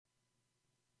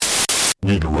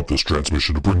We interrupt this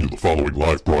transmission to bring you the following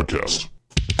live broadcast.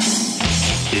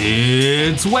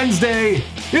 It's Wednesday.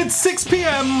 It's 6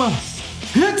 p.m.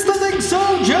 It's the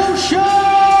ThinkSoJoE Show!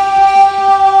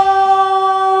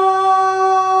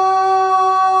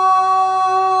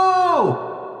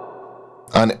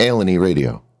 On A&E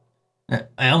Radio.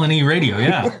 A&E Radio,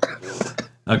 yeah.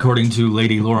 According to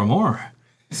Lady Laura Moore.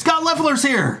 Scott Leffler's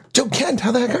here. Joe Kent,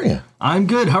 how the heck are you? I'm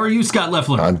good. How are you, Scott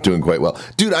Leffler? I'm doing quite well.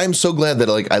 Dude, I'm so glad that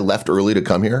I left early to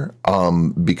come here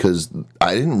because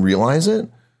I didn't realize it,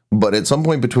 but at some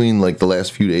point between the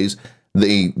last few days,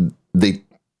 they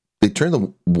turned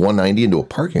the 190 into a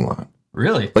parking lot.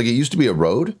 Really? It used to be a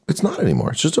road. It's not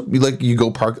anymore. It's just you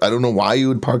go park. I don't know why you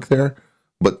would park there,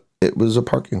 but it was a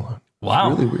parking lot.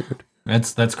 Wow. It's really weird.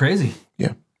 That's crazy.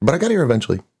 Yeah. But I got here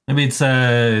eventually. Maybe it's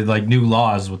new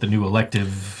laws with the new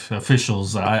elective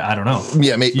officials. I don't know.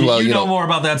 Yeah, you know more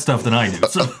about that stuff than I do.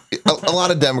 So. A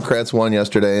lot of Democrats won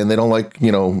yesterday, and they don't like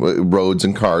roads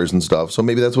and cars and stuff. So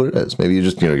maybe that's what it is. Maybe you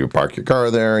just you park your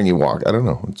car there and you walk. I don't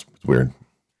know. It's weird.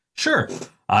 Sure.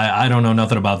 I don't know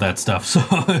nothing about that stuff. So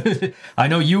I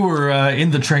know you were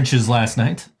in the trenches last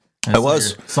night. I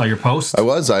saw your post. I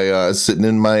was sitting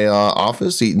in my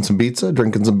office, eating some pizza,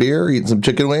 drinking some beer, eating some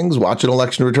chicken wings, watching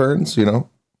election returns,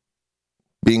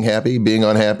 being happy, being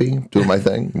unhappy, doing my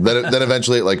thing. Then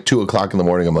eventually at 2 o'clock in the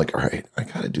morning, I'm like, all right, I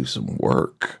got to do some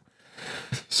work.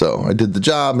 So I did the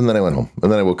job, and then I went home.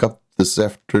 And then I woke up this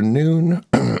afternoon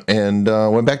and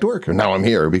went back to work. And now I'm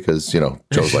here because,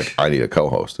 Joe's like, I need a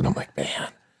co-host. And I'm like, man.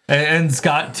 And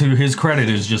Scott, to his credit,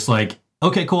 is just like,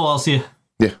 okay, cool, I'll see you.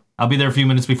 Yeah. I'll be there a few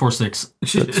minutes before 6.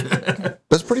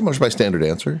 That's pretty much my standard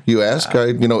answer. You ask,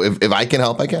 if I can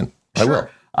help, I can. Sure. I will.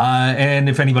 And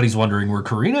if anybody's wondering where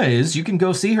Karina is, you can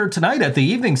go see her tonight at the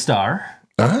Evening Star.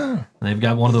 Ah. They've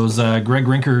got one of those Greg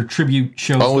Rinker tribute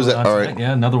shows. Oh, is that all right?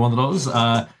 Yeah, another one of those.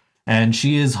 And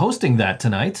she is hosting that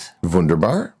tonight.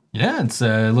 Wunderbar. Yeah,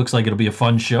 it looks like it'll be a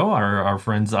fun show. Our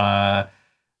friends, one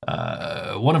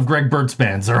of Greg Burt's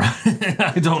bands are.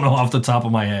 I don't know off the top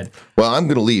of my head. Well, I'm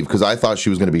going to leave because I thought she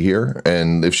was going to be here,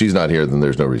 and if she's not here, then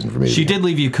there's no reason for me. She did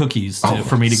leave you cookies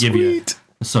for me to give you.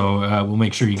 So we'll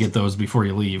make sure you get those before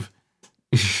you leave.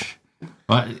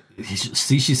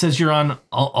 See, she says you're on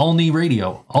A&E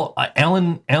Radio.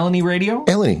 A&E Radio?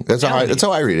 A&E. That's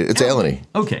how I read it. It's A&E.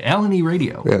 Okay, A&E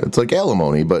Radio. Yeah, it's like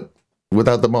alimony, but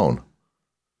without the moan.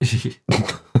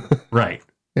 Right.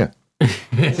 Yeah.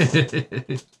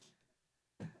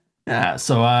 Yeah.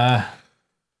 So, I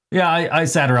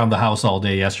sat around the house all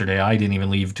day yesterday. I didn't even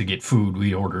leave to get food.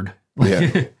 We ordered.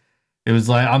 Yeah. It was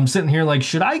like, I'm sitting here like,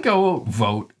 should I go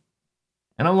vote?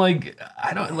 And I'm like,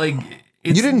 I don't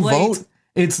it's you didn't late. vote?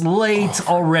 It's late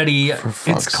already.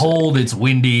 It's cold. It's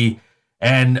windy.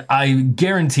 And I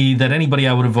guarantee that anybody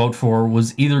I would have voted for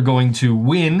was either going to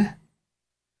win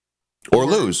or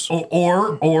lose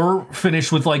or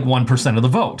finish with 1% of the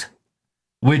vote,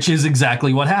 which is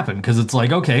exactly what happened. Because it's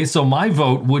like, okay, so my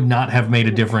vote would not have made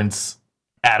a difference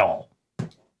at all.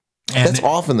 And that's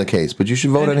often the case, but you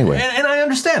should vote anyway. And I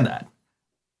understand that.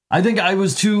 I think I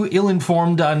was too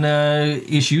ill-informed on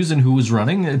issues and who was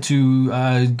running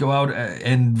to go out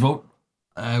and vote,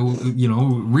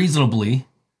 reasonably.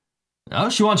 Oh,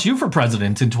 she wants you for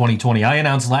president in 2020. I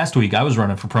announced last week I was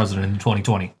running for president in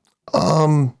 2020.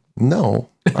 No.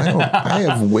 I don't. I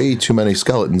have way too many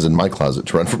skeletons in my closet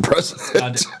to run for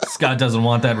president. Scott doesn't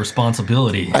want that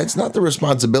responsibility. It's not the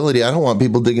responsibility. I don't want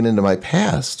people digging into my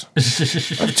past. I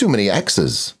have too many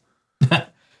exes.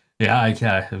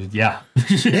 Yeah.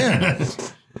 Yeah.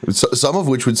 Some of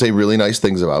which would say really nice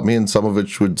things about me, and some of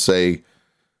which would say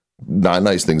not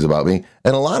nice things about me,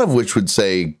 and a lot of which would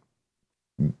say,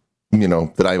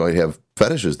 that I might have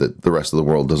fetishes that the rest of the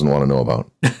world doesn't want to know about.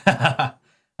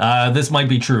 This might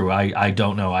be true. I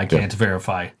don't know. I can't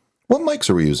verify. What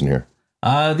mics are we using here?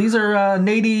 These are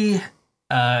Nady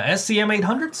SCM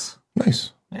 800s.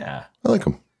 Nice. Yeah. I like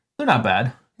them. They're not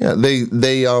bad. Yeah,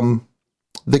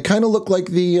 they kind of look like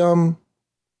the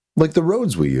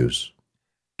Rhodes we use.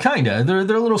 Kinda. They're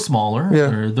a little smaller.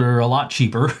 Yeah. They're a lot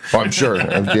cheaper. Oh, I'm sure.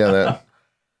 That.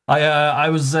 I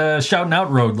was shouting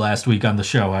out Rode last week on the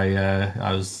show.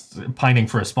 I was pining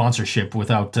for a sponsorship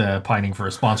without pining for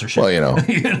a sponsorship. Well,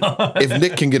 if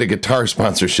Nick can get a guitar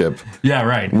sponsorship, yeah,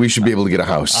 right, we should be able to get a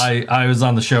house. I was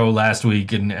on the show last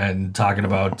week and talking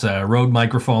about Rode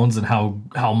microphones and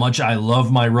how much I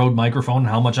love my Rode microphone,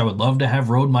 how much I would love to have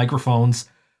Rode microphones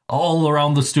all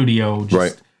around the studio.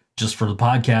 Just for the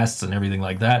podcasts and everything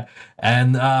like that.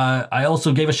 And I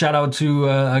also gave a shout out to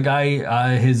a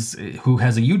guy who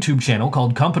has a YouTube channel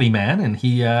called Company Man, and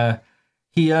he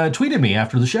tweeted me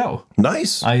after the show.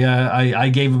 Nice. I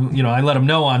gave him, I let him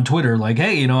know on Twitter, like,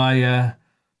 hey,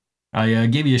 I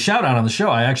gave you a shout out on the show.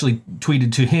 I actually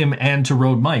tweeted to him and to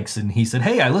Rode Mics, and he said,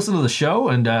 "Hey, I listened to the show,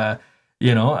 and I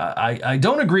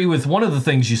don't agree with one of the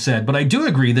things you said, but I do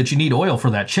agree that you need oil for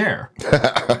that chair."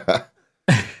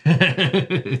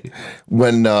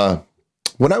 When I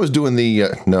was doing the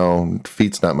no,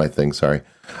 feet's not my thing. Sorry.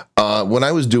 When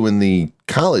I was doing the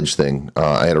college thing,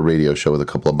 I had a radio show with a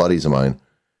couple of buddies of mine,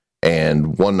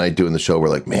 and one night doing the show, we're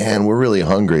like, "Man, we're really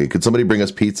hungry. Could somebody bring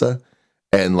us pizza?"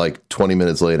 And like 20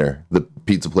 minutes later, the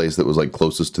pizza place that was like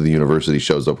closest to the university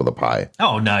shows up with a pie.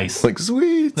 Oh, nice. Like,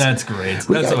 sweet. That's great.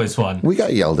 That's always fun. We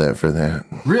got yelled at for that.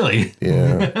 Really?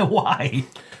 Yeah. Why?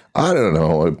 I don't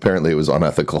know. Apparently it was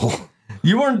unethical.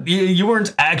 You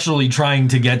weren't actually trying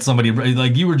to get somebody,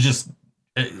 like, you were just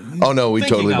oh no, we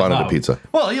totally wanted a pizza.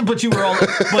 Well, yeah, but you were all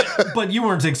but you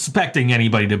weren't expecting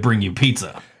anybody to bring you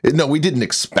pizza. No, we didn't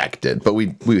expect it, but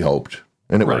we hoped,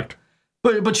 and it worked.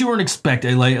 But you weren't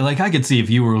expecting, like I could see if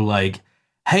you were like,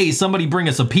 "Hey, somebody bring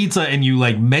us a pizza," and you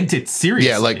like meant it seriously.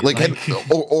 Yeah,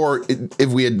 or if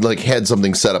we had like had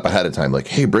something set up ahead of time, like,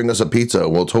 "Hey, bring us a pizza,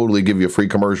 we'll totally give you a free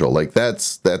commercial." Like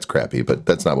that's crappy, but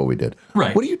that's not what we did.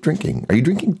 Right. What are you drinking? Are you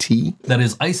drinking tea? That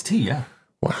is iced tea, yeah.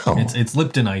 Wow. It's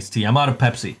Lipton iced tea. I'm out of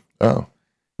Pepsi. Oh.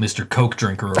 Mr. Coke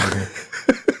drinker over here.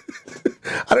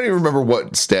 I don't even remember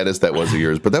what status that was of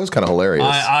yours, but that was kind of hilarious.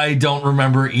 I don't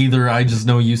remember either. I just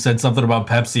know you said something about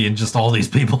Pepsi, and just all these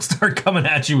people start coming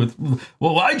at you with,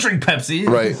 "Well, I drink Pepsi."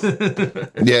 Right.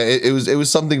 Yeah, it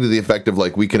was something to the effect of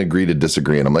like, we can agree to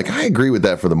disagree. And I'm like, I agree with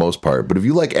that for the most part. But if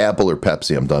you like Apple or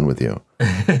Pepsi, I'm done with you.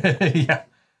 Yeah.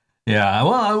 Yeah,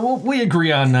 well, we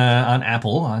agree on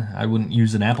Apple. I wouldn't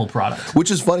use an Apple product. Which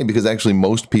is funny because actually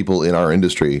most people in our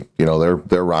industry, they're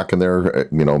rocking their,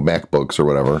 MacBooks or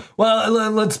whatever. Well,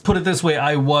 let's put it this way.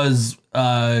 I was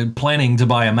planning to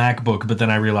buy a MacBook, but then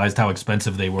I realized how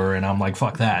expensive they were, and I'm like,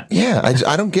 fuck that. Yeah,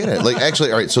 I don't get it. Like,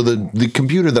 actually, all right, so the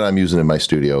computer that I'm using in my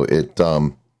studio, it,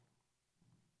 I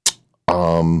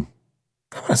want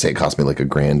to say it cost me like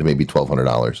 $1,000, maybe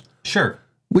 $1,200. Sure.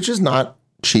 Which is not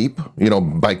cheap,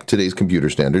 by today's computer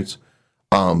standards.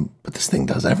 But this thing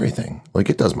does everything. Like,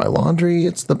 it does my laundry.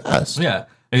 It's the best. Yeah.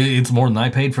 It's more than I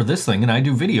paid for this thing, and I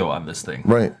do video on this thing.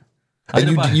 Right.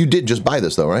 And you did just buy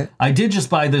this, though, right? I did just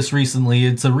buy this recently.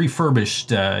 It's a refurbished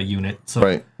unit. So,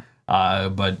 right.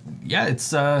 But, yeah,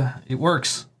 it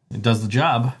works. It does the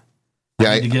job.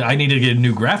 Yeah, I need to get a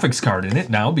new graphics card in it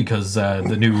now because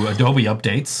the new Adobe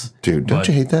updates. Dude, don't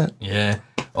you hate that? Yeah.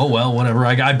 Oh, well, whatever.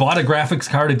 I bought a graphics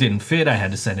card. It didn't fit. I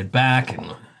had to send it back.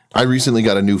 And I recently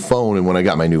got a new phone, and when I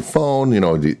got my new phone,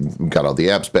 got all the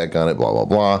apps back on it, blah, blah,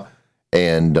 blah.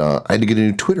 And I had to get a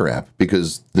new Twitter app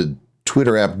because the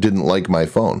Twitter app didn't like my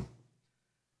phone.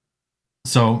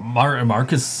 So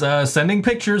Mark is sending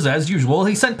pictures as usual.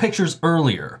 He sent pictures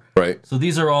earlier. Right. So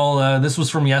these are all, this was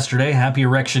from yesterday. Happy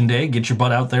Erection Day. Get your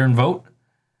butt out there and vote.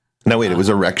 No, wait, it was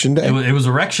Erection Day? It was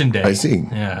Erection Day. I see.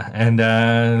 Yeah. And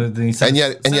then he sent,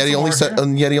 yet he only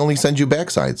sends you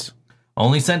backsides.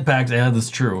 Only sent back. Yeah, that's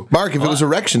true. Mark, if it was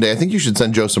Erection Day, I think you should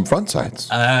send Joe some front sides.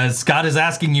 Scott is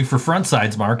asking you for front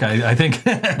sides, Mark. I think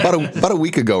about a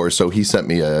week ago or so, he sent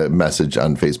me a message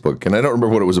on Facebook, and I don't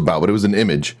remember what it was about, but it was an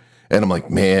image. And I'm like,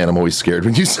 man, I'm always scared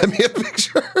when you send me a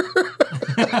picture.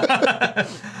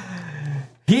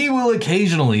 He will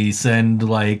occasionally send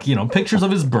pictures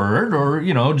of his bird or,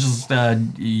 just,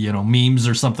 memes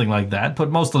or something like that.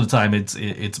 But most of the time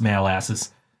it's male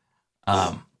asses.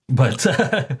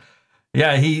 But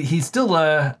yeah, he's still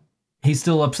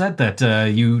upset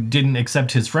that you didn't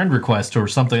accept his friend request or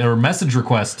something, or message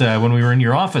request when we were in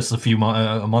your office a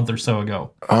month or so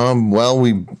ago. Well,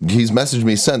 he's messaged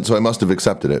me since, so I must have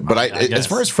accepted it. But as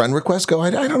far as friend requests go, I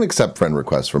don't accept friend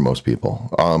requests from most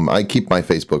people. I keep my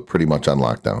Facebook pretty much on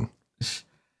lockdown.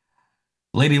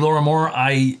 Lady Laura Moore,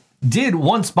 I did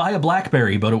once buy a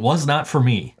BlackBerry, but it was not for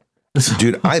me.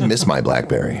 Dude, I miss my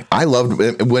BlackBerry. I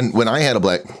loved when I had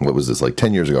what was this, like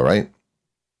 10 years ago, right?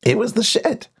 It was the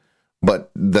shit.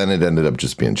 But then it ended up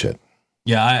just being shit.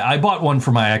 Yeah, I bought one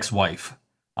for my ex-wife.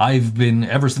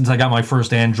 Ever since I got my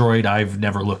first Android, I've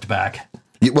never looked back.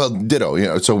 Yeah, well,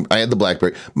 ditto. So I had the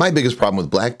BlackBerry. My biggest problem with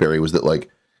BlackBerry was that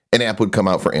like an app would come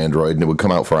out for Android and it would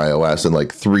come out for iOS, and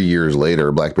like 3 years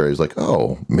later, BlackBerry was like,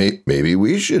 oh, maybe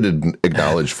we should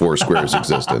acknowledge Foursquare's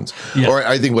existence. Yeah. Or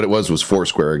I think what it was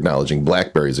Foursquare acknowledging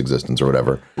BlackBerry's existence or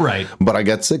whatever. Right. But I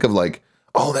got sick of like,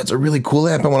 oh, that's a really cool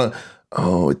app.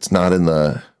 It's not in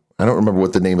the. I don't remember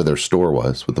what the name of their store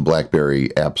was, what the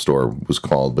BlackBerry App Store was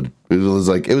called, but it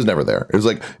was never there. It was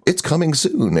like, it's coming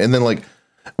soon. And then like,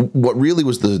 what really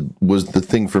was the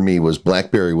thing for me was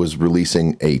BlackBerry was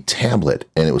releasing a tablet,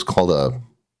 and it was called a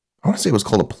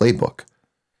Playbook.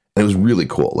 And it was really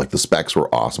cool. Like the specs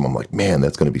were awesome. I'm like, man,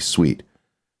 that's going to be sweet.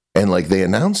 And like they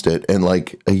announced it, and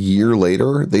like a year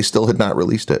later, they still had not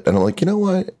released it. And I'm like, you know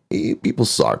what? People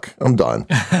suck. I'm done.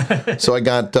 So I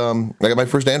got my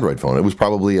first Android phone. It was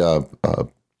probably it was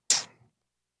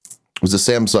a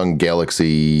Samsung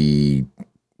Galaxy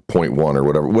 .1 or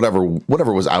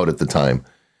whatever was out at the time.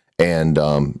 And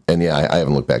yeah, I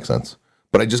haven't looked back since.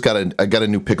 But I got a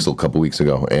new Pixel a couple weeks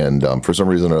ago, and for some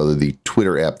reason or other, the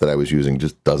Twitter app that I was using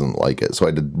just doesn't like it. So I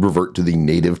had to revert to the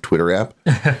native Twitter app.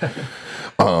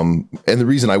 And the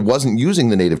reason I wasn't using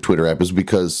the native Twitter app is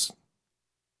because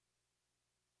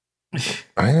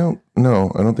I don't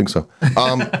think so.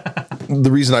 The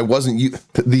reason I wasn't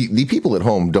the people at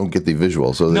home don't get the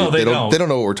visual, so they don't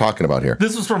know what we're talking about here.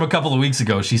 This was from a couple of weeks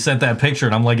ago. She sent that picture,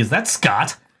 and I'm like, "Is that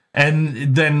Scott?"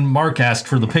 And then Mark asked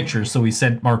for the picture, so we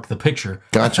sent Mark the picture.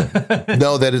 Gotcha.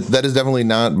 No, that is definitely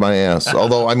not my ass.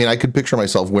 Although, I mean, I could picture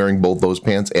myself wearing both those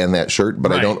pants and that shirt,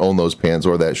 but right. I don't own those pants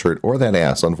or that shirt or that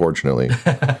ass, unfortunately.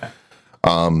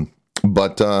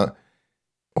 But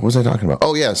what was I talking about?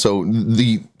 Oh yeah, so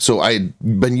I had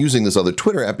been using this other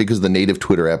Twitter app because the native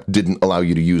Twitter app didn't allow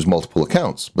you to use multiple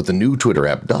accounts, but the new Twitter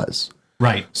app does.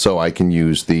 Right. So I can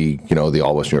use the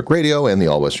All West New York Radio and the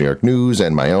All West New York News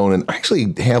and my own. And I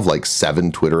actually have like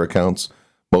 7 Twitter accounts,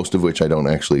 most of which I don't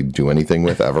actually do anything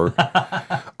with ever.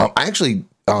 I actually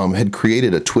had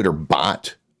created a Twitter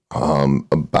bot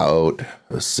about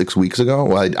 6 weeks ago.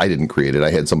 Well, I didn't create it.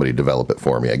 I had somebody develop it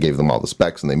for me. I gave them all the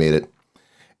specs and they made it.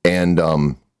 And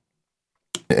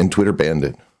Twitter banned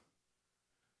it.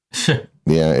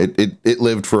 Yeah, it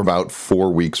lived for about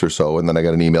 4 weeks or so, and then I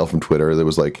got an email from Twitter that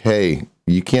was like, "Hey,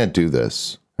 you can't do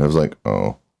this." And I was like,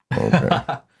 "Oh, okay."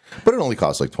 But it only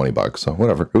cost like $20, so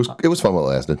whatever. It was fun while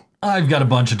it lasted. I've got a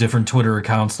bunch of different Twitter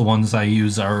accounts. The ones I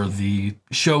use are the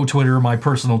show Twitter, my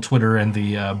personal Twitter, and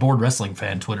the Board Wrestling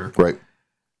Fan Twitter. Right.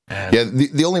 And yeah,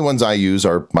 the only ones I use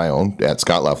are my own, at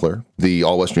Scott Loeffler, the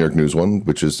All West New York News one,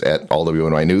 which is at All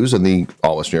WNY News, and the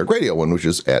All West New York Radio one, which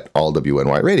is at All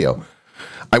WNY Radio.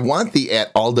 I want the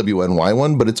at All WNY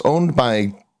one, but it's owned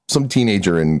by some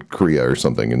teenager in Korea or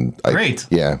something. And Great.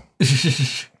 Yeah.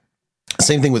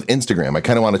 Same thing with Instagram. I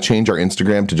kind of want to change our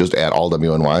Instagram to just at All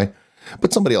WNY,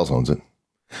 but somebody else owns it.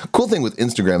 Cool thing with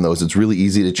Instagram, though, is it's really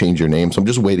easy to change your name. So I'm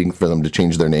just waiting for them to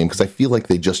change their name because I feel like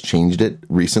they just changed it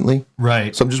recently.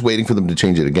 Right. So I'm just waiting for them to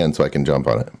change it again so I can jump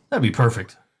on it. That'd be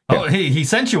perfect. Yeah. Oh, hey, he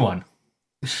sent you one.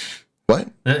 What?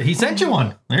 He sent you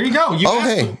one. There you go.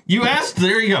 You asked.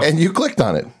 There you go. And you clicked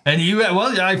on it. And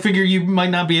I figure you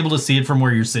might not be able to see it from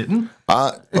where you're sitting.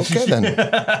 Okay,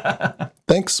 then.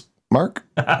 Thanks, Mark.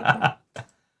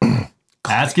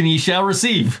 Ask and ye shall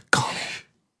receive.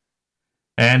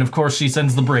 And, of course, she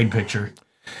sends the braid picture.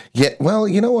 Yeah, well,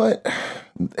 you know what?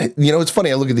 It's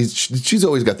funny. I look at these. She's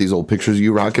always got these old pictures of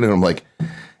you rocking, and I'm like,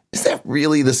 is that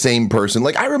really the same person?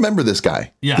 Like, I remember this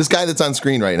guy. Yeah. This guy that's on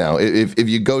screen right now. If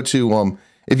you go to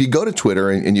Twitter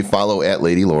and you follow at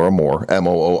Lady Laura Moore,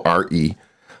 Moore,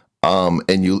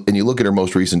 and you look at her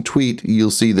most recent tweet, you'll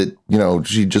see that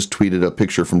she just tweeted a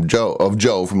picture from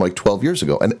Joe from like 12 years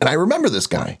ago, and I remember this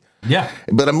guy. Yeah.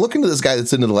 But I'm looking to this guy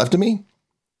that's sitting to the left of me.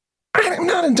 I'm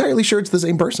not entirely sure it's the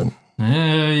same person.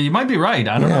 You might be right.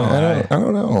 I don't know. I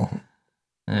don't know.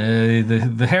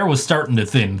 The hair was starting to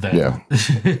thin then. Yeah.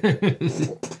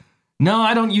 No,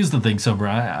 I don't use the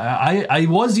ThinkSoBrain. I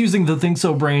was using the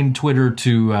ThinkSoBrain Twitter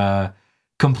to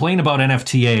complain about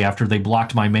NFTA after they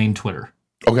blocked my main Twitter.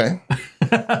 Okay.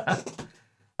 I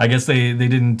guess they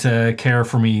didn't care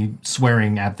for me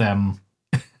swearing at them.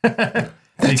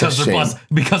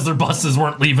 Because their buses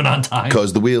weren't leaving on time.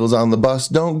 Because the wheels on the bus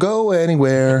don't go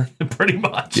anywhere. Pretty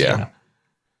much. Yeah.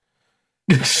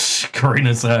 Karina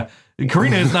is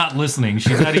not listening.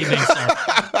 She's at Evening Star.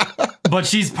 But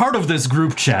she's part of this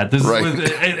group chat. This right.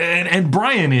 is and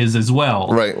Brian is as well.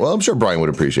 Right. Well, I'm sure Brian would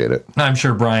appreciate it. I'm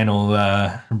sure Brian will.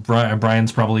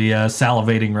 Brian's probably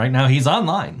salivating right now. He's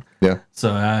online. Yeah.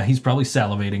 So he's probably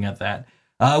salivating at that.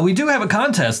 We do have a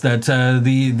contest that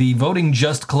the voting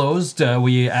just closed.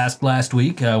 We asked last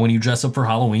week, when you dress up for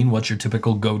Halloween, what's your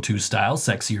typical go-to style,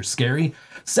 sexy or scary?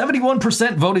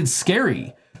 71% voted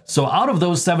scary. So out of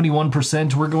those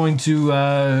 71%, we're going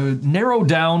to narrow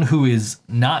down who is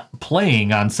not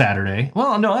playing on Saturday.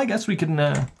 Well, no, I guess we can...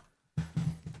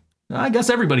 I guess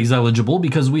everybody's eligible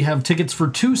because we have tickets for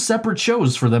 2 separate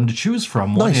shows for them to choose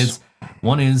from. Nice.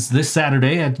 One is this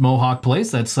Saturday at Mohawk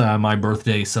Place. That's my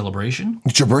birthday celebration.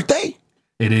 It's your birthday?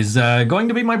 It is going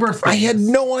to be my birthday. I had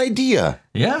no idea.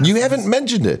 Yeah. You haven't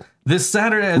mentioned it. This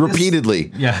Saturday.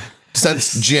 Repeatedly. Yeah.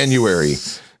 Since January.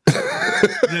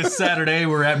 This Saturday,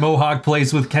 we're at Mohawk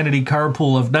Place with Kennedy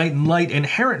Carpool of Night and Light,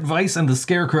 Inherent Vice, and the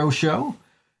Scarecrow Show.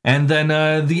 And then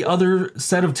the other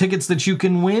set of tickets that you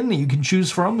can win, you can choose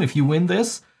from if you win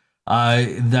this,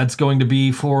 That's going to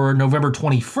be for November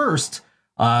 21st,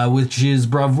 which is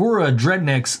Bravura,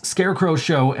 Dreadnecks, Scarecrow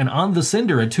Show, and On the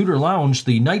Cinder at Tudor Lounge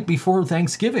the night before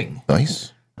Thanksgiving.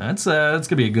 Nice. That's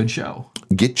gonna be a good show.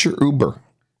 Get your Uber.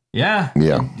 Yeah.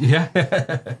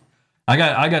 I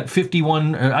got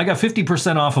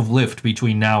 50% off of Lyft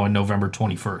between now and November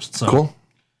 21st. So cool.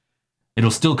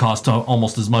 It'll still cost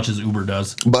almost as much as Uber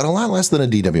does, but a lot less than a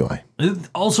DWI.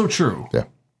 Also true. Yeah.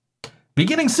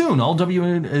 Beginning soon, all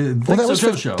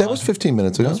ThinkSoJoE show. That was 15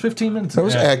 minutes ago. That was 15 minutes ago. That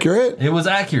was accurate. It was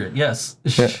accurate, yes.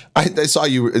 Yeah. I saw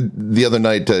you the other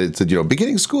night. It said,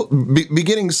 beginning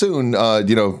soon,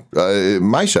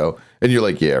 my show. And you're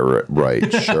like, yeah,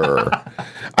 right, sure.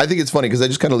 I think it's funny because I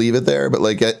just kind of leave it there. But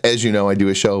like, as you know, I do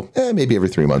a show maybe every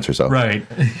 3 months or so. Right.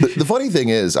 The funny thing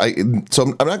is, I'm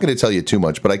not going to tell you too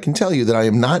much, but I can tell you that I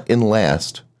am not in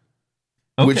last.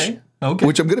 Okay.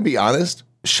 Which I'm going to be honest,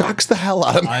 shocks the hell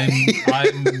out of me.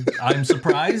 I'm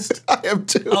surprised. I am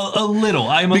too. A little.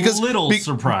 I'm a little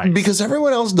surprised. Because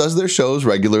everyone else does their shows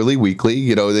regularly,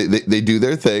 weekly. They do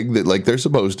their thing that like they're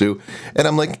supposed to. And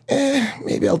I'm like,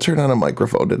 maybe I'll turn on a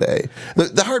microphone today.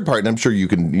 The hard part, and I'm sure you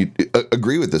can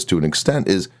agree with this to an extent,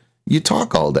 is you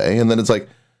talk all day and then it's like,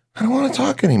 I don't want to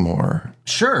talk anymore.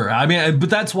 Sure. I mean, but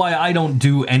that's why I don't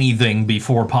do anything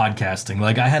before podcasting.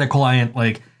 Like I had a client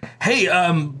like, hey,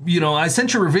 I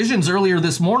sent your revisions earlier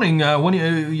this morning. When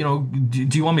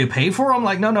do you want me to pay for them? I'm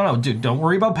like, no, dude, don't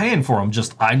worry about paying for them.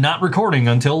 Just I'm not recording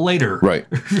until later. Right.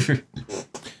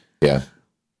 Yeah.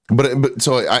 But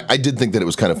so I did think that it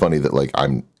was kind of funny that like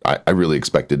I really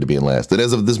expected to be in last. And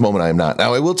as of this moment, I am not.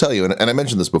 Now I will tell you, and I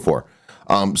mentioned this before.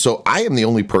 So I am the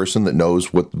only person that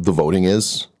knows what the voting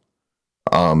is.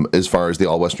 As far as the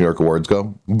All West New York Awards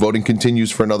go, voting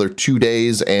continues for another 2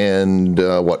 days and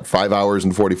 5 hours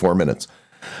and 44 minutes.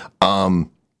 The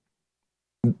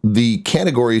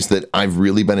categories that I've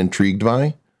really been intrigued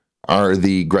by are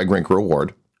the Greg Rinker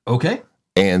Award, okay,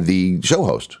 and the show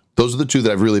host. Those are the two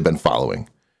that I've really been following.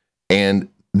 And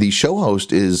the show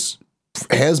host has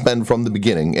been from the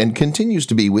beginning and continues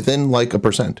to be within like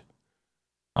 1%.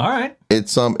 All right.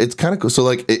 It's kind of cool. So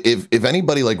like if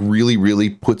anybody like really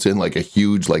puts in like a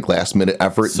huge like last minute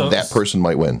effort, that person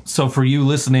might win. So for you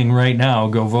listening right now,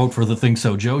 go vote for the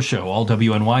ThinkSoJoE show,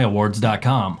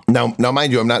 allwnyawards.com. Now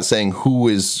mind you, I'm not saying who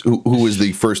is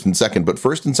the first and second, but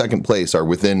first and second place are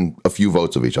within a few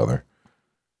votes of each other.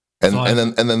 And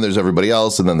then there's everybody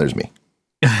else, and then there's me.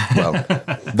 Well,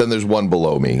 then there's one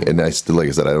below me, and I still, like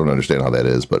I said, I don't understand how that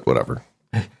is, but whatever.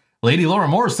 Lady Laura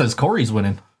Moore says Corey's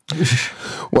winning.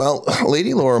 Well,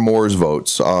 Lady Laura Moore's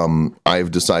votes,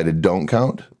 I've decided don't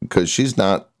count because she's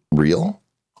not real,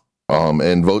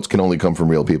 and votes can only come from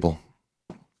real people.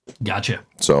 Gotcha.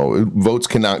 So votes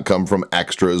cannot come from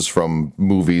extras from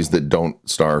movies that don't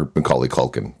star Macaulay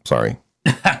Culkin. Sorry.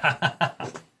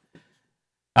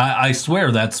 I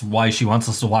swear that's why she wants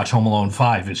us to watch Home Alone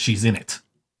 5 is she's in it.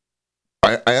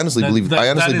 I honestly believe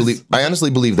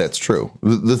that's true.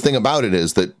 The thing about it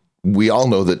is that we all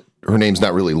know that her name's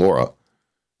not really Laura.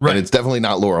 Right. And it's definitely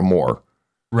not Laura Moore.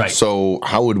 Right. So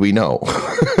how would we know?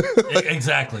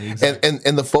 Exactly.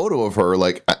 And the photo of her,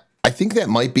 like, I think that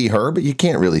might be her, but you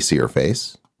can't really see her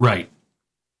face. Right.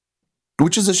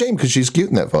 Which is a shame because she's cute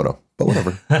in that photo. But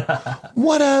whatever.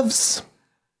 Whatevs.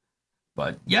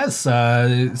 But yes,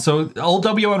 so All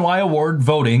WNY Award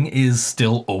voting is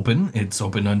still open. It's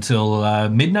open until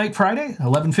midnight Friday,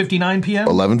 11:59 p.m.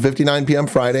 11:59 p.m.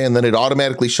 Friday, and then it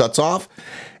automatically shuts off.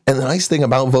 And the nice thing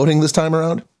about voting this time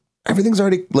around, everything's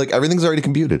already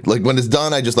computed. Like when it's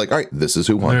done, I just like, all right, this is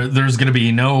who won. There's going to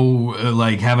be no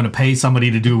like having to pay somebody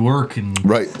to do work and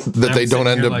right that they don't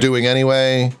end up doing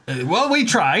anyway. Well, we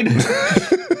tried.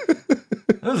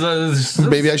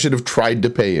 Maybe I should have tried to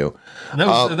pay you.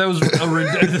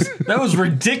 That was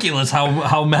ridiculous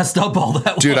how messed up all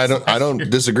that was. Dude, I don't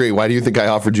disagree. Why do you think I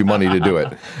offered you money to do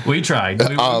it? We tried.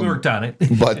 We worked on it.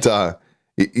 But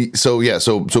so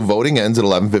voting ends at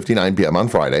 11:59 p.m. on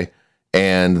Friday,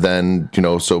 and then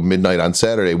so midnight on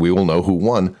Saturday we will know who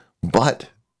won, but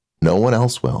no one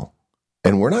else will,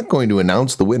 and we're not going to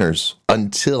announce the winners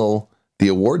until the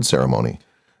award ceremony.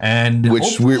 And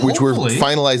which we're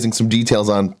finalizing some details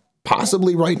on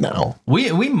possibly right now.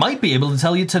 We might be able to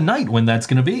tell you tonight when that's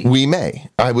going to be. We may.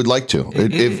 I would like to.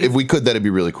 If we could, that'd be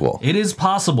really cool. It is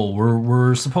possible.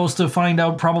 We're supposed to find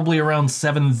out probably around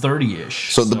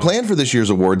 7:30ish. So the plan for this year's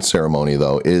awards ceremony,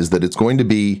 though, is that it's going to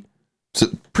be. So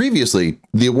previously,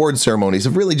 the awards ceremonies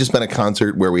have really just been a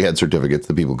concert where we had certificates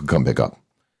that people could come pick up.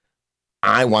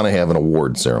 I want to have an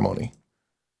award ceremony,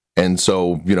 and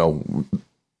so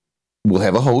we'll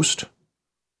have a host,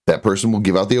 That person will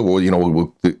give out the award, and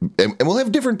we'll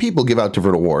have different people give out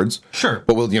different awards. Sure.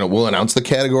 But we'll announce the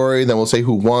category, then we'll say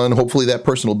who won. Hopefully that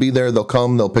person will be there. They'll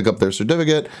come, they'll pick up their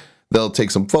certificate, they'll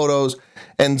take some photos.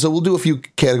 And so we'll do a few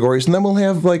categories, and then we'll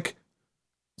have like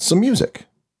some music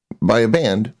by a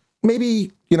band,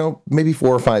 maybe 4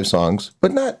 or 5 songs,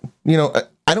 but not,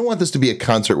 I don't want this to be a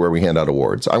concert where we hand out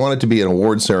awards. I want it to be an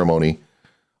award ceremony.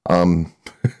 I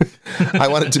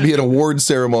want it to be an award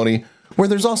ceremony where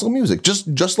there's also music,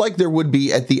 just like there would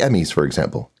be at the Emmys, for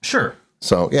example. Sure.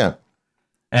 So, yeah.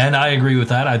 And I agree with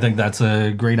that. I think that's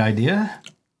a great idea.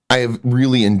 I have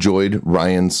really enjoyed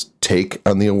Ryan's take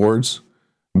on the awards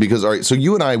because, all right, so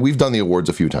you and I, we've done the awards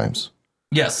a few times.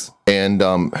 Yes. And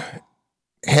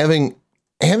having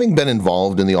been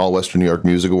involved in the All Western New York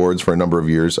Music Awards for a number of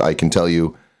years, I can tell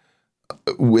you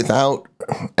without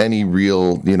any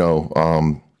real,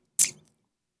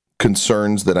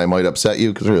 concerns that I might upset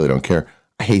you, because I really don't care.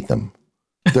 I hate them.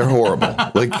 They're horrible.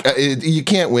 You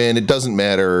can't win. It doesn't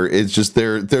matter. It's just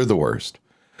they're the worst.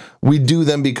 We do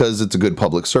them because it's a good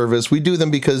public service. We do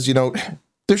them because,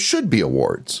 there should be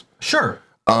awards. Sure.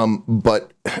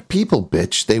 But people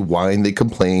bitch, they whine, they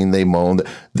complain, they moan.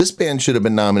 This band should have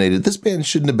been nominated. This band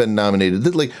shouldn't have been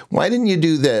nominated. Like, why didn't you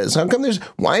do this?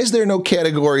 Why is there no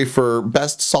category for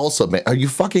best salsa band? Are you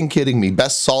fucking kidding me?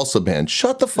 Best salsa band.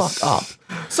 Shut the fuck up.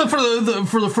 So for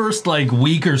the first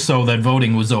week or so that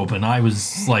voting was open, I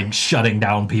was shutting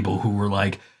down people who were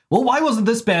like, well, why wasn't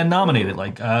this band nominated?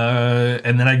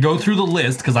 And then I go through the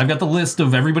list, because I've got the list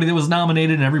of everybody that was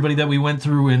nominated and everybody that we went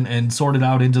through and sorted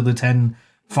out into the 10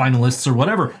 finalists or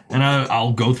whatever, and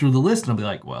I'll go through the list and I'll be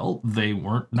like, well, they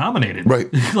weren't nominated, right?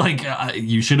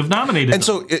 You should have nominated and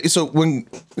them. So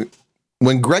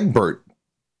when Greg Burt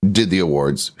did the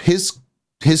awards, his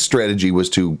strategy was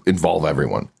to involve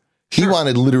everyone. Sure. He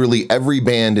wanted literally every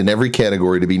band in every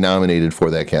category to be nominated for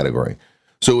that category.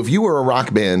 So if you were a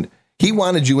rock band, he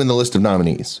wanted you in the list of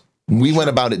nominees. We went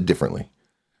about it differently.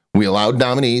 We allowed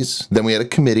nominees, then we had a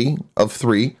committee of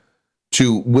 3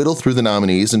 to whittle through the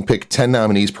nominees and pick 10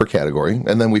 nominees per category.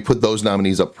 And then we put those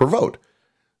nominees up for vote.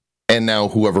 And now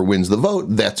whoever wins the vote,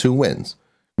 that's who wins.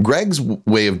 Greg's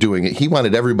way of doing it, he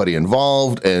wanted everybody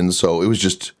involved. And so it was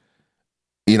just,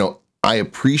 I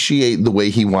appreciate the way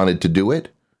he wanted to do it.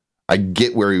 I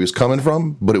get where he was coming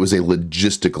from, but it was a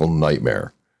logistical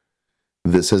nightmare.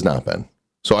 This has not been.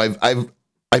 So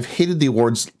I've hated the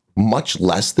awards much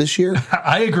less this year.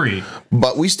 I agree.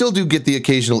 But we still do get the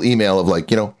occasional email of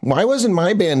why wasn't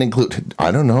my band included?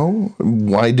 I don't know.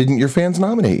 Why didn't your fans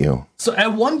nominate you? So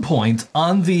at one point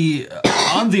on the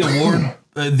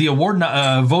award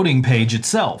voting page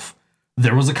itself,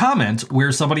 there was a comment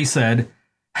where somebody said,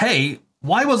 "Hey,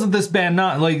 why wasn't this band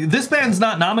this band's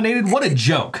not nominated? What a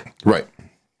joke." Right.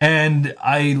 And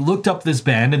I looked up this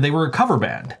band and they were a cover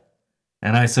band.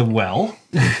 And I said, well,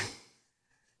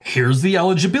 here's the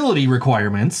eligibility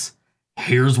requirements.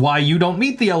 Here's why you don't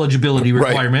meet the eligibility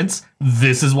requirements. Right.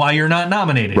 This is why you're not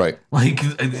nominated. Right.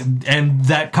 And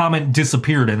that comment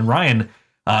disappeared. And Ryan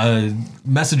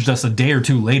messaged us a day or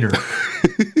two later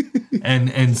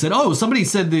and said, oh, somebody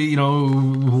said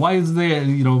that, why is there,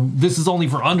 this is only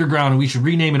for underground and we should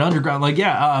rename it underground.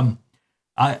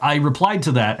 I replied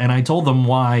to that and I told them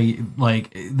why,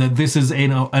 that this is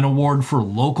an award for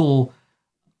local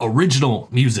original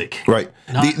music. Right.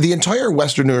 The entire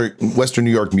Western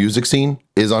New York music scene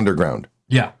is underground.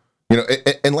 Yeah.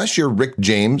 Unless you're Rick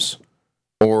James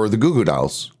or the Goo Goo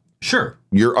Dolls. Sure.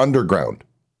 You're underground.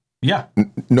 Yeah.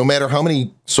 No matter how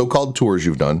many so-called tours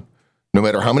you've done, no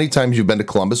matter how many times you've been to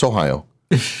Columbus, Ohio,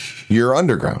 you're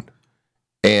underground.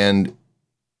 And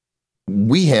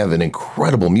we have an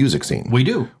incredible music scene. We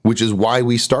do. Which is why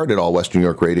we started All Western New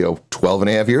York Radio 12 and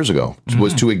a half years ago,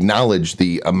 was to acknowledge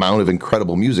the amount of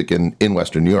incredible music in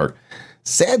Western New York.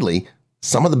 Sadly,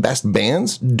 some of the best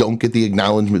bands don't get the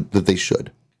acknowledgement that they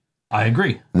should. I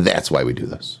agree. That's why we do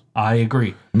this. I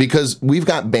agree. Because we've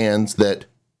got bands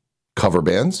cover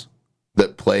bands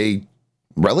that play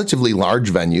relatively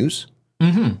large venues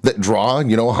that draw,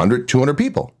 100, 200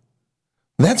 people.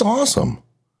 That's awesome.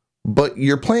 But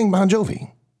you're playing Bon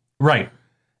Jovi. Right.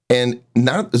 And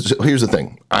here's the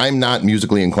thing. I'm not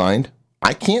musically inclined.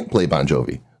 I can't play Bon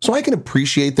Jovi. So I can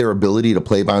appreciate their ability to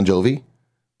play Bon Jovi,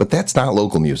 but that's not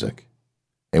local music.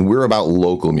 And we're about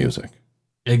local music.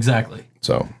 Exactly.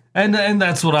 So. And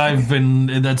that's what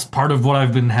that's part of what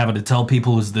I've been having to tell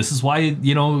people is this is why,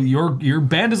 your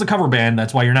band is a cover band.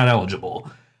 That's why you're not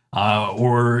eligible.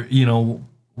 Or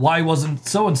why wasn't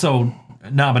so-and-so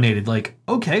nominated?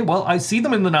 Okay, well, I see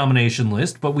them in the nomination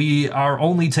list, but we are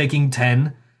only taking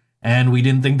 10 and we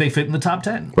didn't think they fit in the top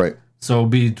 10. Right. So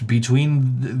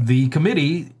between the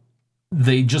committee,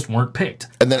 they just weren't picked.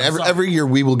 And then every year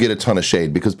we will get a ton of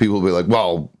shade because people will be like,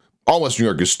 well, all West New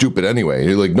York is stupid anyway.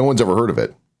 You're like, no one's ever heard of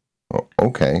it. Oh,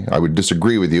 okay, I would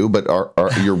disagree with you, but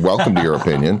you're welcome to your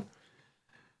opinion.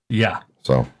 Yeah.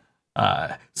 So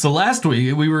last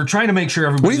week we were trying to make sure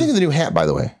everybody. What do you think of the new hat, by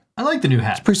the way? I like the new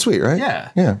hat. It's pretty sweet, right?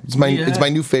 Yeah. Yeah. It's my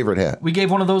new favorite hat. We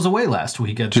gave one of those away last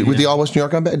week. With the All West New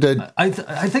York on back? I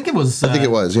think it was. I think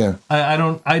it was, yeah.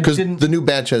 I didn't. The new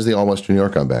batch has the All West New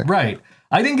York on back. Right.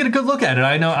 I didn't get a good look at it.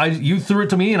 I know you threw it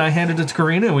to me and I handed it to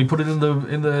Karina and we put it in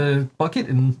the bucket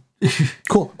and.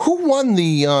 Cool. Who won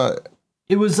the?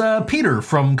 It was Peter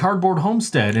from Cardboard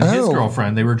Homestead and his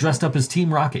girlfriend. They were dressed up as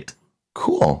Team Rocket.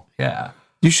 Cool. Yeah.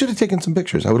 You should have taken some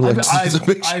pictures. I would have liked to see some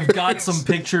pictures. I've got some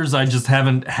pictures. I just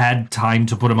haven't had time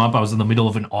to put them up. I was in the middle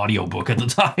of an audiobook at the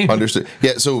time. Understood.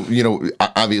 Yeah, so,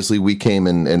 obviously we came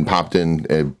and popped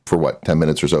in for 10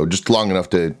 minutes or so, just long enough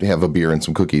to have a beer and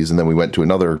some cookies. And then we went to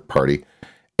another party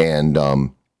and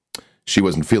she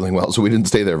wasn't feeling well, so we didn't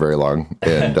stay there very long.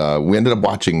 And we ended up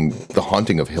watching The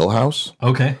Haunting of Hill House.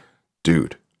 Okay.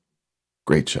 Dude,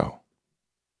 great show.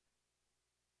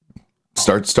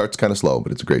 Starts kind of slow,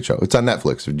 but it's a great show. It's on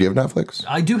Netflix. Do you have Netflix?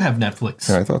 I do have Netflix.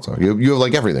 Yeah, I thought so. You have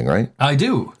like everything, right? I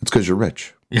do. It's because you're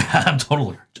rich. Yeah, I'm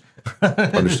totally rich.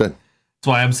 Understood. That's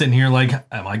why I'm sitting here like,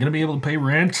 am I going to be able to pay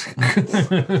rent?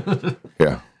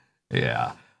 Yeah.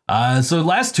 Yeah. So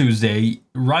last Tuesday,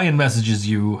 Ryan messages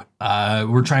you.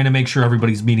 We're trying to make sure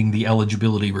everybody's meeting the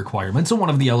eligibility requirements. And one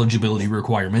of the eligibility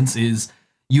requirements is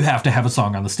you have to have a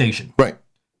song on the station. Right.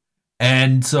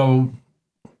 And so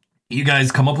you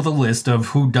guys come up with a list of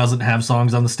who doesn't have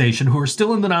songs on the station who are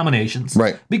still in the nominations.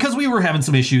 Right. Because we were having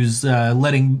some issues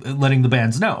letting the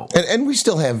bands know. And we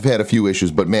still have had a few issues,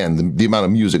 but man, the amount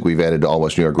of music we've added to All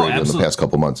West New York Radio in the past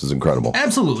couple months is incredible.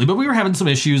 Absolutely. But we were having some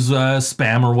issues,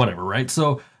 spam or whatever, right?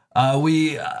 So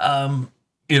we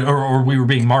were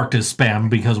being marked as spam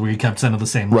because we kept sending the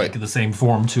same link, the same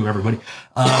form to everybody.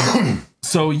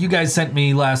 So you guys sent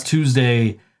me last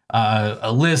Tuesday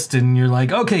a list, and you're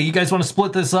like, okay, you guys want to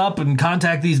split this up and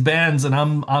contact these bands, and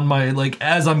I'm on my,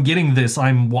 as I'm getting this,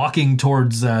 I'm walking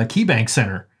towards KeyBank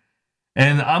Center,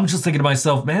 and I'm just thinking to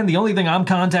myself, man, the only thing I'm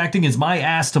contacting is my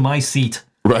ass to my seat.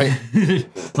 Right.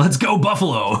 Let's go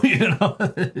Buffalo.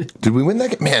 Did we win that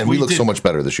game? Man, we look so much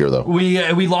better this year, though.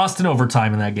 We lost in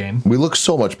overtime in that game. We look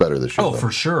so much better this year. Oh,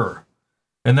 for sure.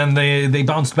 And then they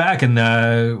bounced back and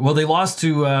they lost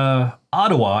to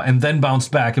Ottawa and then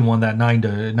bounced back and won that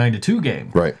 9-2 game.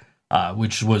 Right.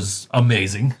 Which was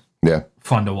amazing. Yeah.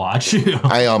 Fun to watch.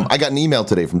 I got an email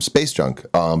today from Space Junk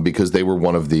because they were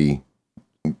one of the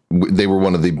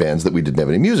bands that we didn't have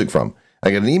any music from.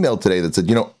 I got an email today that said,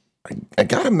 I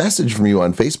got a message from you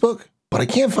on Facebook, but I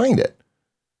can't find it.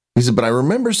 He said, but I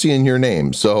remember seeing your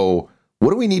name. So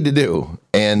what do we need to do?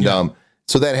 And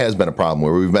so that has been a problem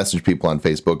where we've messaged people on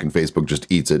Facebook and Facebook just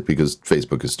eats it because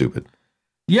Facebook is stupid.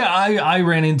 Yeah, I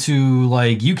ran into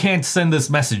you can't send this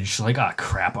message.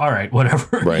 Crap. All right,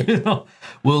 whatever. Right. We'll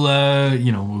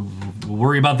we'll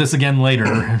worry about this again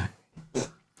later.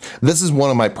 This is one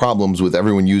of my problems with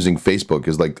everyone using Facebook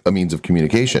is a means of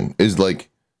communication is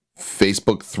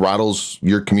Facebook throttles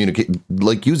your communication.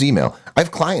 Use email. I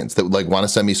have clients that want to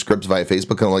send me scripts via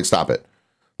Facebook and I'm like, stop it.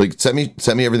 Send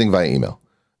me everything via email.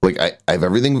 I have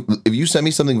everything. If you send me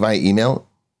something via email,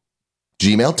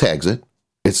 Gmail tags it,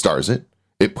 it stars it,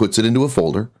 it puts it into a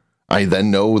folder. I then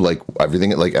know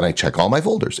everything and I check all my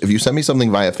folders. If you send me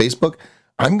something via Facebook,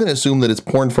 I'm going to assume that it's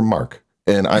porn from Mark,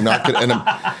 and I'm not going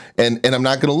and I'm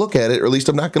not going to look at it, or at least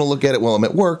I'm not going to look at it while I'm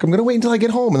at work. I'm going to wait until I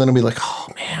get home, and then I'll be like, oh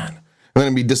man. And then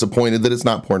I'd be disappointed that it's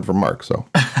not porn from Mark. So,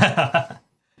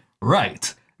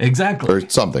 right, exactly, or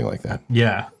something like that.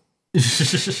 Yeah,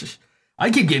 I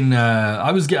keep getting.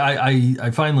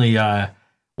 I finally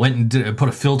went and put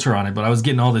a filter on it, but I was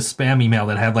getting all this spam email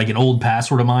that had an old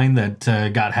password of mine that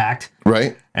got hacked.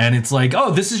 Right, and it's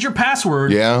oh, this is your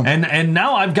password. Yeah, and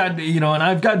now I've got and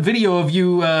I've got video of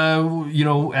you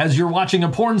as you're watching a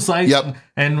porn site. Yep,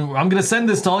 and I'm gonna send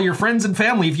this to all your friends and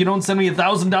family if you don't send me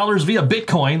 $1,000 via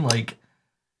Bitcoin.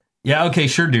 Yeah, okay,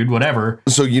 sure, dude, whatever.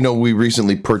 So, we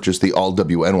recently purchased the all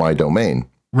WNY domain.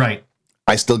 Right.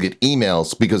 I still get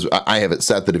emails because I have it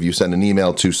set that if you send an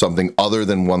email to something other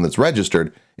than one that's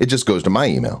registered, it just goes to my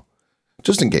email.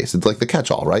 Just in case. It's like the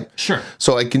catch-all, right? Sure.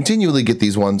 So I continually get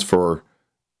these ones for,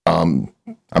 I'm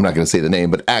not going to say the name,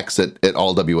 but X at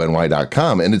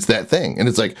allwny.com. And it's that thing. And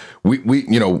it's we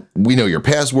know your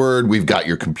password. We've got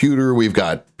your computer. We've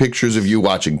got pictures of you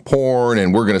watching porn.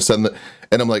 And we're going to send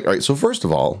and I'm like, all right, so first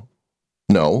of all,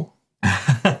 no.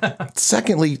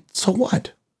 Secondly, so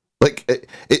what?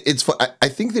 It's. I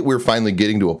think that we're finally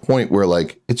getting to a point where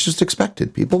it's just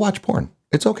expected. People watch porn.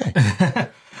 It's okay.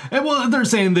 And well, they're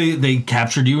saying they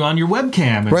captured you on your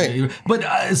webcam. Right.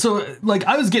 But so, like,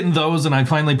 I was getting those, and I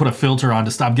finally put a filter on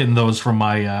to stop getting those from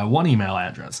my one email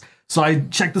address. So I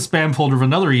checked the spam folder of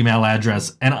another email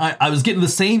address, and I was getting the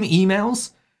same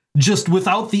emails, just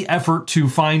without the effort to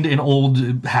find an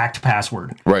old hacked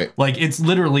password. Right. Like, it's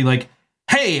literally like,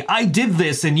 hey, I did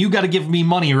this, and you got to give me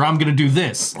money, or I'm going to do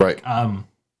this. Right.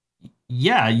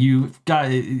 Yeah,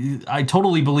 I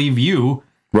totally believe you.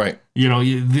 Right. You know,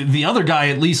 the other guy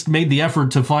at least made the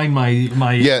effort to find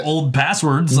my old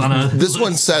passwords on a. This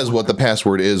one says what the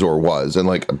password is or was, and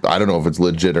like I don't know if it's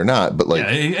legit or not, but like,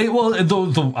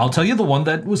 I'll tell you, the one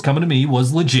that was coming to me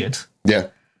was legit. Yeah.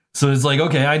 So it's like,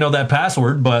 okay, I know that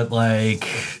password, but like,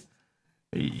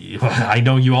 I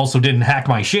know you also didn't hack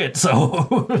my shit, so.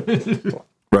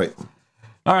 Right.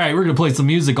 All right, we're gonna play some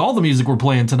music. All the music we're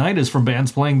playing tonight is from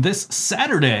bands playing this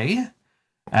Saturday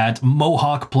at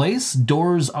Mohawk Place.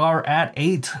 Doors are at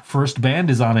 8. First band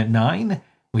is on at 9.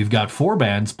 We've got 4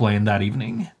 bands playing that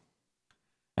evening.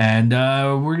 And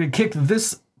we're going to kick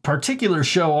this particular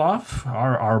show off,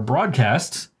 our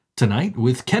broadcast tonight,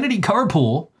 with Kennedy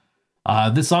Carpool.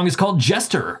 This song is called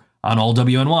Jester on All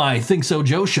WNY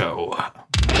ThinkSoJoE Show.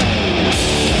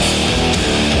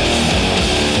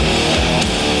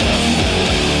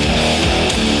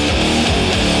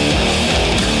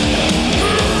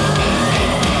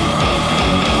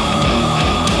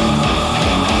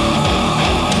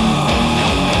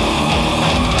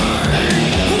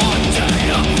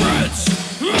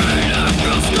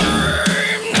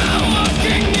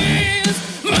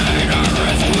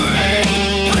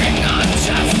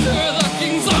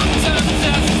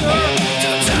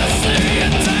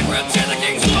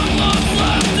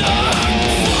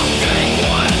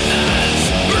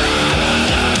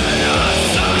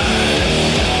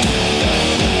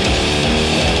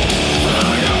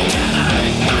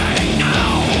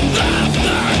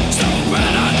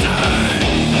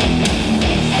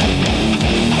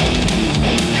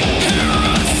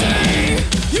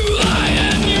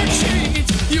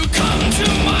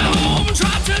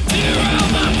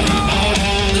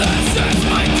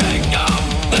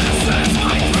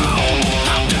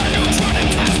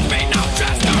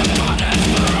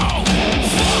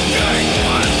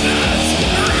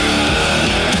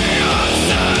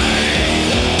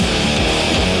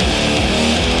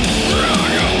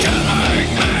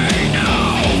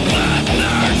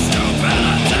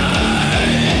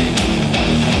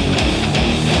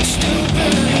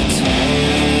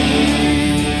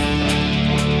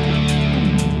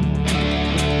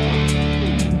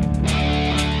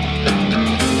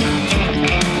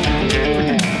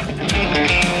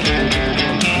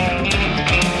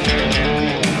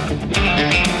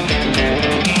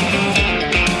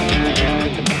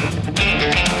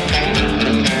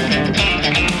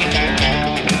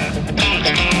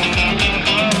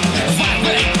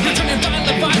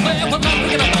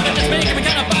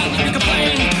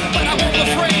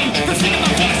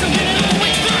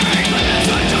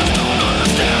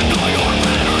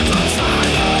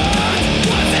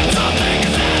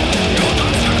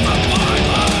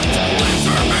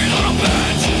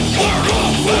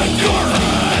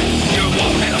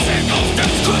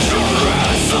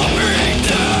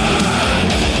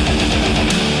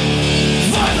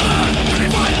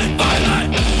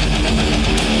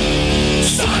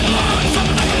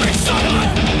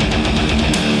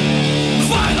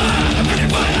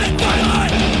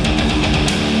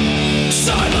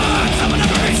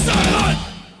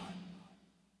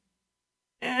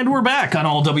 We're back on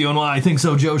All WNY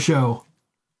ThinkSoJoE Show.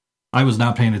 I was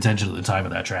not paying attention to the time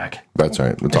of that track. That's all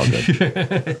right. It's all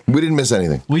good. We didn't miss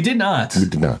anything. We did not. We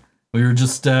did not. We were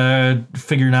just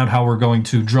figuring out how we're going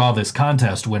to draw this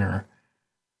contest winner.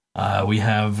 We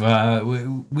had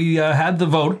the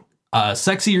vote.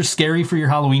 Sexy or scary for your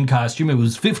Halloween costume. It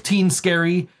was 15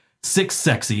 scary, 6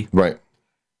 sexy. Right.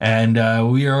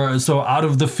 And we are, so out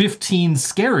of the 15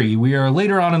 scary, we are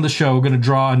later on in the show going to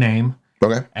draw a name.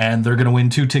 Okay. And they're going to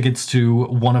win 2 tickets to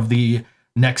one of my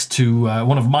next 2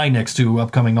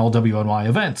 upcoming All WNY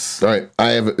events. All right.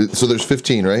 So there's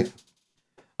 15, right?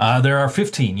 There are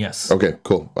 15, yes. Okay,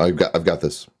 cool. I've got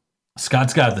this.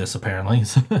 Scott's got this, apparently.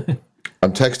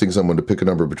 I'm texting someone to pick a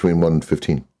number between 1 and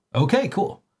 15. Okay,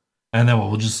 cool. And then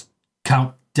we'll just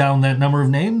count down that number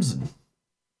of names.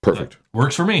 Perfect.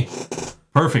 Works for me.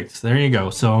 Perfect. There you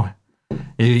go. So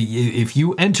if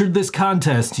you entered this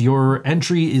contest, your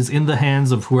entry is in the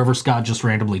hands of whoever Scott just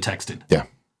randomly texted. Yeah.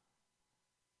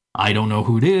 I don't know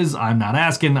who it is. I'm not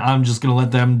asking. I'm just going to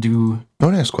let them do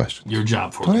Don't ask questions. Your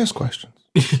job for Don't you. ask questions.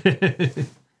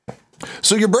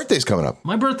 So your birthday's coming up.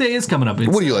 My birthday is coming up.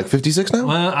 What are you, like 56 now?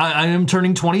 I am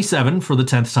turning 27 for the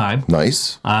 10th time.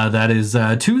 Nice. That is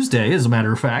Tuesday, as a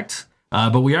matter of fact.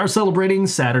 But we are celebrating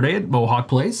Saturday at Mohawk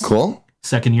Place. Cool.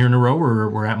 Second year in a row,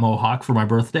 we're at Mohawk for my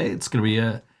birthday. It's gonna be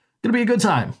a good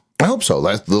time. I hope so.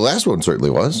 The last one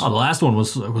certainly was. Oh, the last one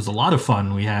was a lot of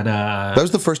fun. We had that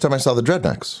was the first time I saw the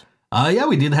Dreadnecks. Yeah,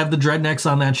 we did have the Dreadnecks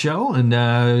on that show, and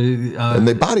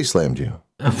they body slammed you.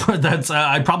 That's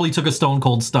I probably took a Stone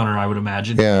Cold Stunner, I would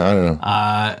imagine. Yeah, I don't know.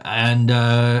 And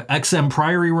XM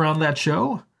Priory were on that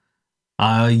show.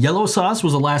 Yellow Sauce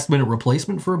was a last minute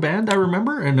replacement for a band, I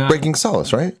remember. And Breaking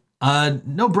Solace, right?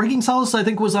 No, Breaking Solace, I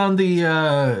think, was on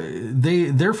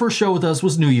the their first show with us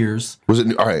was New Year's. Was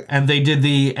it all right? And they did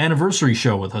the anniversary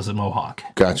show with us at Mohawk.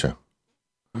 Gotcha.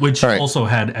 Which also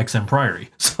had XM Priory.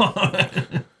 So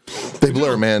they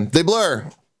blur, man. They blur.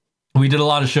 We did a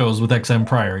lot of shows with XM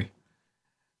Priory.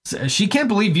 She can't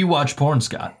believe you watch porn,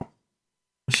 Scott.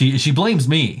 She blames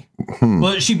me.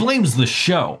 Well, she blames the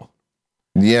show.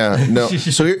 Yeah, no.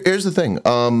 So here's the thing.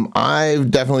 I've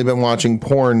definitely been watching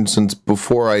porn since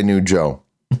before I knew Joe.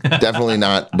 Definitely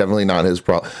not his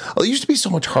problem. It used to be so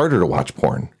much harder to watch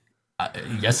porn.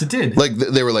 Yes, it did. Like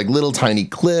they were like little tiny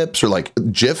clips or like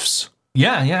GIFs.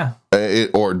 Yeah.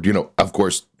 Or of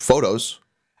course, photos.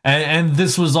 And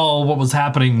this was all what was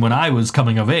happening when I was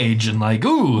coming of age, and like,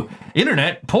 ooh,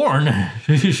 internet porn.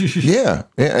 Yeah,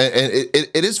 and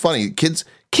it is funny. Kids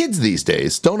these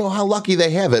days don't know how lucky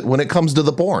they have it when it comes to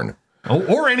the porn.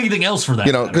 Or anything else for that.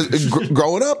 Because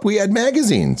growing up, we had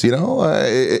magazines,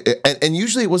 and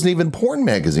usually it wasn't even porn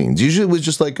magazines. Usually it was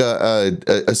just like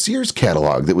a Sears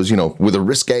catalog that was, with a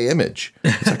risque image.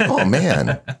 It's like, oh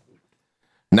man.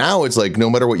 Now it's like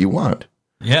no matter what you want.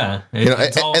 Yeah,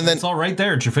 it's all right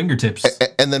there at your fingertips.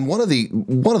 And then one of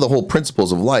the whole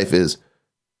principles of life is,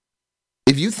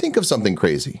 if you think of something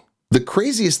crazy, the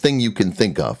craziest thing you can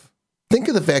think of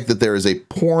the fact that there is a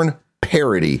porn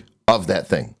parody of that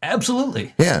thing.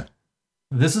 Absolutely. Yeah.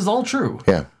 This is all true.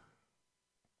 Yeah.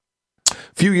 A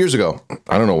few years ago,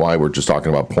 I don't know why we're just talking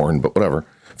about porn, but whatever.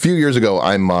 A few years ago,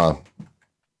 I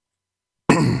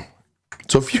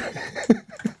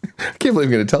can't believe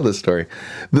I'm going to tell this story.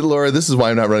 Laura, this is why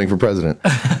I'm not running for president.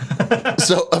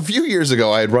 So a few years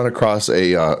ago, I had run across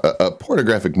a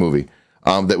pornographic movie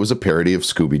that was a parody of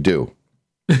Scooby-Doo.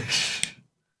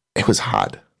 It was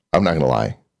hot. I'm not going to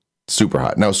lie. Super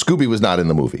hot. Now, Scooby was not in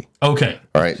the movie. Okay.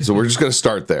 All right. So we're just going to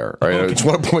start there. All right. Okay. I just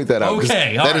want to point that out.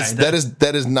 Okay.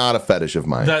 That is not a fetish of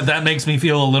mine. That makes me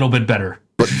feel a little bit better.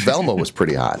 But Velma was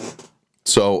pretty hot.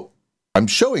 So I'm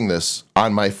showing this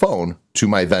on my phone to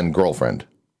my then girlfriend.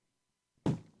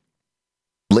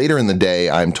 Later in the day,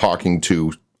 I'm talking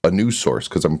to a news source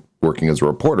because I'm working as a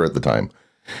reporter at the time.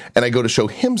 And I go to show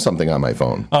him something on my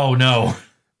phone. Oh, no.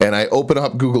 And I open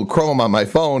up Google Chrome on my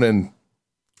phone and...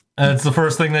 That's the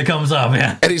first thing that comes up,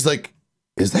 yeah. And he's like,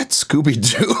 is that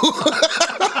Scooby-Doo?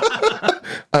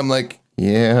 I'm like,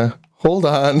 yeah, hold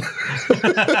on.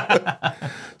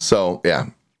 So, yeah.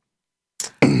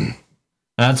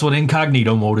 That's what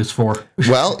incognito mode is for.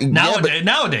 Well,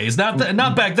 nowadays, not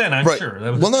back then, I'm sure.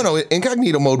 No,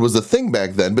 incognito mode was the thing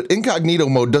back then, but incognito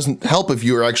mode doesn't help if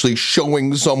you're actually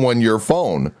showing someone your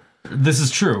phone. This is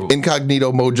true.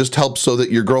 Incognito mode just helps so that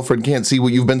your girlfriend can't see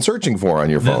what you've been searching for on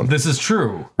your phone. This is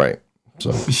true. Right.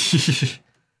 So.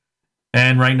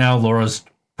 And right now, Laura's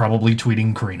probably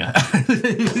tweeting Karina.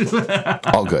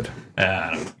 All good.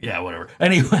 Yeah, whatever.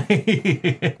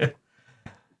 Anyway.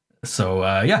 So,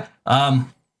 yeah.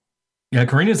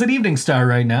 Karina's at Evening Star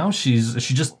right now. She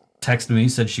just texted me,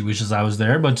 said she wishes I was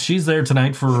there, but she's there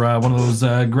tonight for one of those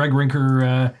Greg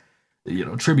Rinker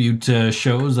tribute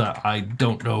shows. I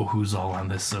don't know who's all on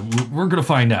this. We're going to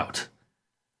find out.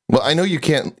 Well, I know you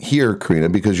can't hear Karina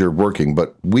because you're working,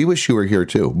 but we wish you were here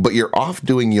too. But you're off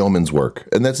doing yeoman's work,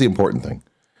 and that's the important thing.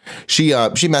 She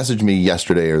messaged me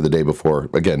yesterday or the day before.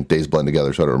 Again, days blend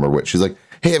together, so I don't remember which. She's like,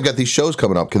 hey, I've got these shows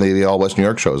coming up. Can they be all West New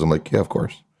York shows? I'm like, yeah, of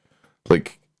course.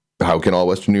 Like, how can all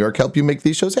Western New York help you make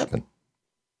these shows happen?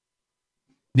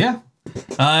 Yeah.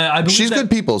 I believe she's good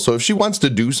people, so if she wants to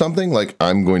do something, like,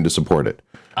 I'm going to support it.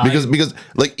 Because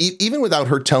like, even without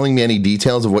her telling me any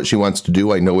details of what she wants to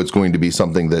do, I know it's going to be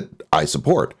something that I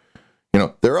support.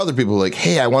 There are other people who are like,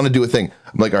 hey, I want to do a thing.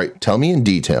 I'm like, all right, tell me in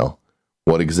detail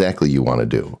what exactly you want to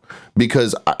do.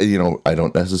 Because, I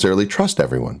don't necessarily trust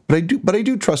everyone. But I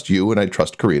do trust you, and I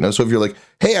trust Karina. So if you're like,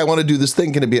 hey, I want to do this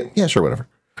thing, can it be yeah, sure, whatever.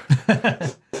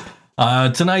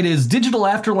 Tonight is Digital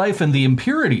Afterlife and the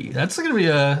Impurity. It's gonna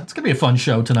be a fun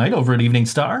show tonight over at Evening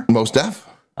Star. Most def.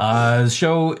 The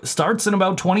show starts in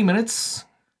about 20 minutes.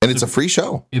 And it's a free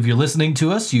show. If you're listening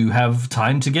to us, you have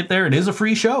time to get there. It is a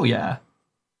free show, yeah.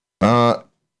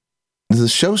 Does the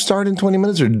show start in 20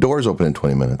 minutes or doors open in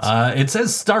 20 minutes? It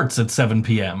says starts at 7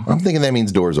 p.m. I'm thinking that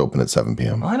means doors open at 7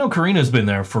 p.m. Well, I know Karina's been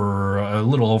there for a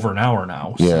little over an hour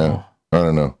now. So. Yeah, I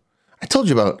don't know. I told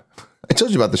you about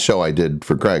the show I did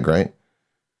for Greg, right?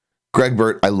 Greg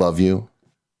Burt, I love you,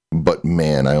 but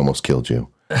man, I almost killed you.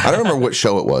 I don't remember what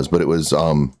show it was, but it was.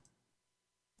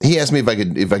 He asked me if I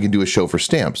could do a show for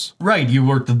Stamps. Right, you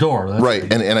worked the door. That's right,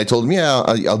 and I told him, yeah,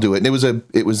 I'll do it. And it was a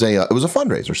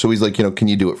fundraiser. So he's like, can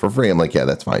you do it for free? I'm like, yeah,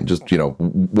 that's fine. Just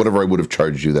whatever I would have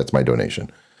charged you, that's my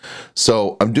donation.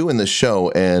 So I'm doing this show,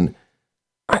 and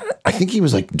I think he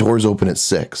was like, doors open at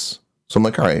 6. So I'm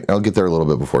like, all right, I'll get there a little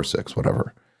bit before 6,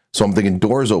 whatever. So I'm thinking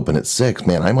doors open at 6.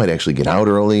 Man, I might actually get out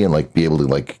early and like be able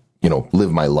to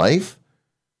live my life.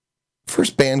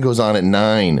 First band goes on at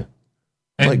 9.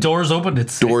 And doors opened at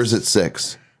 6. Doors at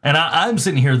 6. And I'm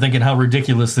sitting here thinking how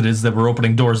ridiculous it is that we're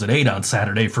opening doors at 8 on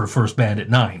Saturday for a first band at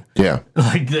 9. Yeah.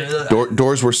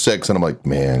 Doors were 6, and I'm like,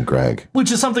 man, Greg.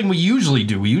 Which is something we usually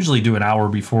do. We usually do an hour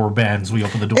before bands, we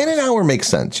open the doors. And an hour makes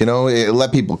sense,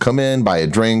 let people come in, buy a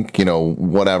drink,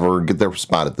 whatever, get their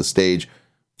spot at the stage.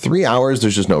 3 hours,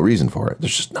 there's just no reason for it.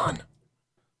 There's just none.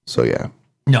 So, yeah.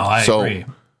 No, I agree.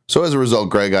 So as a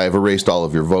result, Greg, I have erased all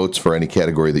of your votes for any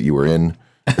category that you were in.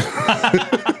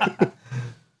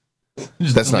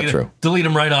 That's not true. Delete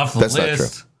him right off the list. That's not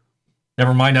true.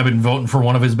 Never mind, I've been voting for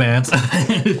one of his bands.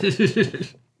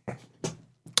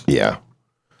 Yeah.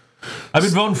 I've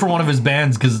been voting for one of his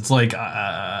bands because it's like,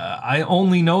 I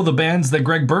only know the bands that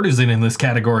Greg Burt is in this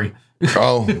category.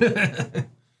 Oh.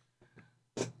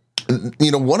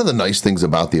 One of the nice things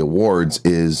about the awards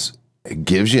is it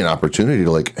gives you an opportunity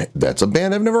to hey, that's a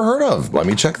band I've never heard of. Let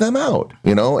me check them out,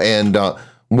 and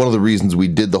one of the reasons we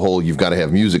did the whole you've got to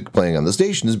have music playing on the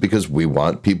station is because we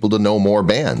want people to know more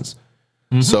bands.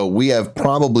 Mm-hmm. So we have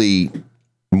probably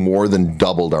more than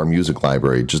doubled our music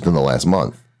library just in the last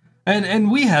month. And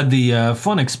we had the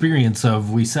fun experience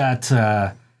of we sat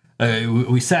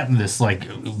in this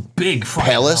big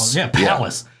palace.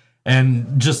 Palace. Yeah.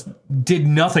 And just did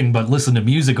nothing but listen to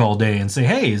music all day and say,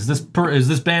 hey, is this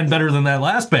band better than that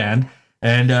last band?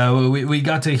 And we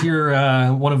got to hear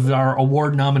one of our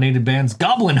award-nominated bands,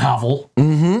 Goblin Hovel.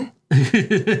 Mm-hmm.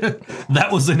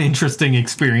 That was an interesting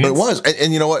experience. It was.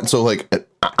 And you know what? So,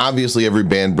 obviously every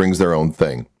band brings their own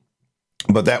thing.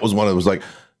 But that was one that was like,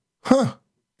 huh,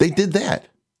 they did that.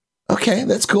 Okay,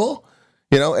 that's cool.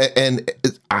 And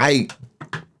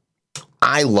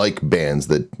I like bands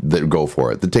that go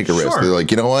for it, that take a risk. They're like,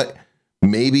 you know what?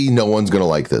 Maybe no one's going to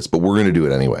like this, but we're going to do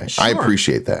it anyway. Sure. I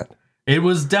appreciate that. It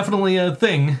was definitely a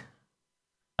thing.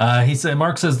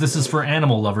 Mark says this is for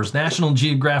animal lovers. National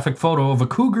Geographic photo of a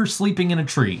cougar sleeping in a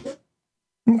tree.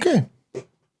 Okay.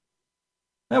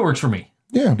 That works for me.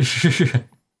 Yeah. He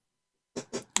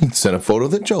sent a photo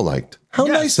that Joe liked. How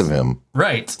nice of him.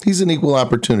 Right. He's an equal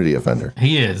opportunity offender.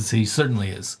 He is. He certainly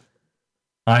is.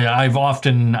 I've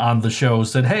often on the show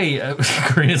said, hey,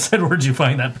 Karina said, where'd you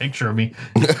find that picture of me?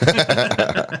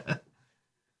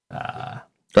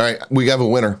 All right, we have a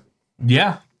winner.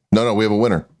 Yeah. No, we have a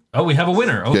winner. Oh, we have a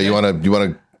winner. Okay. Yeah, you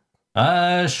want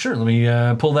to? Sure. Let me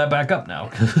pull that back up now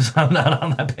because I'm not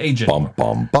on that page anymore.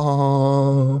 Bum, bum,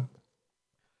 bum.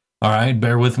 All right,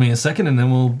 bear with me a second, and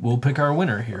then we'll pick our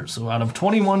winner here. So out of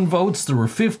 21 votes, there were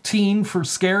 15 for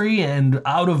Scary, and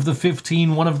out of the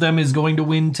 15, one of them is going to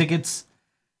win tickets.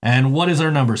 And what is our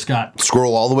number, Scott?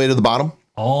 Scroll all the way to the bottom.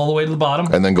 All the way to the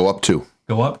bottom. And then go up 2.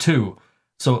 Go up 2.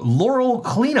 So Laurel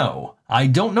Clino. I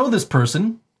don't know this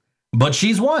person, but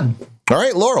she's won. All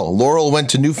right, Laurel. Laurel went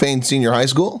to Newfane Senior High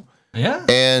School. Yeah.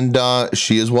 And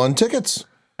she has won tickets.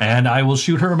 And I will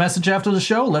shoot her a message after the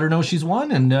show, let her know she's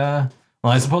won, and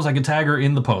I suppose I could tag her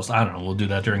in the post. I don't know. We'll do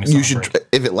that during a song break. You should,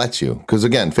 if it lets you, because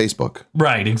again, Facebook.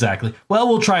 Right, exactly. Well,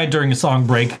 we'll try it during a song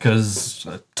break because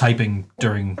typing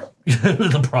during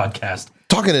the broadcast.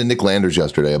 Talking to Nick Landers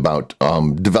yesterday about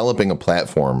developing a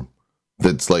platform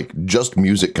that's just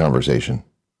music conversation.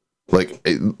 Think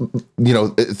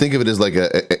of it as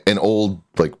an old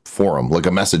forum, like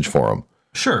a message forum.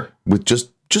 Sure. With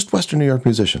just Western New York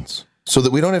musicians, so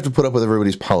that we don't have to put up with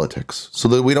everybody's politics, so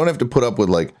that we don't have to put up with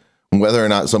whether or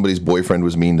not somebody's boyfriend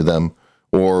was mean to them,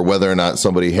 or whether or not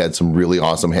somebody had some really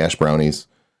awesome hash brownies.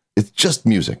 It's just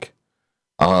music.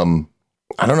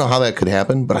 I don't know how that could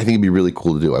happen, but I think it'd be really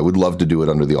cool to do. I would love to do it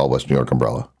under the All West New York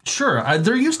umbrella. Sure.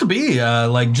 There used to be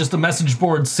just a message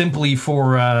board simply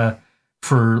for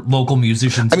local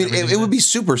musicians. I mean, it would be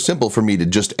super simple for me to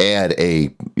just add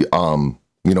a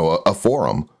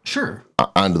forum. Sure.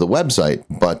 Onto the website,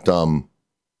 but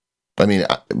I mean,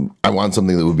 I want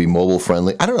something that would be mobile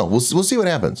friendly. I don't know. We'll see what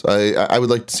happens. I would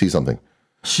like to see something.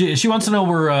 She wants to know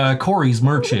where Corey's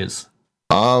merch is.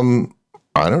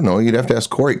 I don't know. You'd have to ask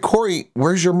Corey. Corey,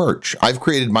 where's your merch? I've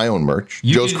created my own merch.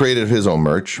 Joe's created his own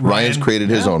merch. Ryan's created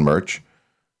his own merch.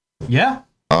 Yeah.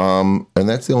 And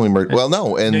that's the only merch. Well,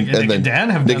 no, and Nick and Dan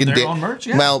have done their own merch.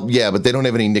 Yeah. Well, yeah, but they don't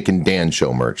have any Nick and Dan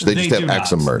show merch. They just have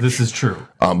Exum merch. This is true.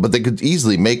 But they could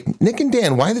easily make Nick and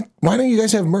Dan. Why don't you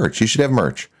guys have merch? You should have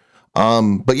merch.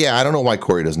 But yeah, I don't know why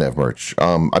Corey doesn't have merch.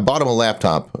 I bought him a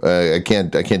laptop. I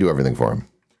can't do everything for him.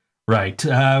 Right.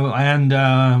 And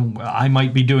I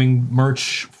might be doing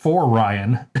merch for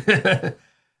Ryan.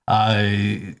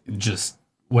 Just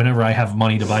whenever I have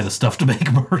money to buy the stuff to make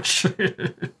merch.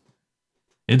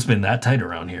 It's been that tight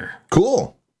around here.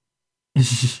 Cool.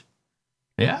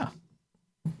 Yeah.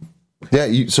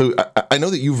 Yeah. So I know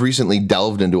that you've recently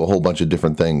delved into a whole bunch of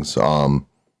different things.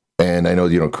 And I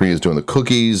know, Korea's doing the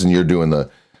cookies and you're doing the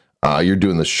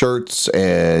shirts,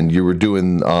 and you were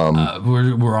doing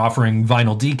we're offering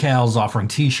vinyl decals, offering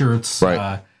t-shirts.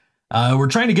 Right. We're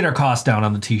trying to get our costs down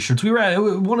on the t-shirts. We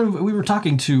were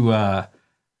talking to a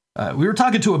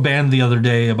band the other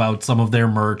day about some of their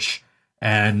merch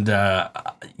and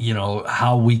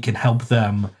how we can help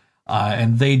them.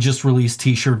 And they just released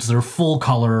t-shirts. They're full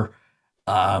color,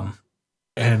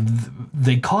 and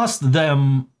they cost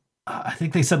them, I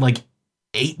think they said like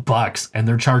 $8, and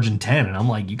they're charging 10, and I'm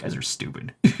like, you guys are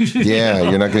stupid. Yeah,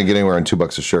 you're not going to get anywhere on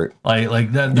 $2 a shirt.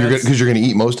 Like that, because you're going to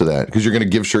eat most of that, because you're going to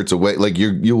give shirts away. Like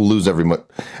you will lose every month.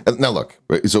 Now look,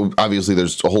 so obviously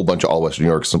there's a whole bunch of all Western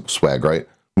New York swag, right?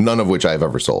 None of which I've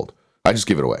ever sold. I just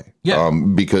give it away. Yeah.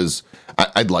 Because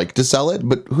I'd like to sell it,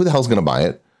 but who the hell's going to buy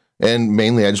it? And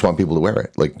mainly, I just want people to wear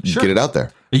it. Like, sure. Get it out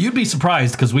there. You'd be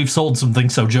surprised because we've sold some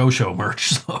ThinkSoJoE show merch.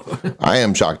 So. I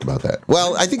am shocked about that.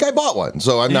 Well, I think I bought one,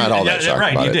 so I'm not all that shocked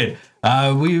about it. Right,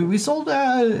 you did. We sold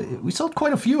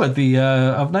quite a few at the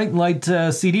of Night and Light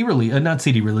CD release, not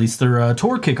CD release, their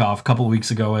tour kickoff a couple of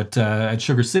weeks ago at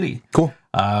Sugar City. Cool.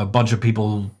 A bunch of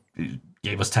people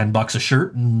gave us $10 a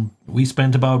shirt, and we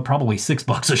spent about probably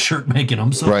 $6 a shirt making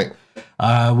them. So right.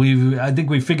 I think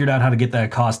we figured out how to get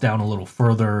that cost down a little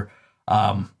further.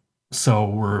 So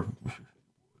we're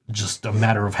just a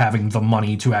matter of having the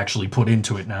money to actually put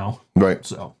into it now. Right.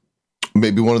 So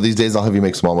maybe one of these days I'll have you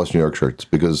make small West New York shirts,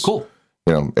 because cool.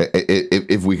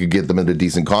 If we could get them at a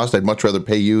decent cost, I'd much rather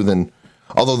pay you than.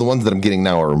 Although the ones that I'm getting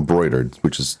now are embroidered,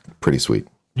 which is pretty sweet.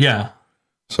 Yeah.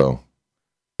 So.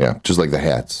 Yeah, just like the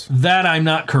hats. That I'm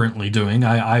not currently doing.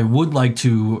 I would like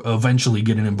to eventually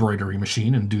get an embroidery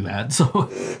machine and do that.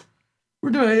 So we're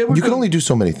doing it. You can only do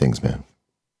so many things, man.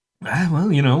 Well,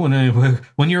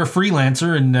 when you're a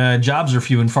freelancer and jobs are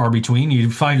few and far between,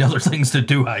 you find other things to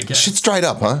do, I guess. Shit's dried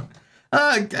up, huh?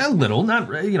 A little.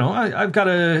 Not, I've got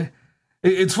a...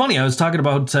 It's funny. I was talking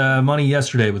about money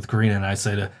yesterday with Karina, and I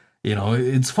said,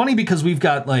 it's funny because we've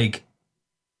got, like,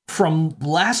 from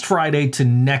last Friday to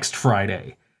next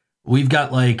Friday, we've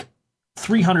got like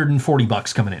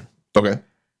 $340 coming in. Okay.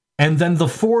 And then the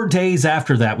 4 days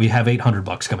after that, we have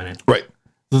 $800 coming in. Right.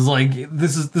 This is like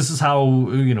this is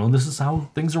how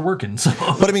things are working. So,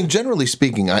 but I mean, generally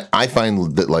speaking, I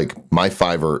find that like my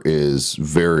Fiverr is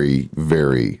very,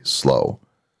 very slow.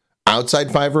 Outside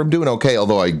Fiverr, I'm doing okay,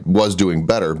 although I was doing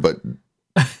better. But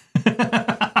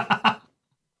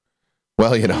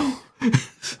well,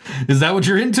 Is that what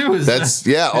you're into?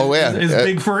 Oh yeah. Is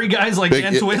big furry guys like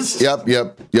Dan Twist? Yep.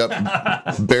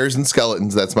 Bears and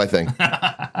skeletons. That's my thing.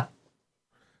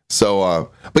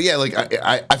 So, but yeah, like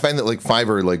I find that like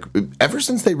Fiverr, like ever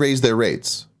since they raised their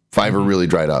rates, Fiverr really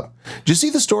dried up. Did you see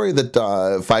the story that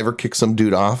Fiverr kicked some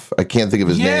dude off? I can't think of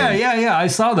his name. Yeah. I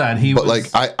saw that.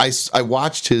 I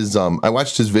watched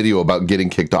his video about getting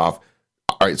kicked off.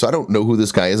 All right, so I don't know who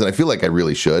this guy is, and I feel like I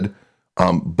really should.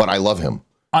 But I love him.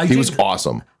 He was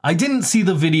awesome. I didn't see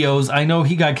the videos. I know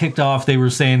he got kicked off. They were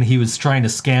saying he was trying to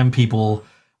scam people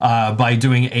by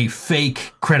doing a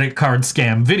fake credit card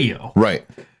scam video. Right.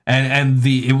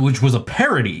 Which was a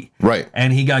parody. Right.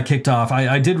 And he got kicked off.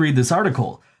 I did read this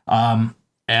article.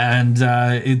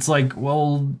 It's like,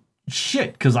 well,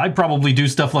 shit, because I probably do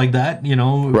stuff like that,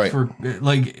 right. For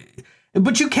like,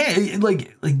 but you can't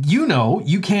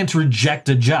you can't reject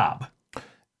a job.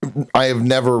 I have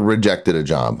never rejected a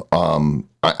job.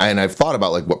 And I've thought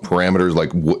about like what parameters,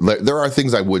 there are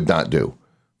things I would not do.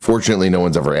 Fortunately, no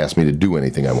one's ever asked me to do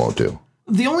anything I won't do.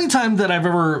 The only time that I've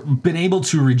ever been able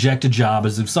to reject a job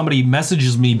is if somebody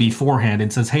messages me beforehand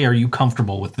and says, "Hey, are you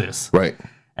comfortable with this?" Right.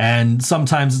 And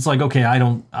sometimes it's like, okay, I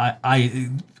don't want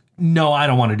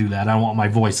to do that. I don't want my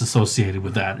voice associated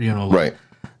with that, Right.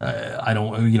 I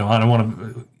don't want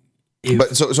to.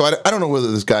 But so I don't know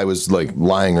whether this guy was like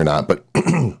lying or not, but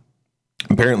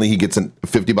apparently he gets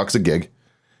 $50 a gig,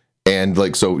 And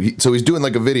like, so he's doing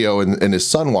like a video, and his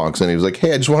son walks in. He was like,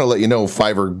 "Hey, I just want to let you know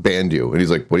Fiverr banned you." And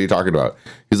he's like, "What are you talking about?"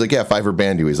 He's like, "Yeah, Fiverr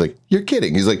banned you." He's like, "You're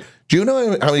kidding." He's like, "Do you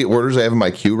know how many orders I have in my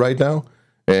queue right now?"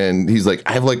 And he's like,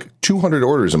 "I have like 200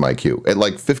 orders in my queue at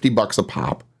like $50 a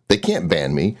pop. They can't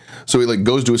ban me." So he like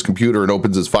goes to his computer and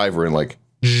opens his Fiverr and like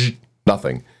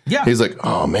nothing. Yeah. He's like,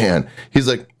 "Oh man." He's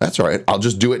like, "That's all right. I'll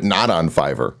just do it not on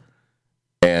Fiverr."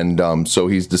 And so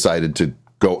he's decided to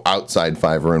go outside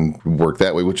Fiverr and work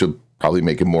that way, which will probably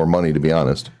make him more money, to be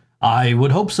honest. I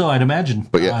would hope so. I'd imagine.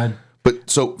 But yeah, but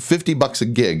so $50 a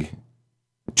gig,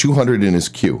 200 in his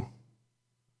queue.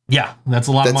 Yeah, that's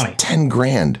a lot of money. That's 10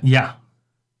 grand. Yeah.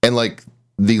 And like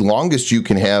the longest you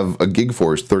can have a gig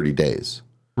for is 30 days.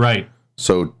 Right.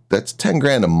 So that's 10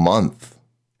 grand a month.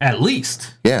 At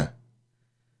least. Yeah.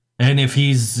 And if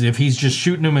he's just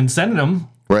shooting them and sending them,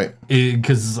 right?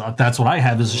 Because that's what I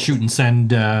have is a shoot and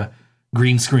send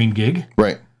green screen gig,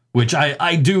 right? Which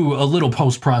I do a little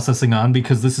post processing on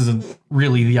because this isn't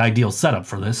really the ideal setup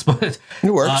for this, but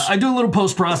it works. I do a little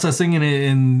post processing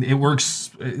and it works,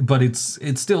 but it's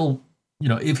still, you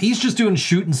know, if he's just doing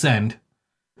shoot and send,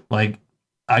 like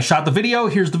I shot the video,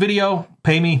 here's the video,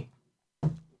 pay me.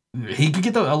 He could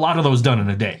get a lot of those done in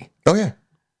a day. Oh yeah,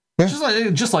 yeah.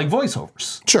 Just like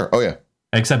voiceovers. Sure. Oh yeah.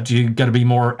 Except you got to be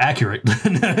more accurate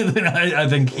than I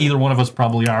think either one of us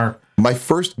probably are. My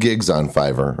first gigs on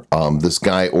Fiverr, this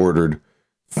guy ordered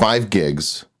 5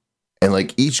 gigs, and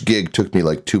like each gig took me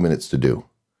like 2 minutes to do.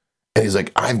 And he's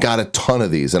like, "I've got a ton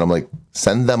of these," and I'm like,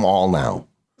 "Send them all now."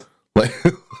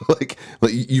 Like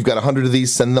you've got 100 of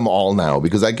these, send them all now,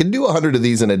 because I can do 100 of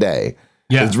these in a day.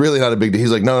 Yeah, it's really not a big deal.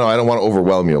 He's like, no, I don't want to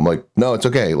overwhelm you. I'm like, no, it's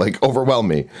okay. Like, overwhelm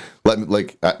me. Let me,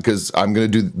 like, because I'm gonna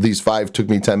do these 5. Took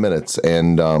me 10 minutes,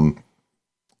 and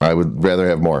I would rather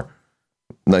have more.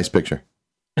 Nice picture.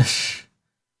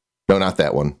 No, not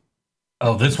that one.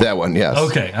 Oh, this one. That one, yes.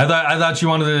 Okay, I thought you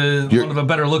wanted a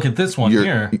better look at this one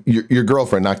here. Your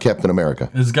girlfriend, not Captain America.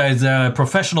 This guy's a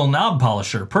professional knob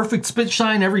polisher. Perfect spit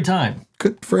shine every time.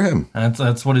 Good for him.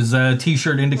 That's what his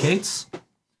T-shirt indicates.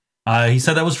 He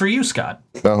said that was for you, Scott.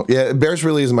 Oh, yeah, Bears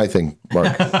really isn't my thing,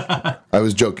 Mark. I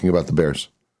was joking about the Bears.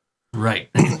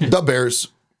 Right. The Bears.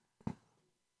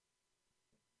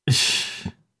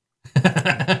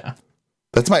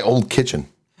 That's my old kitchen.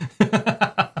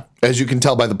 As you can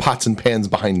tell by the pots and pans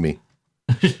behind me.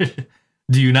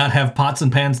 Do you not have pots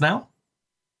and pans now?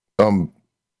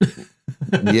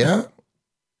 Yeah.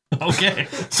 Okay.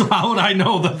 So how would I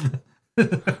know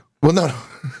that? Well, no.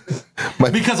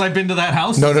 Because I've been to that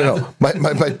house? No. My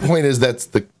point is that's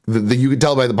the you can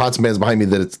tell by the pots and pans behind me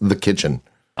that it's the kitchen.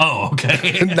 Oh,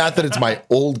 okay. Not that it's my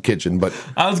old kitchen, but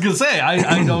I was gonna say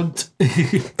I don't.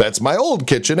 That's my old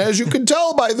kitchen, as you can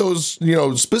tell by those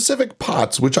specific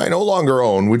pots, which I no longer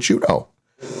own, which you know.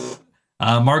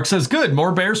 Mark says, "Good,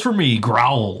 more bears for me."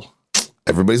 Growl.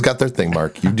 Everybody's got their thing,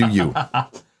 Mark. You do you.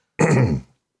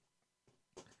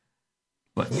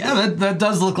 But yeah, that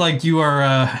does look like you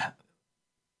are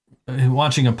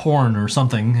watching a porn or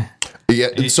something.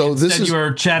 Yeah, so this is... you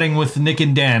are chatting with Nick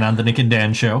and Dan on the Nick and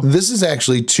Dan show. This is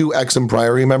actually 2 XM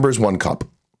Priory members, 1 cup.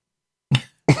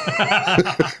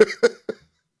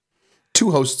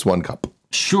 2 hosts, 1 cup.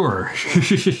 Sure.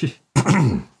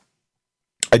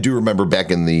 I do remember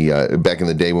back in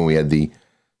the day when we had the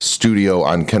studio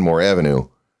on Kenmore Avenue,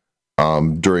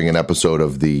 during an episode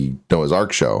of the Noah's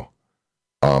Ark show,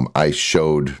 I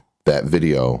showed that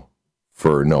video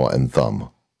for Noah and Thumb.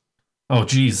 Oh,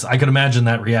 geez. I could imagine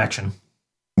that reaction.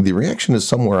 The reaction is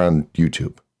somewhere on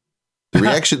YouTube. The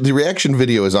reaction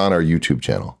video is on our YouTube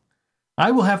channel.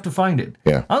 I will have to find it.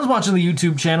 Yeah. I was watching the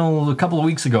YouTube channel a couple of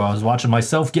weeks ago. I was watching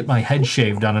myself get my head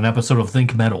shaved on an episode of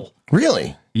Think Metal.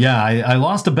 Really? Yeah, I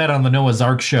lost a bet on the Noah's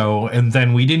Ark show, and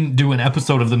then we didn't do an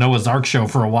episode of the Noah's Ark show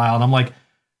for a while, and I'm like,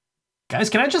 guys,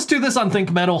 can I just do this on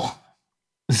Think Metal?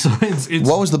 So it's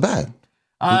what was the bet?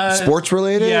 Sports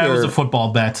related? Yeah, it was a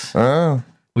football bet. Oh.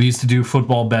 We used to do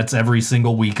football bets every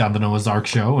single week on the Noah's Ark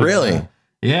show. And, really?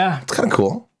 Yeah. It's kind of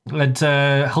cool. But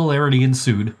hilarity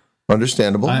ensued.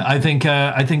 Understandable. I think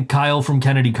Kyle from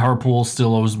Kennedy Carpool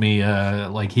still owes me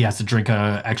like he has to drink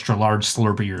a extra large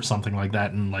Slurpee or something like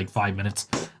that in like 5 minutes.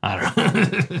 I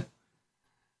don't know.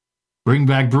 Bring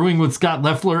back brewing with Scott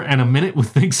Leffler and a minute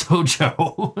with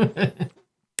ThinkSoJoE.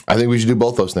 I think we should do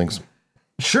both those things.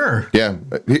 Sure. Yeah.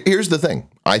 Here's the thing.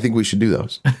 I think we should do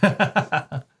those.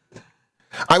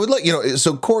 I would like,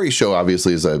 so Corey's show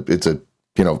obviously is it's a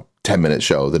 10-minute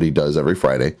show that he does every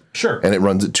Friday. Sure. And it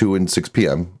runs at 2 and 6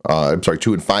 p.m.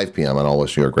 2 and 5 p.m. on All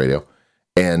West New York Radio.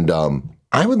 And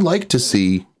I would like to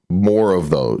see more of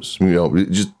those.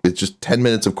 It's just 10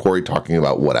 minutes of Corey talking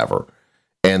about whatever.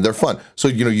 And they're fun. So,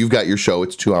 you've got your show.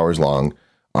 It's 2 hours long.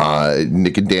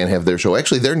 Nick and Dan have their show.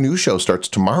 Actually, their new show starts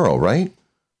tomorrow, right?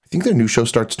 I think their new show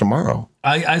starts tomorrow.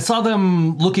 I saw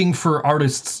them looking for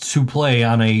artists to play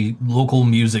on a local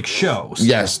music show. So.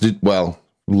 Yes.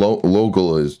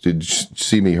 Local is. Did you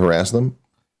see me harass them?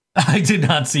 I did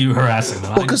not see you harassing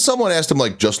them. Well, because someone asked him,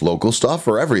 like, just local stuff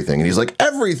or everything? And he's like,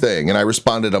 everything. And I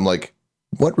responded, I'm like,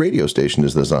 what radio station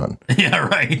is this on? Yeah,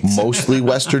 right. Mostly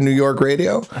Western New York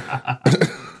radio?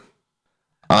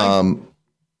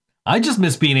 I just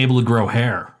miss being able to grow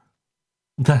hair.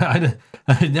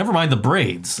 Never mind the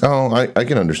braids. Oh, I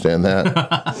can understand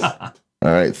that.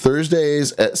 All right.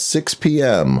 Thursdays at 6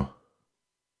 p.m.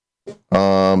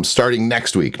 Starting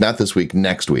next week. Not this week,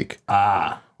 next week.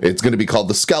 It's going to be called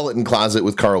The Skeleton Closet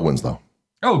with Carl Winslow.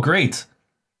 Oh, great.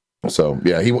 So,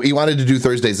 yeah, he wanted to do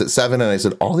Thursdays at 7, and I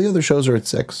said, all the other shows are at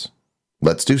 6.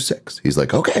 Let's do 6. He's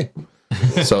like, okay.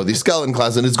 So The Skeleton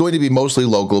Closet is going to be mostly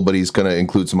local, but he's going to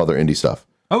include some other indie stuff.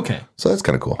 Okay. So that's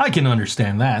kind of cool. I can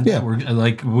understand that. Yeah.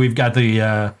 We've got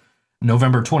the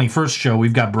November 21st show.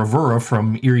 We've got Bravura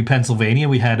from Erie, Pennsylvania.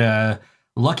 We had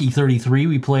Lucky 33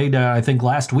 we played, I think,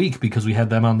 last week because we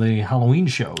had them on the Halloween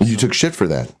show. You took shit for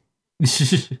that.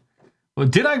 Well,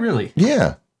 did I really?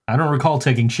 Yeah. I don't recall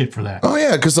taking shit for that. Oh,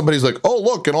 yeah, because somebody's like, oh,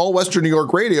 look, an all-Western New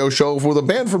York radio show with a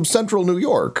band from Central New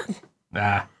York.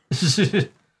 Yeah,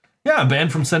 a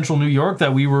band from Central New York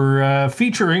that we were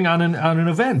featuring on an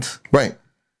event. Right.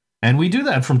 And we do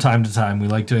that from time to time. We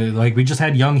we just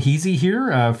had Young Heezy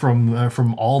here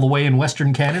from all the way in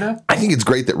Western Canada. I think it's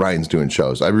great that Ryan's doing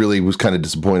shows. I really was kind of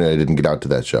disappointed I didn't get out to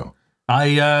that show.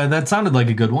 That sounded like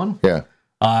a good one. Yeah.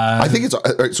 I think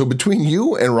it's so between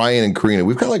you and Ryan and Karina,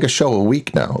 we've got like a show a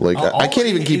week now. Like I can't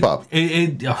even keep up.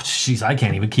 Jeez, I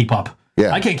can't even keep up.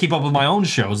 Yeah. I can't keep up with my own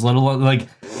shows, let alone like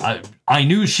I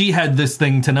knew she had this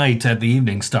thing tonight at the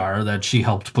Evening Star that she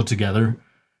helped put together.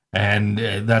 And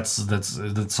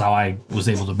that's how I was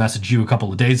able to message you a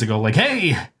couple of days ago. Like,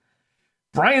 hey,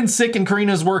 Brian's sick and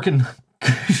Karina's working.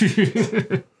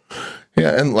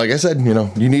 Yeah, and like I said,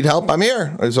 you need help, I'm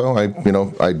here. So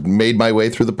I made my way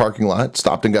through the parking lot,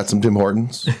 stopped and got some Tim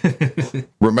Hortons,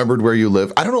 remembered where you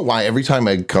live. I don't know why every time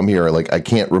I come here, like I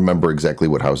can't remember exactly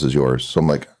what house is yours. So I'm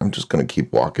like, I'm just going to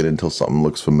keep walking until something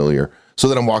looks familiar. So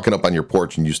then I'm walking up on your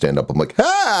porch and you stand up. I'm like,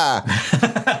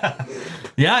 ah!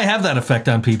 Yeah, I have that effect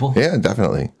on people. Yeah,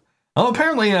 definitely. Oh,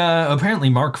 apparently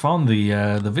Mark found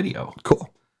the video. Cool.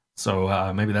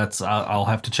 So maybe that's I'll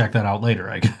have to check that out later,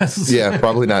 I guess. Yeah,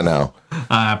 probably not now.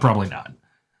 Probably not.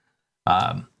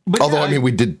 But although, I mean,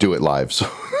 we did do it live, so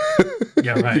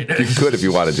yeah, right. You could if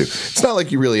you wanted to. It's not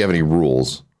like you really have any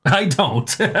rules. I don't.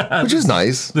 Which is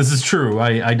nice. This is true.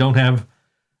 I don't have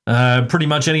pretty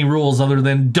much any rules other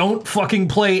than don't fucking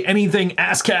play anything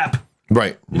ASCAP.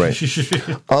 Right.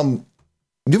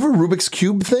 Do you have a Rubik's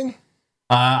Cube thing?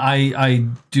 I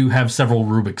do have several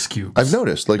Rubik's Cubes. I've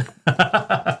noticed. Like,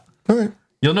 all right.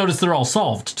 You'll notice they're all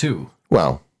solved, too.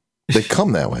 Well, they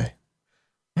come that way.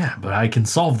 Yeah, but I can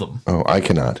solve them. Oh, I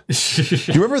cannot. Do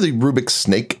you remember the Rubik's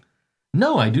Snake?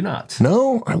 No, I do not.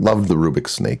 No? I loved the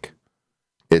Rubik's Snake.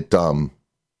 It, I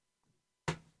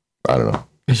don't know.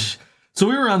 So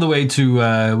we were on the way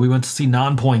to, we went to see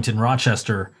Nonpoint in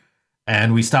Rochester,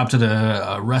 and we stopped at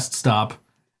a rest stop,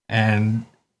 and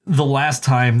the last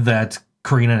time that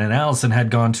Karina and Allison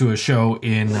had gone to a show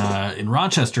in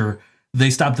Rochester, they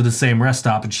stopped at the same rest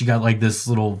stop, and she got like this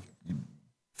little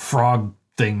frog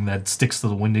thing that sticks to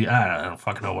the window. I don't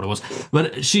fucking know what it was,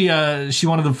 but she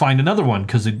wanted to find another one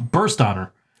because it burst on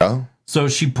her. Oh, so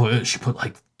she put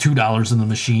like $2 in the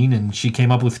machine, and she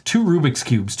came up with two Rubik's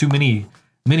Cubes, two mini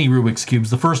Rubik's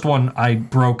Cubes. The first one I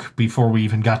broke before we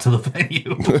even got to the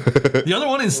venue. The other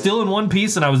one is still in one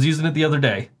piece, and I was using it the other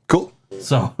day. Cool.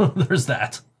 So there's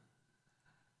that.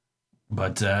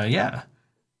 But yeah.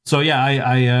 So yeah,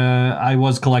 I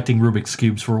was collecting Rubik's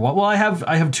Cubes for a while. Well, I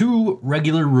have two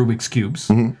regular Rubik's Cubes.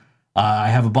 Mm-hmm. I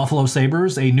have a Buffalo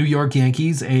Sabres, a New York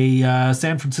Yankees, a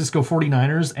San Francisco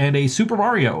 49ers, and a Super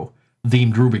Mario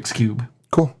themed Rubik's Cube.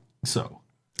 Cool. So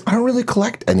I don't really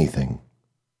collect anything.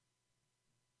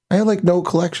 I have like no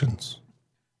collections.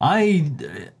 I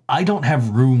don't have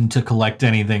room to collect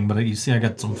anything, but you see I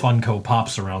got some Funko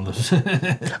Pops around this. I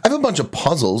have a bunch of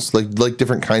puzzles, like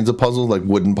different kinds of puzzles, like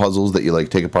wooden puzzles that you like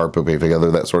take apart, put back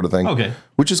together, that sort of thing. Okay.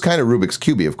 Which is kind of Rubik's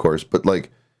Cube-y, of course, but like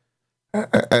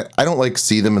I don't like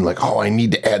see them and like, oh, I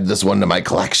need to add this one to my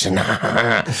collection.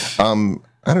 I don't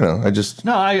know.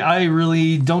 I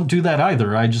really don't do that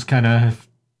either. I just kind of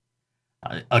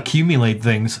accumulate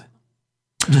things.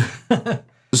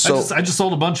 So I just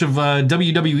sold a bunch of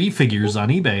WWE figures on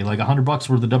eBay, like $100 worth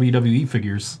of WWE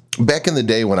figures. Back in the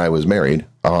day when I was married,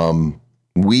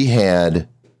 we had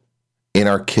in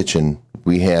our kitchen,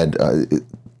 we had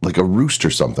like a roost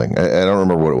or something. I don't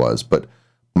remember what it was, but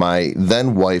my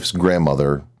then wife's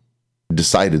grandmother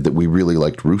decided that we really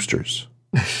liked roosters.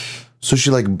 So she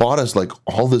like bought us like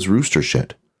all this rooster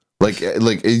shit. Like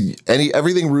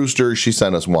everything rooster, she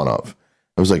sent us one of.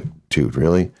 I was like, dude,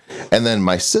 really? And then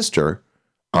my sister,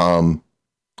 I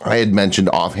had mentioned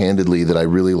offhandedly that I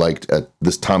really liked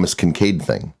this Thomas Kincaid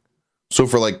thing. So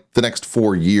for like the next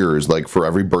 4 years, like for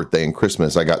every birthday and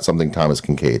Christmas, I got something Thomas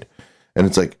Kincaid. And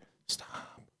it's like,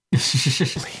 stop,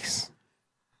 please.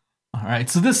 All right,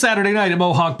 so this Saturday night at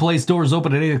Mohawk Place, doors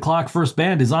open at 8 o'clock. First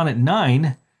band is on at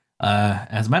 9.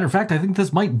 As a matter of fact, I think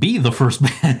this might be the first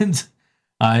band.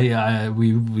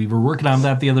 We were working on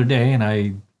that the other day, and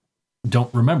I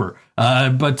don't remember.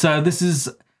 But this is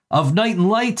Of Night and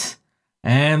Light,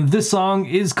 and this song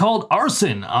is called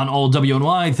Arson on Old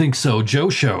WNY Think So Joe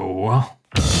Show.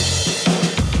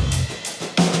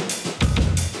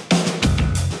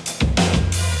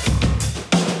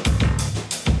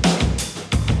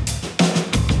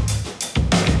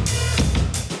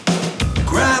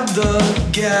 Grab the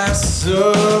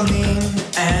gasoline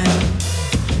and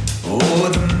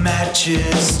the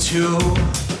matches too.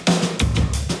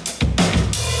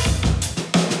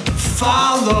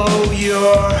 Follow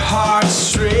your heart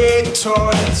straight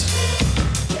towards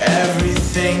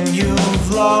everything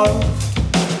you've loved.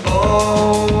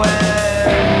 Oh,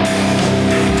 and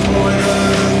pour the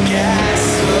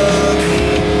gasoline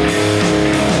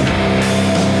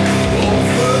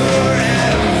over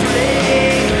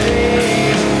everything.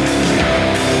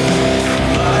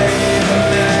 Light a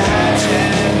match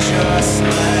and just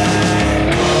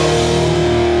let go.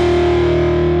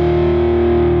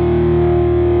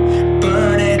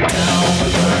 Burn it down,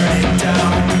 burn it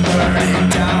down, burn it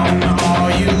down. All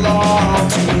you long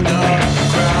to the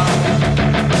ground.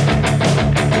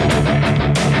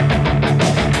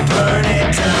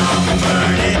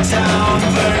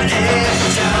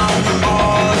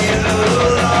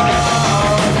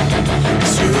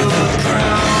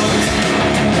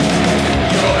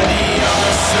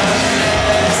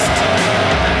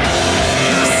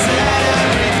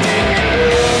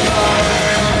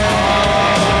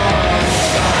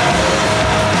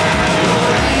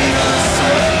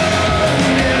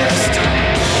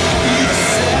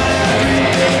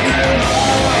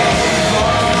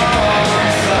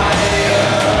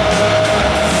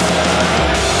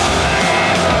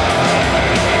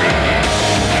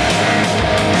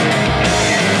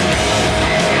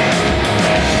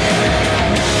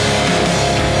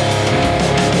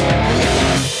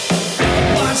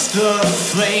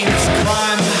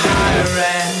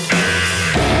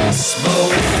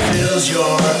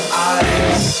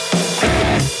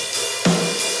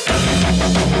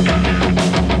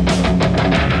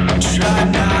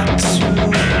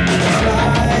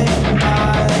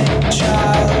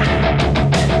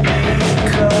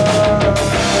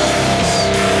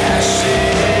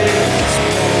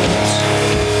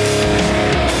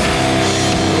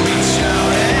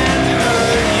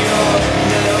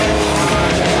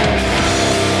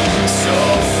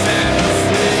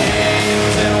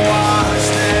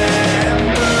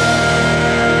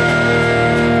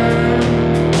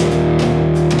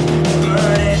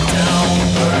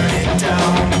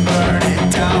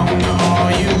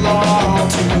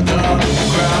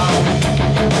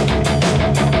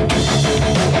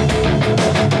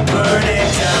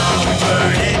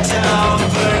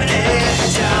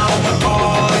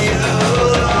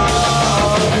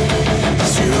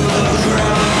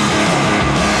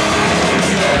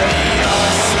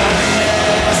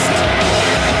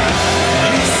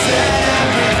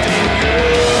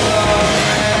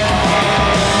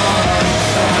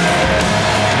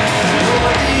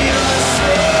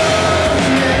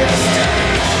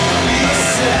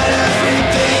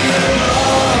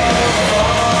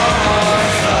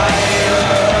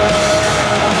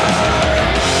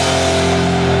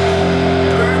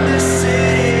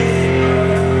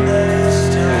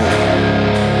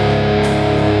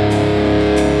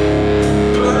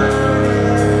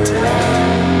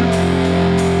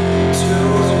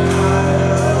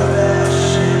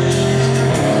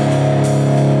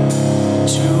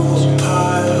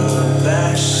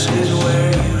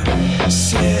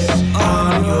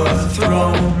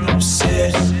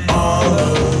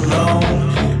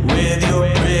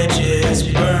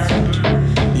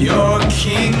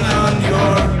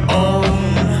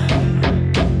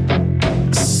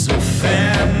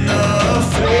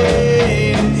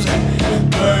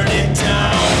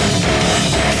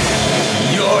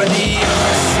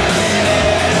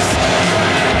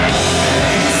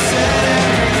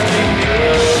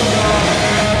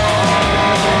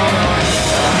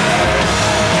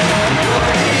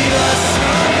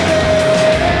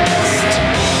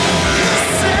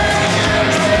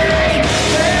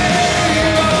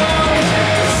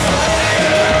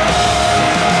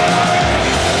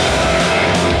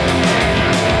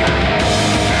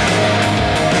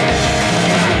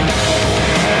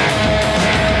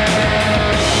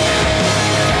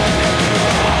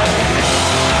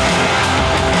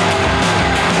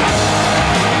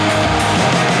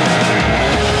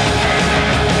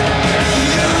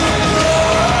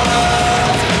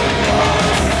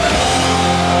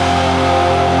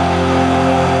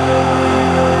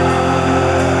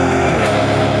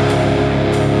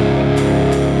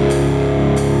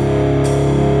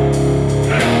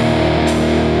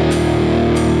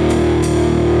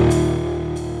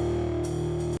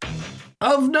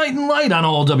 on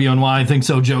all WNY Think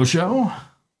So Joe show.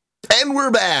 And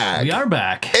we're back. We are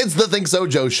back. It's the Think So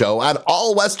Joe show on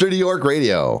all Western New York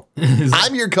radio.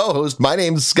 I'm your co-host. My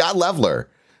name's Scott Leffler.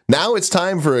 Now it's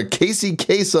time for a Casey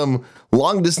Kasem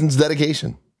long distance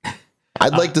dedication.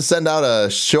 I'd like to send out a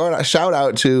shout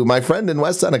out to my friend in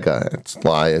West Seneca. It's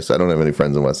lies. I don't have any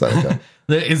friends in West Seneca.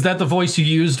 Is that the voice you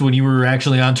used when you were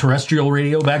actually on terrestrial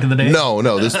radio back in the day? No.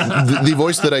 The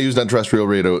voice that I used on terrestrial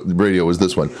radio was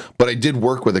this one. But I did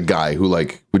work with a guy who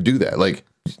would do that. Like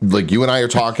you and I are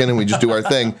talking and we just do our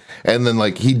thing. And then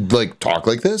he'd talk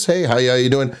like this. Hey, how you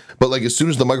doing? But as soon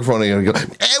as the microphone, he'd go,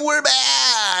 and we're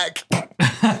back.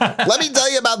 Let me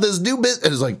tell you about this new bit.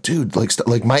 And it's like, dude,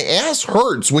 my ass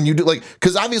hurts when you do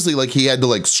because obviously he had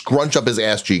to scrunch up his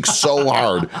ass cheeks so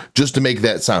hard just to make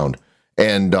that sound.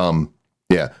 And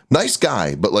yeah, nice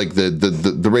guy, but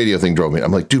the radio thing drove me.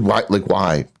 I'm like, dude,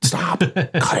 why? Stop,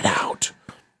 cut it out.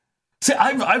 See,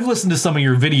 I've listened to some of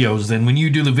your videos, and when you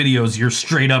do the videos, you're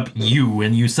straight up you,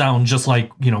 and you sound just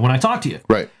like when I talk to you.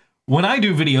 Right. When I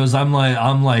do videos, I'm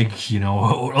like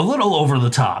a little over the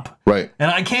top. Right.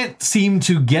 And I can't seem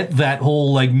to get that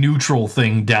whole neutral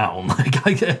thing down.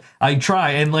 I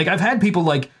try, and I've had people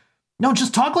no,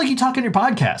 just talk like you talk in your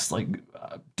podcast.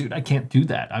 Dude, I can't do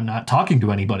that. I'm not talking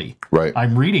to anybody. Right.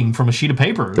 I'm reading from a sheet of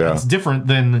paper. Yeah. It's different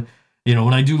than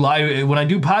when I do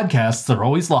podcasts, they're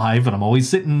always live, and I'm always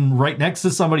sitting right next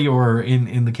to somebody, or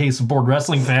in the case of Board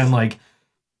Wrestling Fan,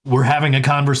 we're having a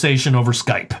conversation over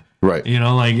Skype. Right.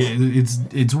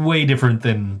 It's way different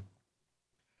than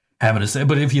having to say.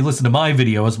 But if you listen to my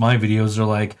videos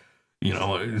are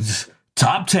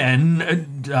top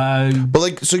 10.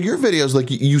 But so your videos,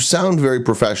 you sound very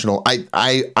professional.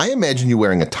 I imagine you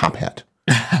wearing a top hat.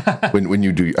 when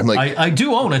you do, I'm I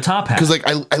do own a top hat because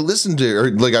I listen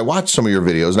to I watch some of your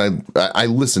videos, and I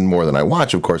listen more than I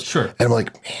watch, of course. Sure. And I'm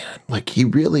man, he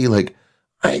really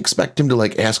I expect him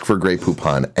to ask for Grey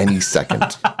Poupon any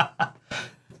second.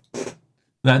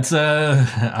 That's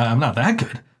I'm not that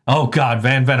good. Oh God,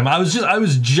 Van Venom. I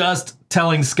was just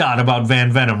telling Scott about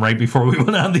Van Venom right before we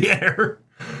went on the air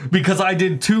because I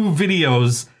did 2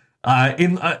 videos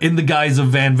in the guise of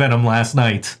Van Venom last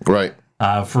night. Right.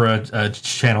 For a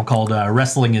channel called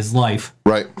Wrestling is Life.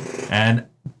 Right. And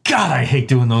God, I hate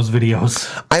doing those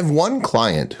videos. I have one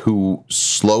client who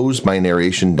slows my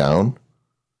narration down,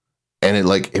 and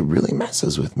it really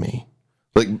messes with me.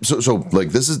 So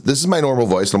this is my normal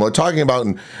voice. And I'm talking about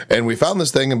and we found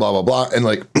this thing and blah blah blah,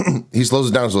 and he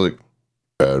slows it down. So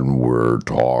and we're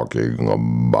talking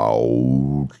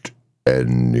about,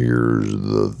 and here's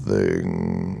the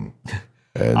thing,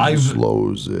 and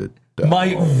slows it down.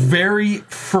 My very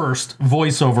first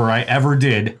voiceover I ever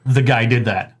did, the guy did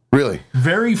that. Really?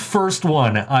 Very first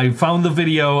one. I found the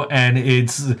video, and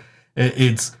it's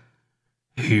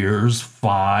here's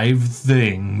 5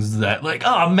 things that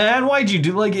oh man, why'd you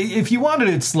do if you wanted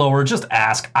it slower, just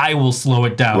ask. I will slow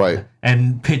it down. Right.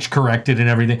 And pitch correct it and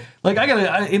everything. I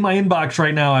got in my inbox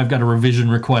right now, I've got a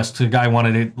revision request. The guy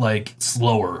wanted it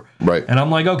slower. Right. And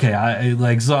I'm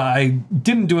okay, so I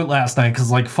didn't do it last night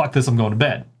because fuck this, I'm going to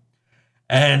bed.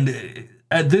 And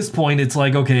at this point it's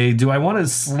okay, do I want to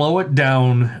slow it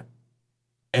down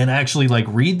and actually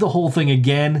read the whole thing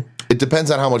again? It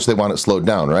depends on how much they want it slowed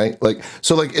down, right?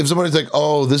 So if somebody's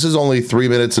oh, this is only 3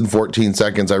 minutes and 14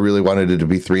 seconds. I really wanted it to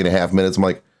be 3.5 minutes. I'm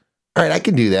all right, I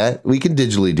can do that. We can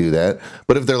digitally do that.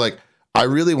 But if they're I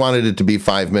really wanted it to be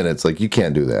 5 minutes, you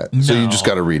can't do that. No. So you just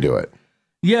got to redo it.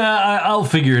 Yeah, I'll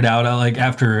figure it out.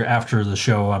 After the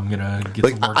show, I'm gonna get.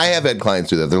 I have had clients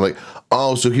do that. They're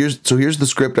oh, so here's the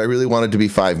script. I really want it to be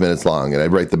 5 minutes long, and I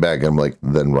write the back. And I'm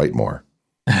then write more.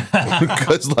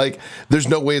 Because there's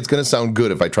no way it's going to sound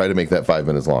good if I try to make that 5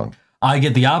 minutes long. I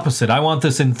get the opposite. I want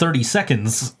this in 30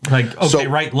 seconds. Okay,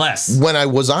 write less. When I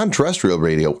was on terrestrial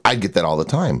radio, I'd get that all the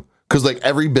time. Because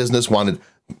every business wanted,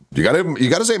 you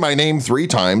gotta say my name 3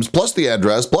 times, plus the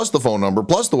address, plus the phone number,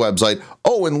 plus the website.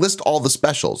 Oh, and list all the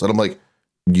specials. And I'm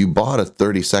you bought a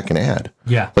 30-second ad.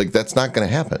 Yeah. That's not going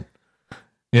to happen.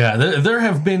 Yeah, there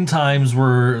have been times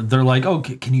where they're oh,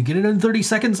 can you get it in 30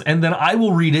 seconds? And then I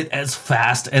will read it as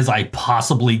fast as I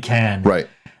possibly can. Right.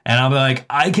 And I'm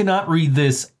I cannot read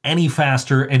this any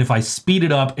faster. And if I speed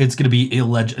it up, it's going to be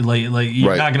illegible.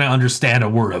 You're not going to understand a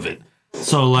word of it.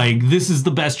 So, this is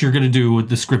the best you're going to do with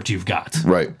the script you've got.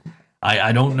 Right.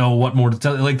 I don't know what more to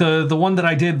tell you. The one that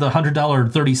I did, the $100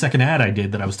 30-second ad I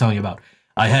did that I was telling you about,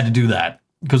 I had to do that.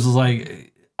 Because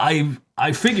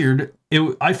I figured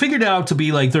it out to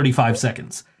be 35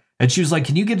 seconds. And she was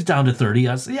can you get it down to 30?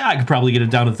 I said, yeah, I could probably get it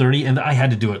down to 30. And I had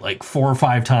to do it 4 or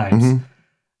 5 times. Mm-hmm.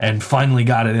 And finally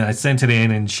got it. And I sent it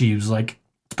in, and she was it's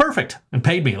perfect. And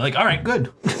paid me. All right,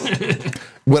 good.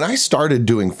 When I started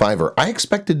doing Fiverr, I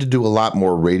expected to do a lot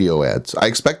more radio ads. I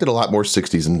expected a lot more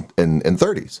 60s and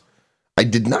 30s. I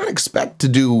did not expect to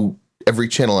do every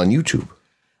channel on YouTube.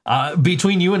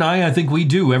 Between you and I think we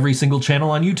do every single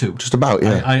channel on YouTube. Just about,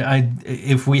 yeah.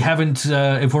 If we haven't,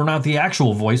 if we're not the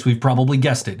actual voice, we've probably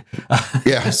guessed it.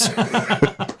 Yes.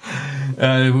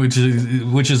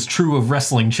 Which is true of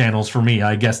wrestling channels for me.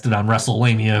 I guessed it on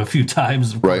WrestleMania a few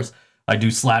times. Of course, I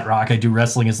do Slat Rock. I do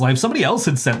Wrestling is Life. Somebody else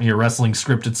had sent me a wrestling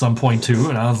script at some point too,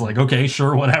 and I was like, okay,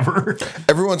 sure, whatever.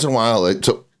 Every once in a while,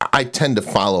 so I tend to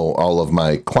follow all of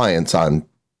my clients on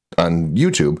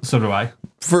YouTube. So do I.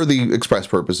 For the express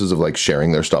purposes of like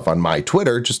sharing their stuff on my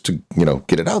Twitter, just to,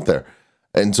 get it out there.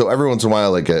 And so every once in a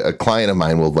while, like a client of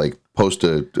mine will like post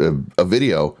a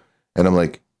video, and I'm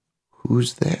like,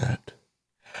 who's that?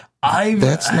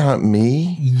 That's not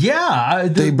me. Yeah.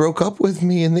 They broke up with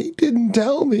me and they didn't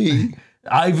tell me.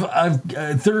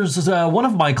 There's one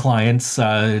of my clients,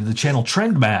 the channel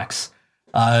Trend Max.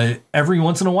 Every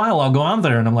once in a while, I'll go on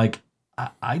there and I'm like,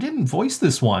 I didn't voice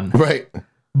this one. Right.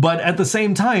 But at the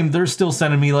same time, they're still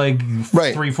sending me like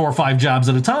 3, 4, 5 jobs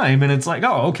at a time, and it's like,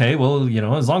 oh, okay, well,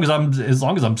 as long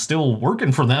as I'm still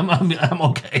working for them, I'm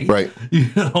okay, right?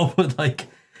 But like,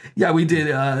 yeah, we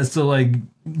did. So like,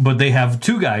 but they have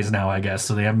 2 guys now, I guess.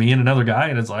 So they have me and another guy,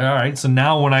 and it's like, all right. So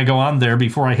now when I go on there,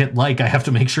 before I hit like, I have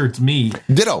to make sure it's me.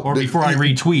 Ditto. Or before I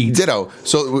retweet. Ditto.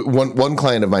 So one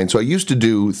client of mine. So I used to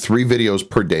do 3 videos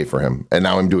per day for him, and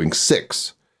now I'm doing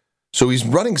 6. So he's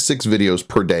running 6 videos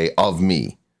per day of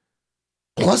me.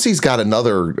 Plus, he's got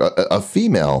a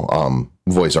female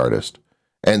voice artist,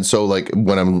 and so like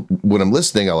when I'm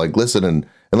listening, I'll like listen and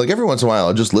like every once in a while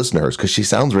I'll just listen to hers because she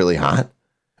sounds really hot,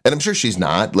 and I'm sure she's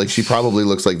not. Like she probably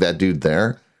looks like that dude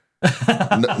there.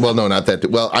 No, not that.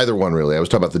 Well, either one really. I was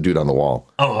talking about the dude on the wall.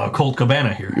 Oh, Colt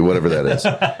Cabana here. Whatever that is.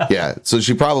 Yeah. So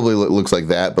she probably looks like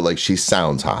that, but like she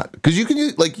sounds hot because you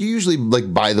usually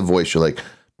like by the voice you're like,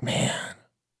 man,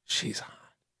 she's hot,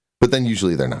 but then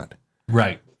usually they're not.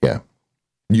 Right. Yeah.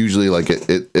 Usually, like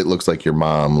it looks like your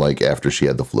mom, like after she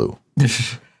had the flu.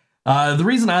 The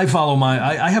reason I follow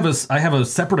I have a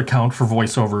separate account for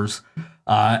voiceovers,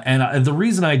 and the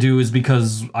reason I do is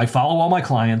because I follow all my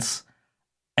clients,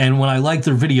 and when I like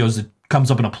their videos, it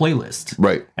comes up in a playlist.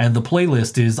 Right. And the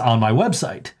playlist is on my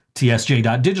website,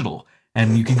 tsj.digital,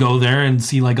 and you can go there and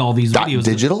see like all these videos.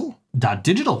 Digital?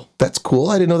 Digital. That's cool.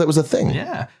 I didn't know that was a thing.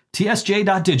 Yeah.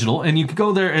 tsj.digital, and you can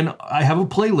go there, and I have a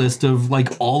playlist of like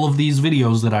all of these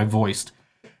videos that I voiced,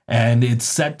 and it's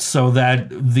set so that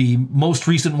the most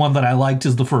recent one that I liked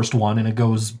is the first one, and it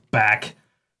goes back.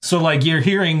 So like you're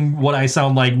hearing what I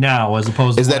sound like now, as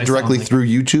opposed to is that directly through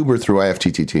YouTube or through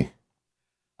IFTTT?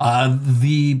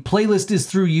 The playlist is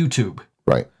through YouTube.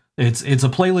 Right. It's a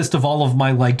playlist of all of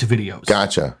my liked videos.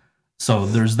 Gotcha. So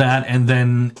there's that, and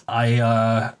then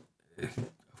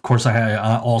of course, I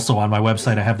also on my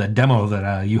website I have that demo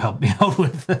that you helped me out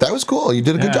with. That was cool. You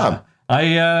did a good job.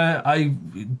 I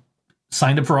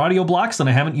signed up for audio blocks and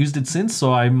I haven't used it since,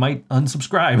 so I might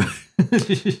unsubscribe.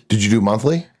 Did you do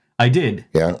monthly? I did.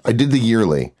 Yeah, I did the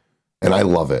yearly, and I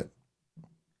love it.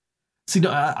 See,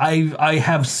 I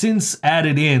have since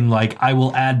added in, like, I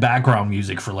will add background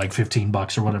music for like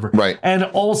 $15 or whatever. Right. And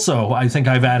also, I think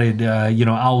I've added,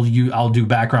 I'll do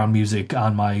background music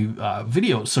on my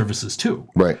video services too.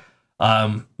 Right.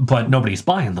 But nobody's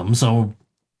buying them, so.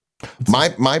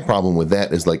 My problem with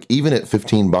that is like even at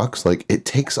 $15, like it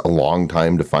takes a long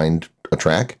time to find a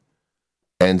track,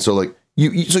 and so like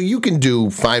you can do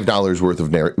 $5 worth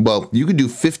of you can do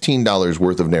 $15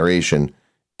 worth of narration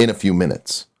in a few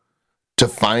minutes. To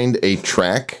find a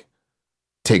track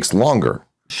takes longer.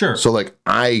 Sure. So like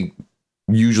I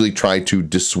usually try to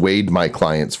dissuade my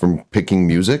clients from picking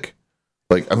music.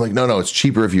 Like I'm like, no, it's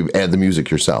cheaper if you add the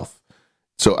music yourself.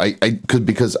 So I could,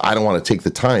 because I don't want to take the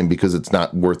time because it's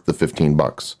not worth the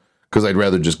 $15 because I'd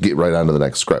rather just get right onto the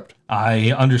next script.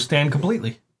 I understand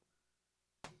completely.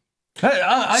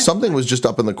 Something was just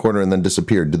up in the corner and then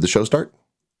disappeared. Did the show start?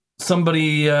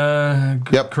 Somebody,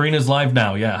 Yep. Karina's live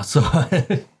now. Yeah. So,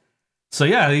 so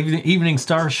yeah, the Evening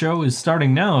Star show is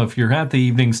starting now. If you're at the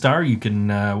Evening Star, you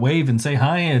can wave and say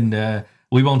hi, and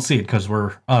we won't see it because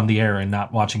we're on the air and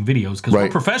not watching videos because we're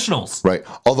professionals. Right.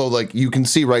 Although, like, you can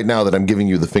see right now that I'm giving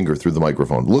you the finger through the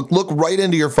microphone. Look right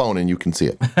into your phone and you can see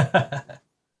it.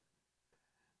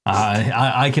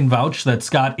 I can vouch that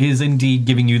Scott is indeed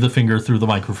giving you the finger through the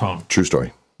microphone. True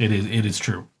story. It is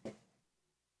true.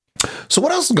 So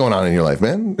what else is going on in your life,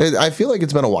 man? I feel like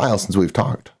it's been a while since we've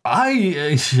talked.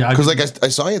 Because like I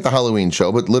saw you at the Halloween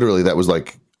show, but literally that was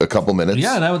like a couple minutes.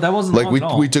 Yeah, that wasn't like long at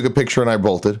all. we took a picture and I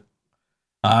bolted.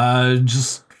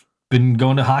 Just been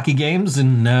going to hockey games,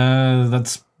 and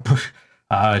that's.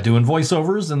 doing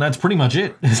voiceovers, and that's pretty much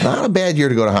it. It's not a bad year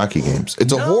to go to hockey games.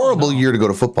 It's a horrible year to go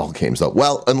to football games, though.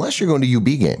 Well, unless you're going to UB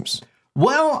games.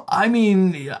 Well, I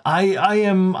mean, I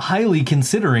am highly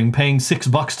considering paying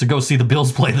 $6 to go see the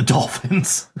Bills play the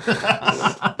Dolphins.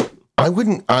 I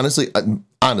wouldn't, honestly,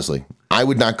 I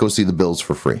would not go see the Bills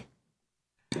for free.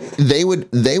 They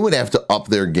would have to up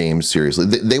their game seriously.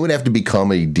 They would have to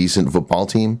become a decent football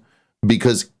team,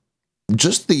 because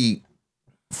just the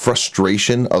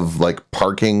frustration of like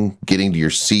parking, getting to your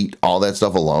seat, all that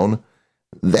stuff alone,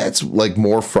 that's like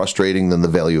more frustrating than the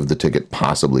value of the ticket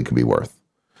possibly could be worth.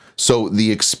 So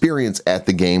the experience at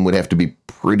the game would have to be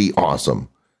pretty awesome.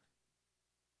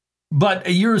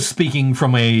 But you're speaking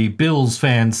from a Bills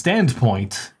fan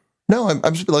standpoint. No, it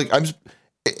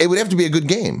would have to be a good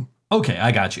game. Okay,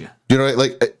 I got you. You know,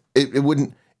 like it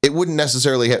wouldn't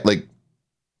necessarily have, like,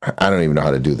 I don't even know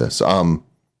how to do this.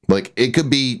 Like, it could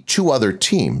be two other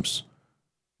teams,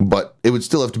 but it would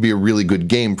still have to be a really good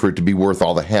game for it to be worth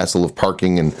all the hassle of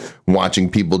parking and watching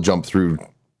people jump through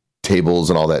tables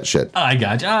and all that shit. I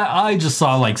got you. I just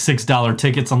saw like $6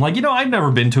 tickets. I'm like, I've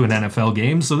never been to an NFL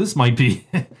game, so this might be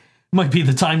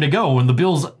the time to go when the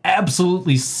Bills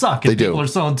absolutely suck and people are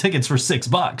selling tickets for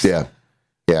 $6.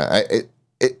 Yeah.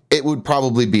 It would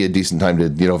probably be a decent time to,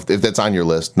 if that's on your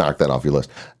list, knock that off your list.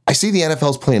 I see the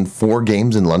NFL's playing 4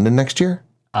 games in London next year.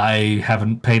 I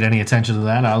haven't paid any attention to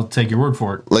that. I'll take your word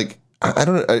for it. Like, I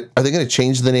don't know. Are they going to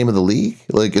change the name of the league?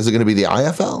 Like, is it going to be the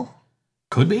IFL?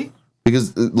 Could be.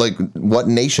 Because, like, what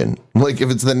nation? Like,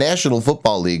 if it's the National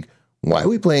Football League, why are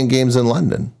we playing games in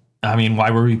London? I mean,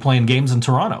 why were we playing games in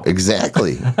Toronto?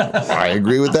 Exactly. I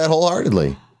agree with that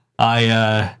wholeheartedly.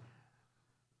 I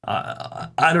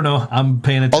don't know. I'm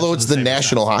paying attention. Although it's the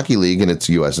National Hockey League and it's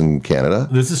U.S. and Canada.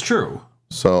 This is true.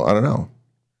 So, I don't know.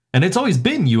 And it's always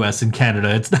been U.S. and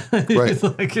Canada. It's not, right. It's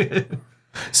like,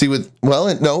 see,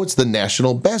 it's the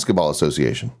National Basketball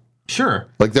Association. Sure.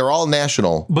 Like, they're all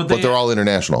national, but they're all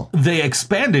international. They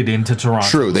expanded into Toronto.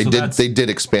 True, they did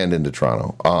expand into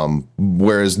Toronto.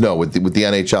 Whereas with the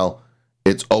NHL,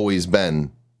 it's always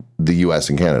been the U.S.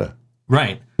 and Canada.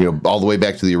 Right. All the way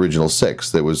back to the original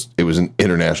 6. It was an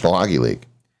international hockey league.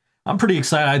 I'm pretty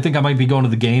excited. I think I might be going to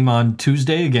the game on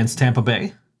Tuesday against Tampa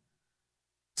Bay.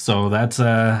 So that's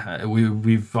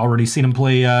we've already seen him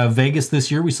play Vegas this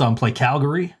year. We saw him play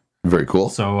Calgary. Very cool.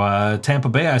 So Tampa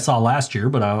Bay I saw last year,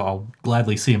 but I'll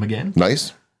gladly see him again.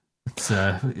 Nice. It's,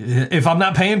 if I'm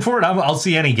not paying for it, I'll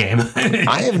see any game.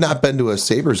 I have not been to a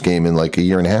Sabres game in like a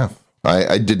year and a half.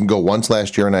 I didn't go once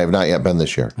last year, and I have not yet been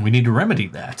this year. We need to remedy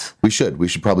that. We should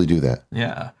probably do that.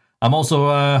 Yeah. I'm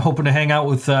also hoping to hang out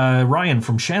with Ryan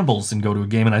from Shambles and go to a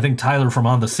game, and I think Tyler from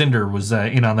On the Cinder was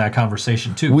in on that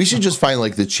conversation too. We should just find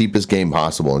like the cheapest game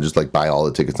possible and just like buy all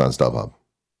the tickets on StubHub.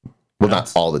 Well,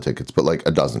 not all the tickets, but like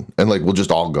a dozen, and like we'll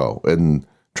just all go and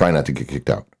try not to get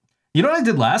kicked out. You know what I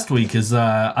did last week is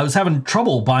I was having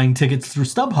trouble buying tickets through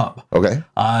StubHub. Okay.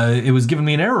 It was giving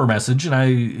me an error message, and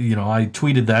I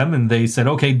tweeted them, and they said,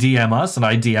 "Okay, DM us," and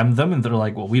I DM'd them, and they're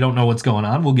like, "Well, we don't know what's going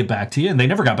on. We'll get back to you." And they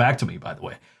never got back to me, by the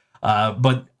way.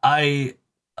 But I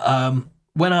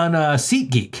went on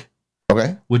SeatGeek,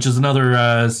 okay, which is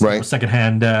another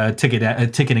secondhand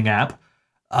ticketing app.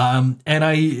 And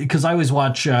because I always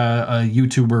watch a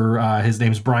YouTuber, his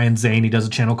name's Brian Zane. He does a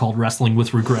channel called Wrestling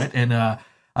with Regret, and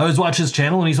I always watch his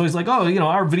channel, and he's always like, "Oh,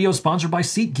 our video is sponsored by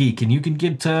SeatGeek, and you can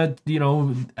get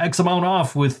X amount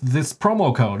off with this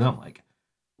promo code." And I'm like,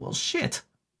 "Well, shit,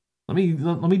 let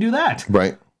me do that."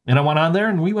 Right. And I went on there,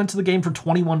 and we went to the game for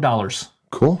 $21.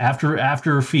 Cool.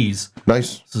 After fees.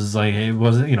 Nice. This is like, it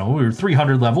was, we were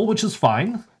 300 level, which is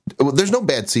fine. Well, there's no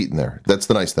bad seat in there. That's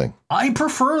the nice thing. I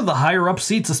prefer the higher up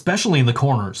seats, especially in the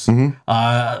corners. Mm-hmm.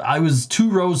 I was 2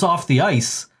 rows off the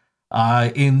ice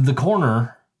in the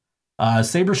corner.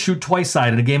 Sabres shoot twice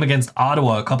side at a game against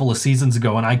Ottawa a couple of seasons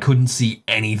ago, and I couldn't see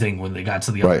anything when they got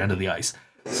to the other end of the ice.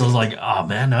 So I was like, oh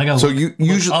man, I got to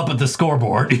look up at the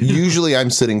scoreboard. Usually I'm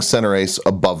sitting center ice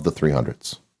above the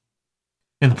 300s.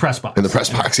 In the press box. In the press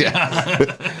box,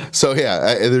 yeah. So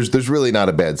yeah, there's really not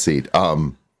a bad seat.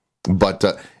 But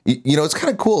it's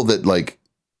kind of cool that like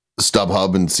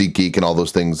StubHub and SeatGeek and all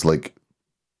those things like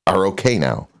are okay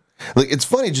now. Like, it's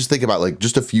funny just think about like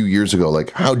just a few years ago, like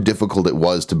how difficult it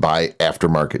was to buy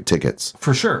aftermarket tickets.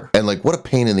 For sure. And like what a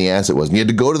pain in the ass it was. And you had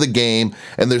to go to the game,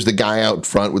 and there's the guy out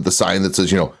front with the sign that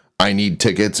says, I need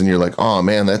tickets. And you're like, oh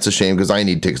man, that's a shame because I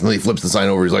need tickets. And then he flips the sign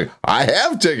over. He's like, I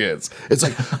have tickets. It's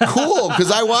like, cool,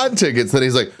 because I want tickets. Then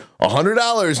he's like,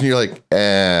 $100. And you're like,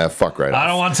 fuck right off. I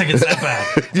don't want tickets that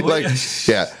bad. Like,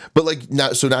 yeah. But like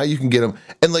now you can get them.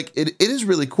 And like, it is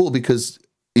really cool because,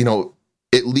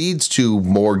 it leads to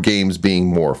more games being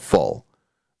more full.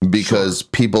 because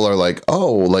people are like,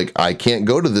 oh, like I can't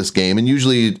go to this game. And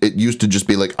usually it used to just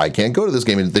be like, I can't go to this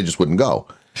game, and they just wouldn't go.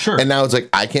 Sure. And now it's like,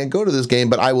 I can't go to this game,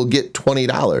 but I will get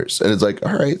 $20. And it's like,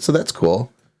 all right, so that's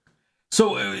cool.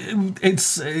 So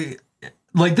it's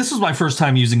like, this was my first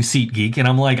time using SeatGeek, and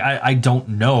I'm like, I don't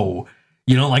know.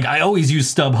 You know, like I always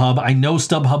use StubHub. I know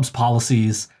StubHub's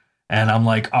policies, and I'm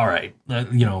like, all right,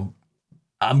 you know,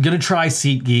 I'm going to try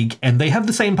SeatGeek. And they have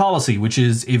the same policy, which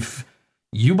is if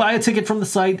you buy a ticket from the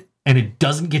site and it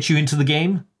doesn't get you into the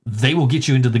game, they will get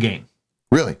you into the game.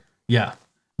 Really? Yeah.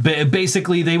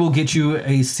 Basically, they will get you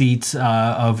a seat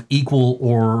of equal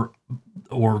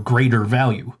or greater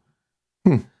value.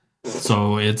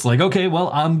 So it's like, okay,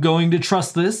 well, I'm going to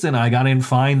trust this, and I got in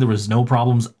fine. There was no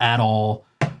problems at all.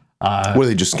 What, do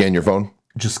they just scan your phone?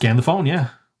 Just scan the phone, yeah.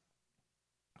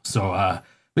 So,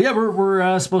 but yeah,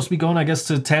 we're supposed to be going, I guess,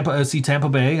 to Tampa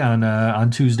Bay on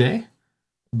Tuesday.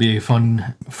 Be a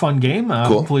fun game. Cool.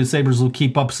 Hopefully the Sabres will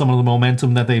keep up some of the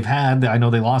momentum that they've had. I know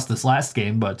they lost this last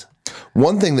game, but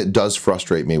one thing that does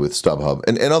frustrate me with StubHub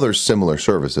and other similar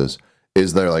services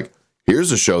is they're like,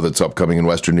 here's a show that's upcoming in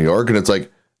Western New York, and it's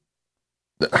like,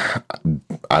 I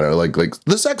don't know, like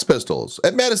the Sex Pistols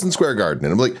at Madison Square Garden,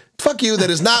 and I'm like, fuck you, that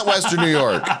is not Western New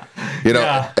York, you know.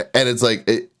 Yeah. And it's like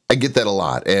I get that a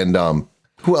lot. And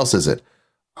who else is it?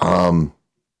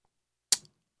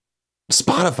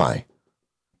 Spotify.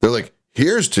 They're like,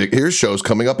 here's shows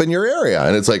coming up in your area,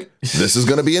 and it's like, this is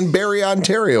going to be in Barrie,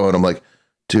 Ontario, and I'm like,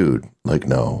 dude, like,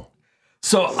 no.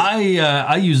 So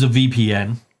I use a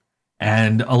VPN,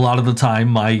 and a lot of the time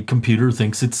my computer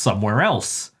thinks it's somewhere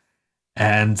else,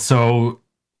 and so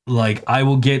like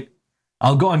I'll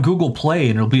go on Google Play,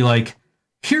 and it'll be like,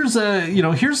 here's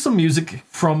some music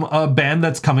from a band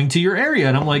that's coming to your area,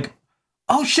 and I'm like,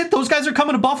 oh shit, those guys are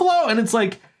coming to Buffalo, and it's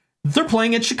like, they're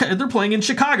playing in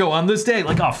Chicago on this day.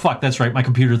 Like, oh fuck, that's right. My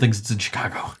computer thinks it's in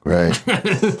Chicago. Right.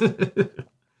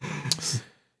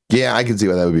 Yeah, I can see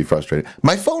why that would be frustrating.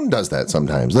 My phone does that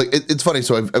sometimes. Like, it's funny.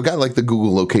 So I've got like the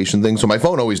Google location thing. So my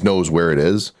phone always knows where it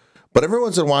is. But every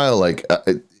once in a while, like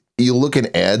you look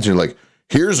in ads, and you're like,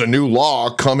 here's a new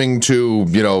law coming to,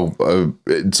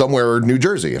 somewhere in New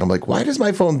Jersey. And I'm like, why does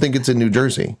my phone think it's in New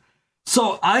Jersey?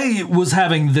 So I was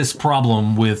having this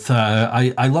problem with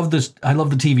I love the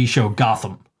TV show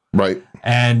Gotham. Right.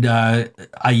 And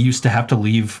I used to have to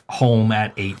leave home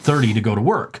at 8:30 to go to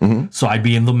work. Mm-hmm. So I'd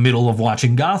be in the middle of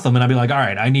watching Gotham, and I'd be like, all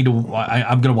right, I'm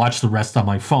going to watch the rest on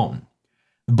my phone.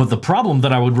 But the problem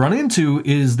that I would run into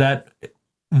is that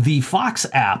the Fox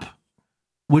app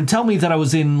would tell me that I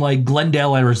was in like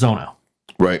Glendale, Arizona.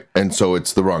 Right. And so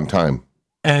it's the wrong time.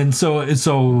 And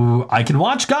so I can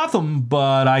watch Gotham,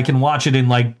 but I can watch it in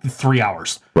like 3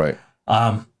 hours. Right.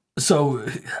 So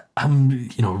I'm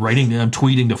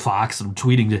tweeting to Fox, and I'm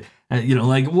tweeting to,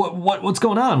 like, what's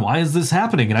going on? Why is this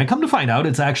happening? And I come to find out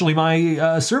it's actually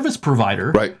my service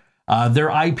provider. Right. Their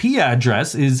IP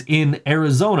address is in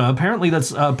Arizona. Apparently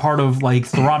that's part of like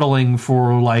throttling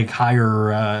for like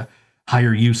higher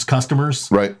use customers.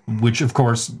 Right. Which of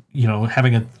course,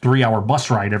 having a 3-hour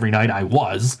bus ride every night, I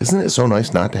was. Isn't it so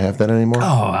nice not to have that anymore?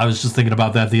 Oh, I was just thinking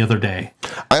about that the other day.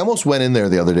 I almost went in there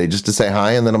the other day just to say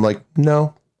hi, and then I'm like,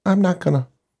 no, I'm not gonna,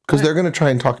 because they're gonna try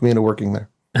and talk me into working there,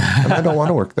 and I don't want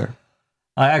to work there.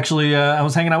 I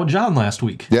was hanging out with John last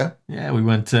week. Yeah? Yeah, we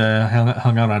went,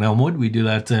 hung out on Elmwood. We do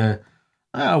that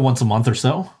once a month or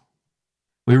so.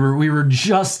 We were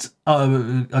just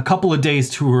a couple of days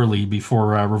too early before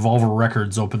Revolver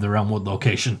Records opened their Elmwood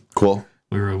location. Cool.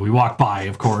 We walked by,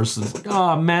 of course. And it's like,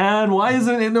 oh man, why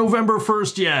isn't it November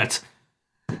 1st yet?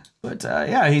 But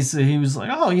yeah, he was like,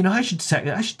 oh, I should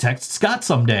text Scott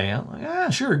someday. I'm like, yeah,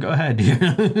 sure, go ahead.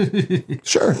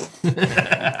 Sure.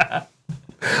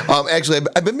 Actually,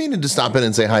 I've been meaning to stop in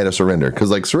and say hi to Surrender,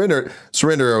 because like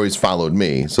Surrender always followed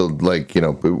me, so like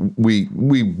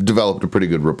we developed a pretty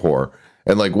good rapport.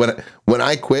 And like when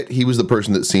I quit, he was the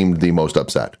person that seemed the most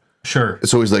upset. Sure.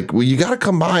 So he's like, well, you got to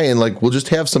come by and like we'll just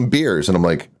have some beers. And I'm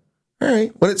like, all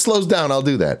right, when it slows down, I'll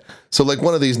do that. So like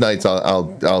one of these nights,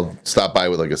 I'll stop by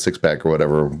with like a 6-pack or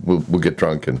whatever. We'll get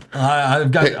drunk and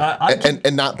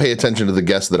and not pay attention to the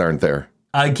guests that aren't there.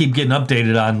 I keep getting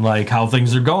updated on like how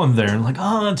things are going there, and like,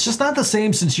 oh, it's just not the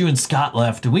same since you and Scott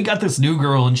left, and we got this new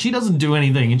girl, and she doesn't do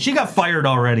anything, and she got fired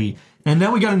already. And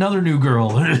now we got another new girl.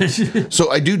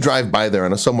 So I do drive by there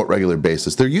on a somewhat regular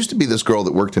basis. There used to be this girl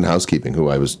that worked in housekeeping who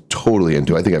I was totally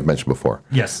into. I think I've mentioned before.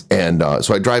 Yes. And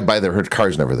so I drive by there. Her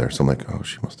car's never there. So I'm like, oh,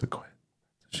 she must have quit.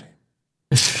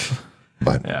 Shame.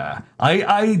 But yeah,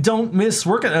 I don't miss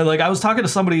working. Like I was talking to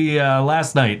somebody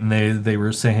last night, and they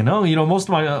were saying, oh, most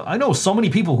of I know so many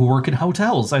people who work in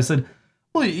hotels. I said,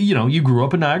 well, you grew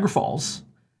up in Niagara Falls.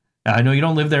 I know you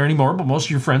don't live there anymore, but most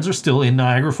of your friends are still in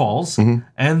Niagara Falls.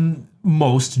 And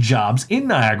most jobs in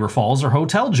Niagara Falls are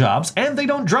hotel jobs, and they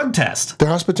don't drug test. They're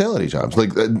hospitality jobs.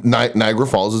 Like Niagara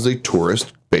Falls is a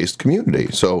tourist-based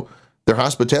community, so they're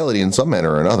hospitality in some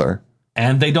manner or another.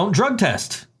 And they don't drug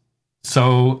test.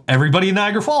 So everybody in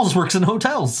Niagara Falls works in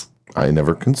hotels. I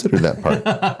never considered that part.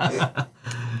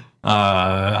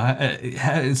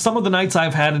 Some of the nights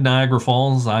I've had in Niagara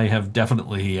Falls, I have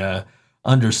definitely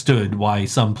understood why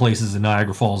some places in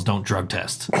Niagara Falls don't drug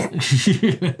test.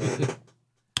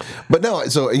 But no,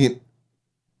 so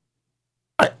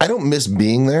I don't miss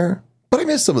being there, but I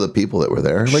miss some of the people that were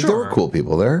there. Like, there were cool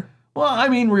people there. Well, I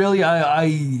mean, really,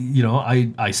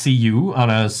 I see you on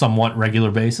a somewhat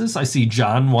regular basis. I see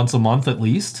John once a month at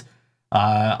least.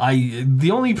 The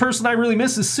only person I really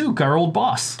miss is Sook, our old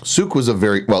boss. Sook was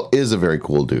is a very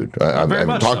cool dude. I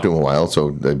haven't talked to him in a while,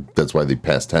 so that's why the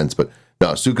past tense. But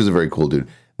no, Sook is a very cool dude.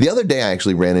 The other day, I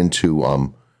actually ran into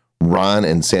Ron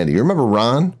and Sandy. You remember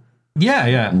Ron?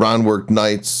 Yeah. Ron worked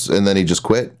nights, and then he just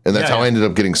quit. And that's how I ended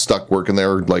up getting stuck working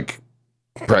there, like,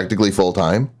 practically full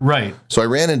time. Right. So I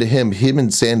ran into him. Him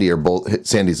and Sandy are both,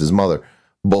 Sandy's his mother,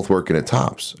 both working at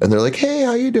Tops. And they're like, hey,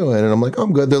 how you doing? And I'm like, oh,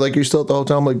 I'm good. They're like, you're still at the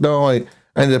hotel? I'm like, no, I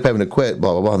ended up having to quit,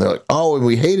 blah, blah, blah. And they're like, oh, and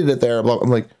we hated it there. Blah. I'm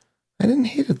like, I didn't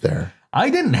hate it there. I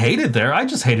didn't hate it there. I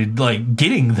just hated, like,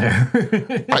 getting there.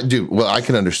 I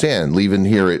can understand leaving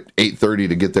here at 8:30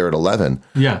 to get there at 11.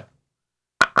 Yeah.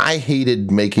 I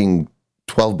hated making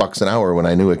 $12 an hour when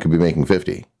I knew it could be making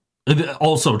 50.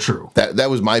 Also true. That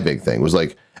was my big thing. Was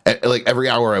like every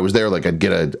hour I was there, like I'd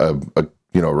get a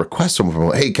request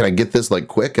from, hey, can I get this like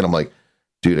quick? And I'm like,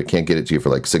 dude, I can't get it to you for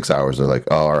like 6 hours. And they're like,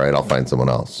 oh, all right, I'll find someone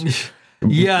else.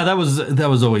 Yeah, that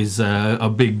was always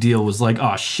a big deal. Was like,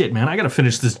 oh shit, man, I got to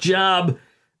finish this job,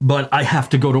 but I have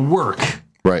to go to work.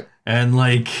 Right. And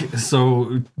like,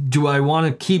 so do I want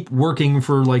to keep working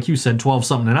for, like you said, 12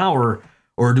 something an hour?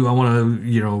 Or do I want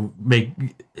to, make,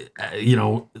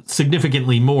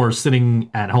 significantly more sitting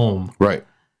at home? Right.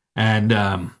 And,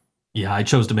 I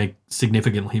chose to make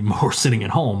significantly more sitting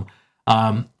at home.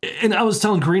 And I was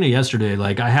telling Karina yesterday,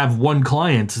 like, I have one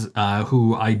client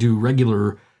who I do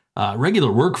regular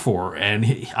work for, and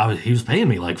he was paying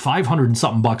me like $500 and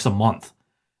something bucks a month.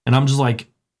 And I'm just like,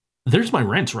 there's my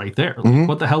rent right there. Like,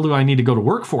 what the hell do I need to go to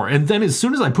work for? And then as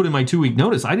soon as I put in my 2-week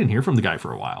notice, I didn't hear from the guy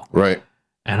for a while. Right.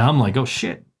 And I'm like, oh,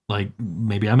 shit, like,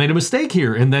 maybe I made a mistake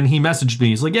here. And then he messaged me.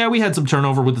 He's like, yeah, we had some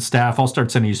turnover with the staff. I'll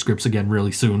start sending you scripts again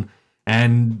really soon.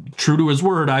 And true to his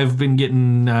word, I've been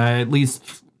getting at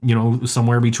least,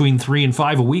 somewhere between 3 and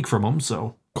 5 a week from him.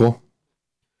 So cool.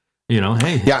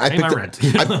 Hey, yeah, pay my rent.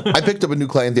 I picked up a new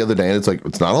client the other day, and it's like,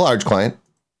 it's not a large client,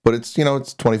 but it's,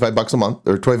 it's $25 a month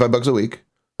or $25 a week.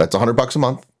 That's $100 a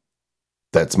month.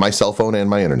 That's my cell phone and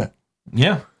my internet.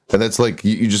 Yeah. And that's like,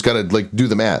 you just got to like do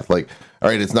the math. Like, all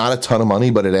right, it's not a ton of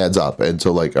money, but it adds up. And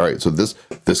so like, all right, so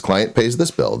this client pays this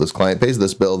bill, this client pays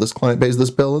this bill, this client pays this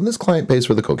bill, and this client pays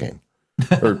for the cocaine.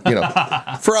 Or,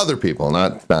 for other people,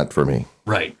 not for me.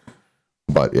 Right.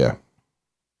 But yeah.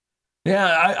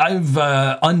 Yeah, I've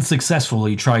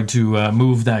unsuccessfully tried to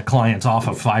move that client off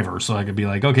of Fiverr so I could be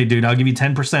like, okay, dude, I'll give you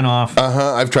 10% off.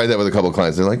 I've tried that with a couple of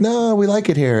clients. They're like, no, we like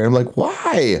it here. And I'm like,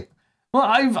 why? Well,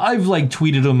 I've like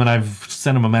tweeted him and I've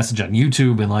sent him a message on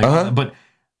YouTube and like, but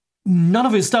none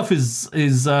of his stuff is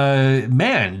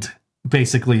manned.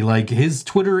 Basically, like his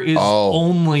Twitter is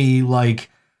only like,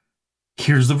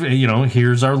 here's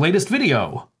our latest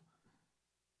video.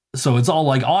 So it's all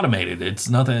like automated. It's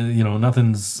nothing,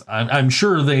 nothing's. I'm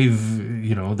sure they're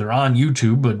on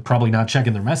YouTube, but probably not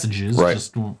checking their messages. Right.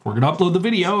 Just we're gonna upload the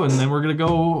video and then we're gonna go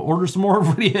order some more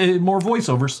more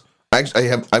voiceovers. Actually,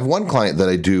 I have one client that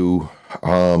I do.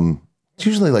 It's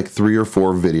usually like 3 or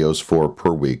 4 videos for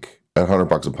per week at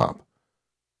 $100 a pop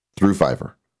through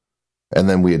Fiverr, and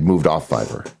then we had moved off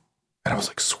Fiverr, and I was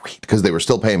like, sweet, because they were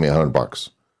still paying me $100,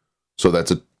 so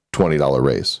that's a $20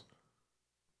 raise.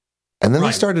 And then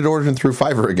I started ordering through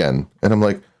Fiverr again, and I'm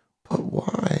like, but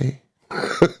why?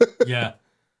 Yeah,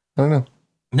 I don't know.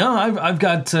 No, I've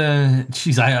got.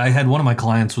 I had one of my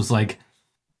clients was like,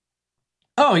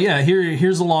 oh yeah,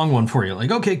 here's a long one for you. Like,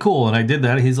 okay, cool. And I did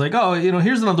that. He's like, oh,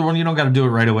 here's another one. You don't got to do it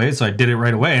right away. So I did it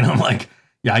right away. And I'm like,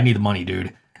 yeah, I need the money,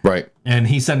 dude. Right. And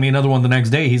he sent me another one the next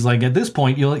day. He's like, at this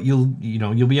point, you'll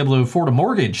be able to afford a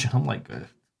mortgage. I'm like,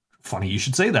 funny you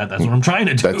should say that. That's what I'm trying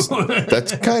to do.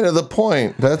 That's kind of the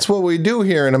point. That's what we do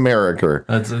here in America.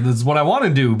 That's what I want to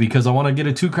do because I want to get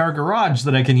a 2-car garage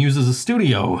that I can use as a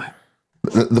studio.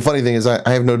 The funny thing is I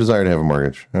have no desire to have a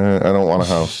mortgage. I don't want a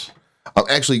house.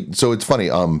 Actually, so it's funny.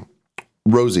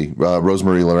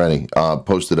 Rosemary Loreni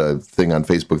posted a thing on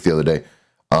Facebook the other day.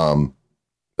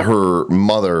 Her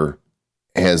mother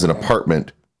has an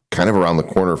apartment kind of around the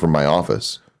corner from my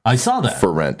office. I saw that.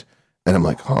 For rent. And I'm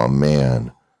like, oh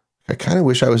man, I kind of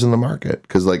wish I was in the market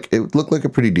because like it looked like a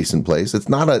pretty decent place. It's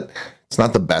not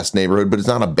the best neighborhood, but it's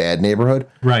not a bad neighborhood.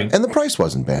 Right. And the price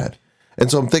wasn't bad.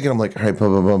 And so I'm thinking, I'm like, all right, blah,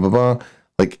 blah, blah, blah, blah.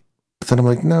 Like, but then I'm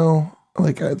like, no,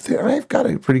 like I've got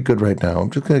it pretty good right now. I'm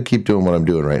just going to keep doing what I'm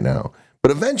doing right now.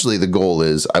 But eventually the goal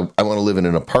is I want to live in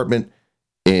an apartment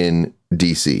in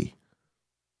DC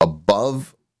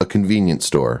above a convenience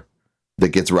store that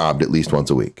gets robbed at least once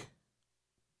a week.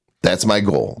 That's my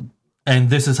goal. And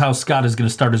this is how Scott is going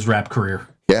to start his rap career.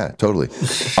 Yeah, totally.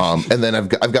 And then I've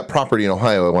got property in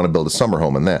Ohio. I want to build a summer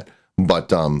home in that. But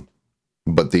the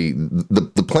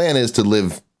plan is to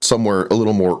live somewhere a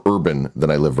little more urban than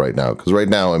I live right now. Because right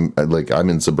now I'm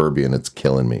in suburbia and it's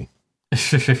killing me.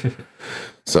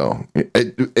 So,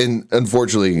 and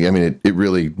unfortunately, I mean, it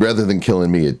really, rather than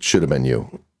killing me, it should have been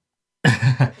you.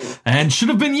 And Should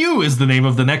Have Been You is the name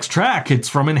of the next track. It's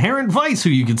from Inherent Vice,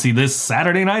 who you can see this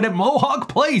Saturday night at Mohawk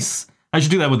Place. I should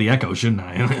do that with the echo, shouldn't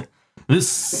I? This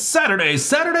Saturday.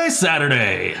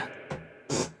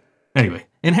 Anyway,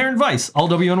 Inherent Vice, all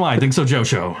WNY, Think So Joe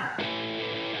Show.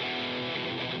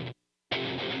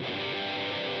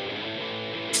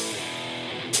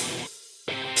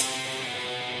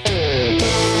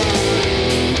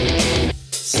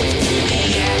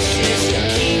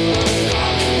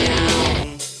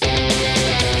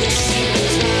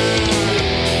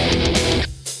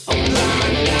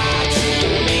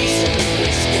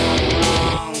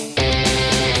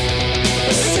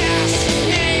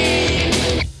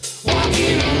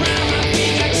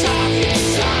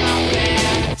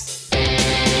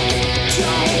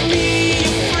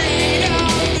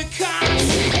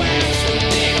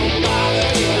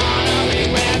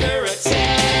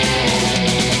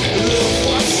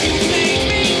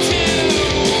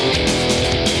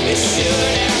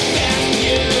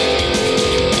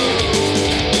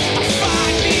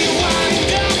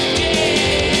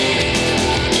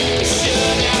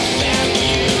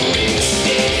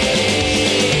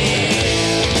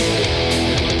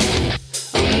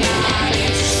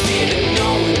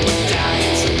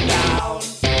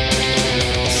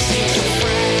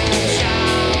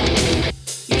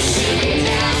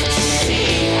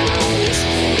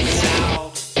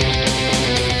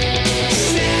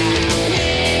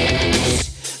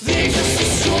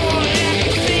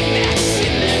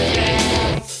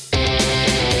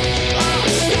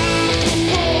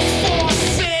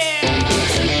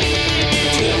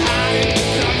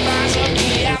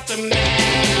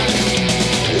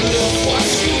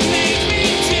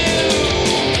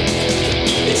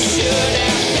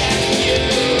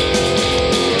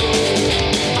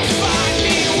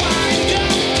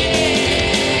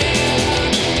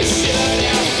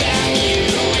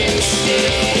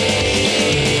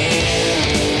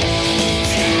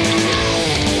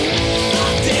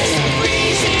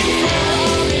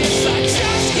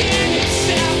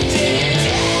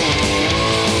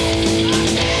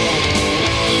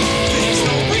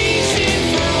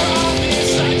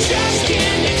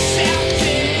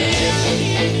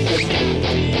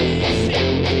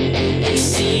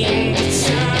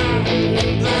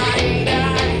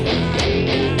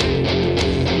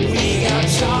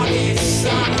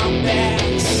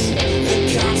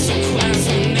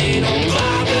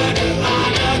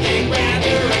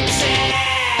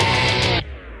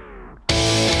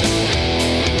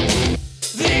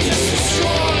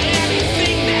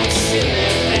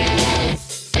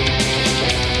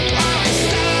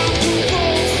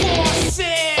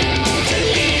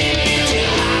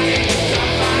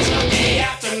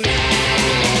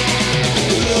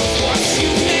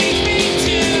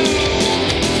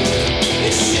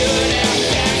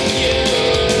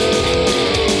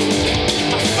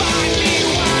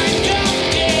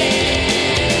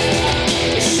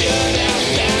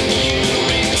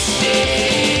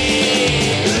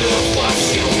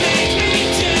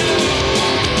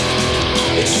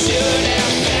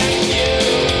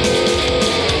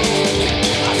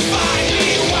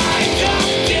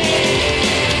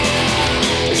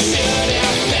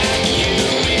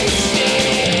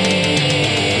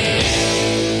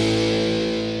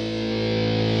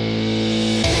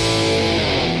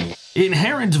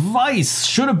 Inherent Vice,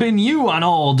 Should Have Been You on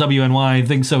all WNY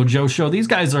Think So Joe Show. These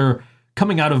guys are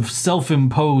coming out of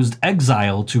self-imposed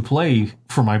exile to play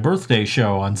for my birthday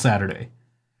show on Saturday.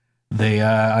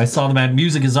 I saw them at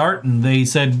Music is Art, and they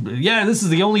said, yeah, this is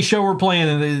the only show we're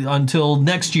playing until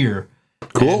next year.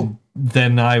 Cool. And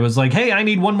then I was like, hey, I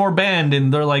need one more band,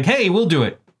 and they're like, hey, we'll do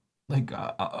it. Like,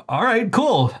 all right,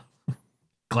 cool.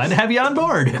 Glad to have you on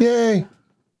board. Yay.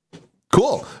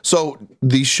 Cool. So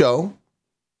the show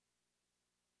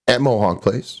at Mohawk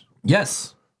Place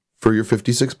Yes. for your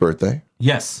 56th birthday.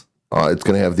 Yes. It's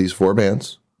going to have these 4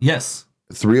 bands, Yes.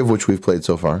 3 of which we've played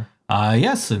so far.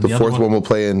 Yes. And The fourth one we'll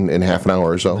play in half an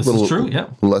hour or so. This is true, yeah.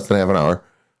 Less than half an hour.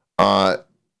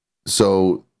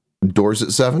 So doors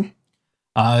at 7?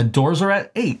 Doors are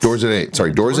at 8. Doors at 8.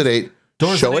 Sorry, doors at 8.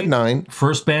 Show at 9.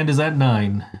 First band is at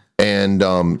 9. And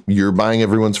you're buying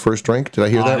everyone's first drink. Did I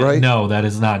hear that right? No, that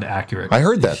is not accurate. I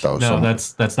heard that though. No,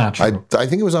 that's not true. I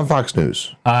think it was on Fox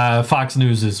News. Fox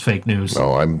News is fake news.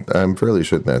 No, I'm fairly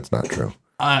sure that's not true.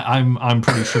 I'm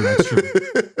pretty sure that's true.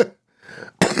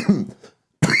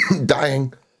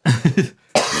 Dying.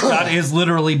 Scott is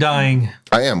literally dying.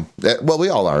 I am. Well, we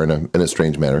all are in a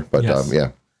strange manner, but Yes.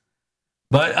 yeah.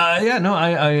 But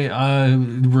I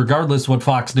regardless what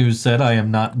Fox News said, I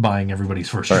am not buying everybody's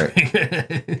first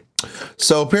drink.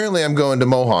 So apparently, I'm going to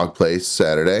Mohawk Place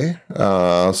Saturday.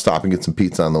 I'll stop and get some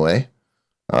pizza on the way,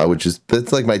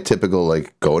 that's like my typical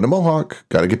like going to Mohawk,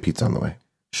 got to get pizza on the way.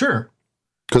 Sure.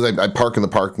 Because I park in the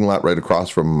parking lot right across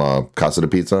from Casa de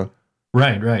Pizza.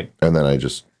 Right. And then I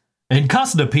just. And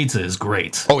Casa de Pizza is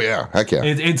great. Oh yeah, heck yeah.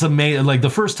 It's amazing. Like the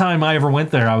first time I ever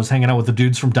went there, I was hanging out with the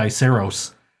dudes from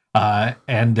Diceros.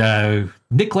 And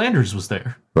Nick Landers was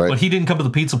there, right. But he didn't come to the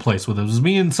pizza place with us. It was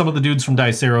me and some of the dudes from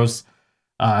Diceros.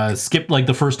 Skipped like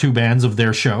the first 2 bands of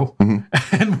their show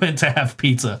and went to have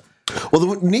pizza. Well,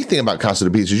 the neat thing about Casa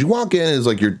de Pizza is you walk in, it's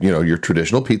like your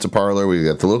traditional pizza parlor. We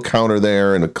got the little counter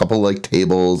there and a couple like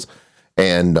tables,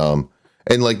 and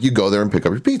like you go there and pick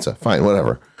up your pizza. Fine,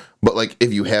 whatever. But like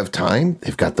if you have time,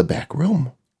 they've got the back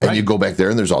room, and you go back there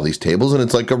and there's all these tables, and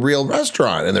it's like a real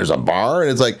restaurant, and there's a bar, and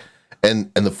it's like.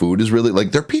 And the food is really,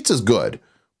 like, their pizza's good,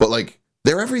 but, like,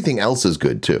 their everything else is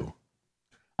good, too.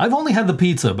 I've only had the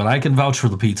pizza, but I can vouch for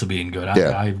the pizza being good.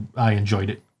 I enjoyed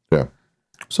it. Yeah.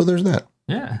 So there's that.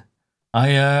 Yeah.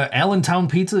 Allentown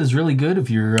Pizza is really good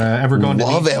if you're ever going to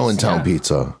Love Nietzsche's. Allentown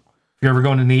Pizza. If you're ever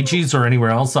going to Nietzsche's or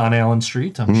anywhere else on Allen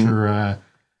Street, I'm sure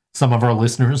some of our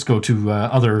listeners go to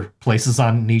other places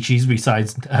on Nietzsche's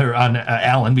on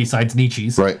Allen besides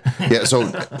Nietzsche's. Right. Yeah. So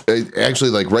actually,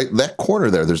 like right that corner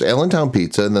there's Allentown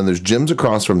Pizza, and then there's Jim's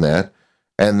across from that,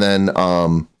 and then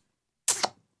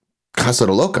Casa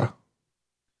de Loca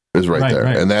is right there,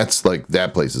 and that's like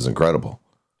that place is incredible.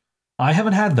 I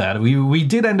haven't had that. We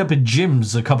did end up at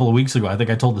Jim's a couple of weeks ago. I think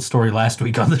I told the story last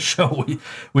week on the show.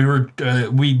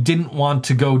 We didn't want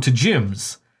to go to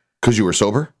Jim's because you were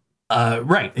sober.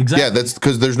 Right, exactly. Yeah, that's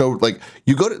because there's no, like,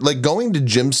 you go to, like, going to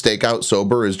Jim's Steakout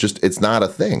sober is just, it's not a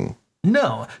thing.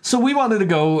 No. So we wanted to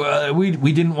go, we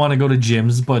didn't want to go to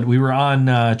Jim's, but we were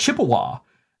on Chippewa,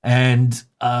 and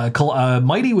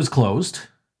Mighty was closed.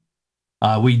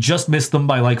 We just missed them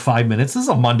by like 5 minutes. This is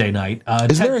a Monday night.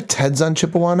 Is there a Ted's on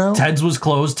Chippewa now? Ted's was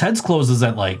closed. Ted's closes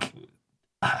at like,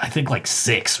 I think like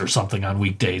 6 or something on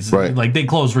weekdays. Right. Like they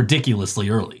close ridiculously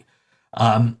early.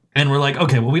 And we're like,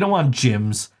 okay, well, we don't want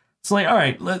Jim's. It's like, all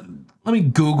right, let me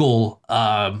Google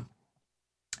Allentown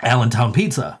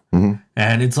Pizza. Mm-hmm.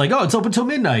 And it's like, oh, it's open till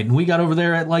midnight. And we got over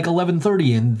there at like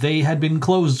 11:30, and they had been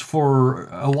closed for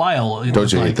a while.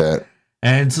 Don't you hate that?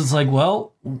 And so it's like,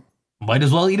 well, might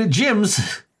as well eat at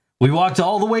Jim's. We walked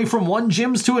all the way from one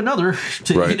Jim's to another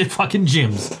to eat at fucking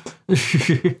Jim's.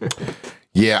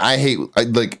 Yeah,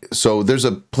 so there's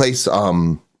a place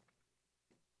on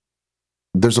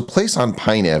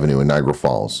Pine Avenue in Niagara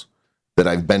Falls that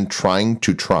I've been trying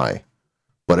to try,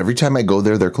 but every time I go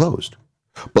there, they're closed.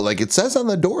 But like it says on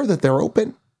the door that they're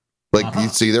open. Like you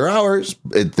see their hours,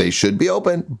 they should be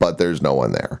open, but there's no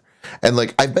one there. And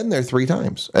like I've been there 3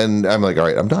 times, and I'm like, all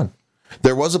right, I'm done.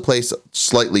 There was a place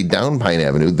slightly down Pine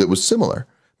Avenue that was similar.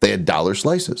 They had dollar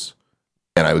slices,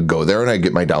 and I would go there and I'd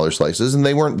get my dollar slices, and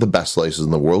they weren't the best slices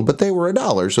in the world, but they were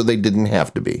 $1, so they didn't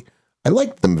have to be. I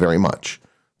liked them very much.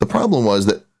 The problem was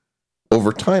that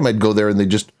over time I'd go there and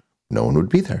no one would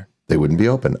be there. They wouldn't be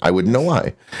open. I wouldn't know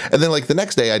why. And then like the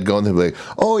next day I'd go and they'd be like,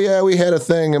 oh yeah, we had a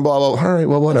thing and blah, blah. All right,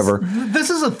 well, whatever. This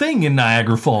is a thing in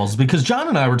Niagara Falls because John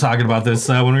and I were talking about this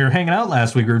when we were hanging out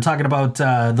last week. We were talking about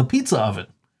the pizza oven.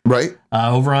 Right.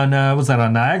 Over on, was that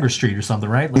on Niagara Street or something,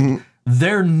 right? Like,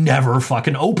 they're never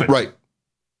fucking open. Right.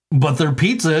 But their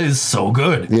pizza is so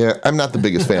good. Yeah, I'm not the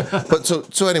biggest fan. But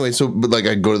so anyway, but like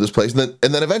I go to this place and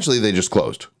then eventually they just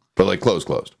closed. But like closed.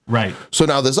 Right. So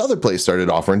now this other place started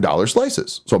offering dollar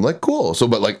slices. So I'm like, cool. So,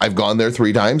 but like I've gone there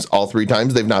 3 times. All 3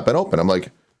 times they've not been open. I'm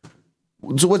like,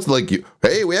 so what's like,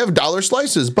 hey, we have dollar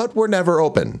slices, but we're never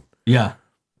open. Yeah.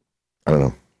 I don't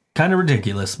know. Kind of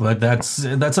ridiculous, but that's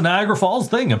a Niagara Falls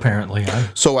thing, apparently.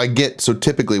 So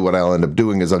typically what I'll end up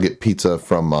doing is I'll get pizza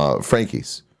from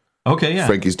Frankie's. Okay, yeah.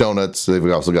 Frankie's Donuts. They've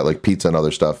also got like pizza and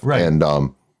other stuff. Right. And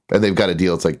And they've got a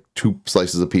deal. It's like 2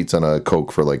 slices of pizza and a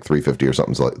Coke for like $3.50 or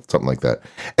something like that.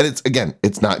 And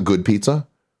it's not good pizza,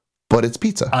 but it's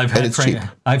pizza. I've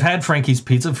had Frankie's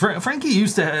Pizza. Frankie's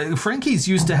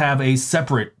used to have a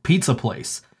separate pizza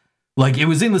place. Like it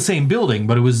was in the same building,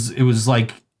 but it was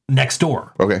like next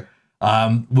door. Okay.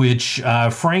 Which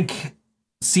Frank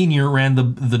Sr. ran the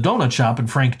donut shop and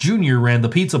Frank Jr. ran the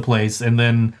pizza place, and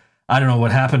then I don't know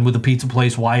what happened with the pizza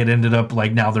place, why it ended up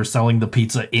like now they're selling the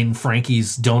pizza in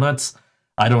Frankie's Donuts.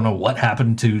 I don't know what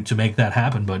happened to make that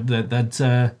happen, but that's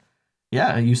it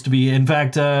used to be. In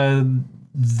fact,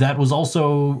 that was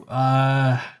also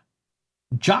not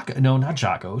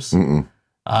Jocko's.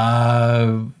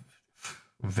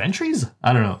 Ventry's?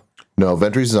 I don't know. No,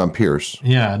 Ventry's is on Pierce.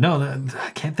 Yeah, no, I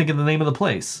can't think of the name of the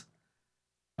place.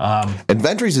 And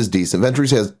Ventry's is decent.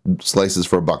 Ventry's has slices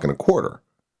for $1.25.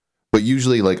 But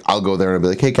usually, like, I'll go there and I'll be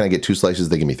like, hey, can I get 2 slices?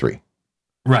 They give me 3.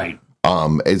 Right.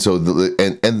 And so,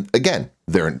 and again,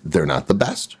 they're not the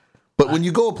best. But when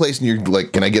you go a place and you're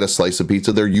like, can I get a slice of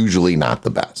pizza? They're usually not the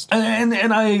best. And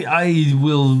I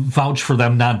will vouch for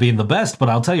them not being the best, but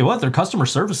I'll tell you what, their customer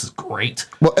service is great.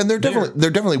 Well, and they're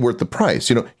definitely worth the price.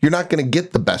 You know, you're not going to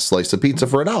get the best slice of pizza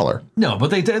for $1. No,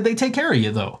 but they take care of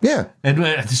you though. Yeah. And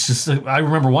it's just, I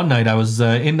remember one night I was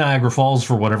in Niagara Falls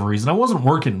for whatever reason. I wasn't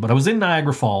working, but I was in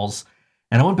Niagara Falls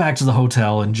and I went back to the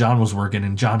hotel and John was working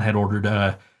and John had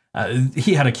ordered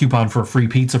he had a coupon for a free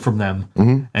pizza from them.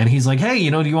 Mm-hmm. And he's like, hey,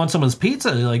 do you want some of this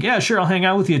pizza? They're like, yeah, sure, I'll hang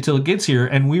out with you till it gets here.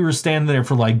 And we were standing there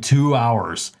for like 2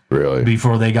 hours. Really?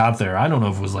 Before they got there. I don't know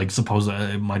if it was like,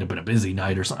 it might have been a busy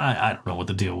night or something. I don't know what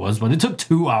the deal was, but it took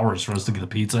 2 hours for us to get the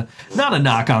pizza. Not a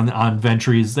knock on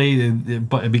Ventry's,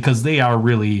 but because they are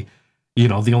really,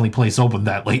 the only place open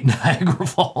that late in Niagara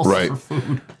Falls for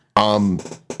food.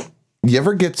 You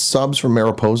ever get subs from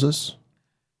Mariposa's?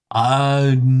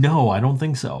 No, I don't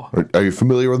think so. Are you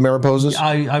familiar with Mariposa's?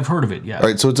 I've heard of it, yeah. All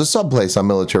right, so it's a sub place on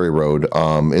Military Road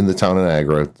in the town of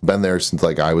Niagara. It's been there since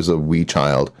like I was a wee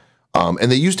child. And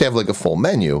they used to have like a full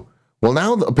menu. Well,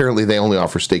 now apparently they only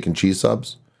offer steak and cheese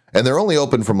subs. And they're only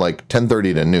open from like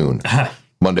 10:30 to noon,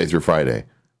 Monday through Friday.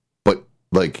 But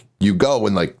like you go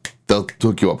and like they'll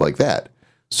hook you up like that.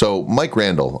 So Mike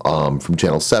Randall from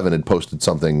Channel 7 had posted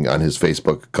something on his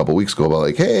Facebook a couple weeks ago about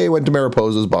like, hey, went to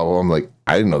Mariposa's, blah, blah, blah. I'm like,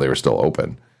 I didn't know they were still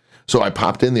open. So I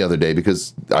popped in the other day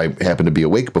because I happened to be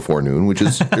awake before noon, which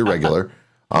is irregular.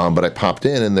 But I popped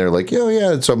in and they're like,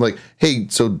 yeah. So I'm like, hey,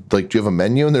 so like, do you have a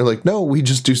menu? And they're like, no, we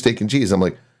just do steak and cheese. I'm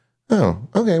like, oh,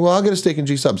 okay, well, I'll get a steak and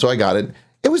cheese sub. So I got it.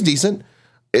 It was decent.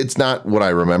 It's not what I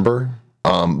remember,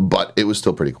 but it was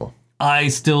still pretty cool. I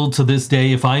still, to this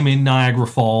day, if I'm in Niagara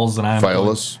Falls and I'm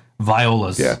Viola's,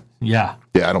 yeah,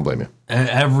 I don't blame you.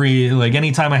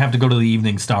 Anytime I have to go to the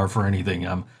Evening Star for anything,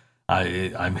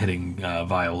 I'm hitting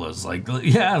Viola's. Like,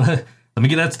 yeah, let me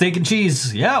get that steak and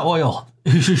cheese. Yeah, oil.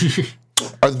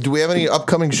 Do we have any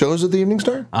upcoming shows at the Evening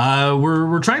Star?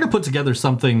 We're trying to put together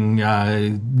something,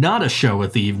 not a show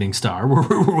at the Evening Star.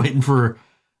 We're waiting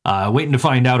to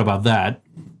find out about that.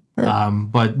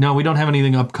 But no, we don't have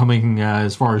anything upcoming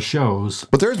as far as shows.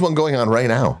 But there is one going on right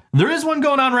now. There is one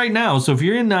going on right now. So if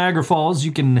you're in Niagara Falls,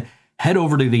 you can head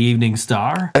over to the Evening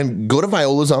Star. And go to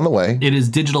Viola's on the way. It is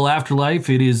Digital Afterlife.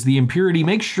 It is the Impurity.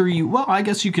 Make sure I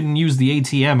guess you can use the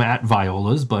ATM at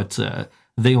Viola's, but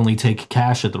they only take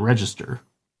cash at the register.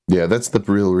 Yeah, that's the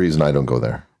real reason I don't go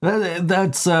there.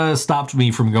 That's stopped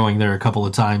me from going there a couple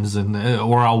of times,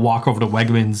 or I'll walk over to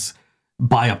Wegmans,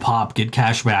 buy a pop, get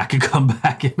cash back, and come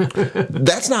back.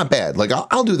 That's not bad. Like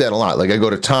I'll do that a lot. Like I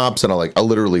go to Tops and I'll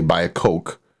literally buy a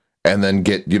Coke and then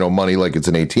get money like it's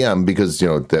an ATM because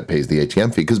that pays the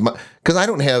ATM fee. Because I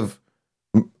don't have,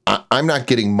 I'm not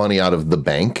getting money out of the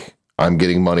bank. I'm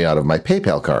getting money out of my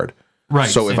PayPal card. Right.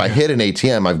 So if I hit an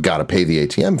ATM, I've got to pay the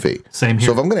ATM fee. Same here.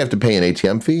 So if I'm going to have to pay an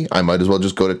ATM fee, I might as well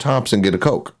just go to Tops and get a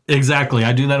Coke. Exactly.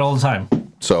 I do that all the time.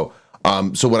 So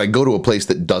when I go to a place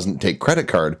that doesn't take credit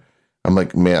card, I'm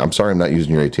like, man, I'm sorry, I'm not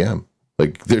using your ATM.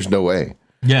 Like, there's no way.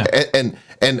 Yeah.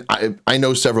 And I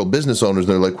know several business owners,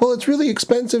 they're like, well, it's really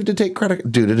expensive to take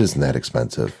credit. Dude, it isn't that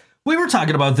expensive. We were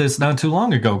talking about this not too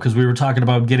long ago because we were talking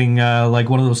about getting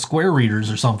one of those Square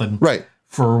readers or something. Right.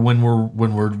 For when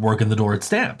we're working the door at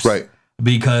Stamps. Right.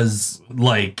 Because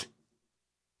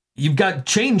you've got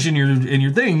change in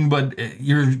your thing, but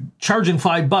you're charging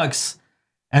 $5.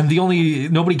 And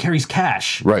nobody carries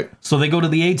cash. Right. So they go to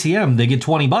the ATM, they get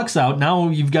 $20 out. Now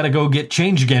you've got to go get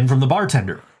change again from the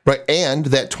bartender. Right. And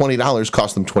that $20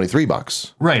 cost them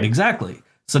 $23. Right, exactly.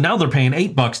 So now they're paying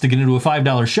 $8 to get into a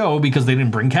 $5 show because they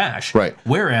didn't bring cash. Right.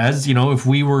 Whereas, if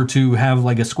we were to have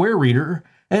like a Square reader,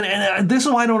 and this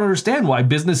is why I don't understand why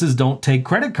businesses don't take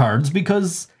credit cards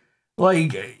because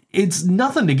it's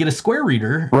nothing to get a square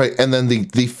reader. Right. And then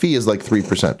the fee is like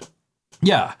 3%.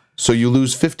 Yeah. So you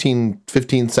lose 15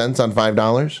 cents on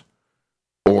 $5,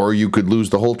 or you could lose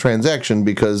the whole transaction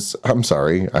because, I'm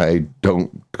sorry, I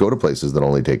don't go to places that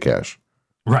only take cash.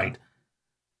 Right.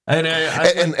 And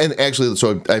actually,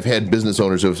 so I've had business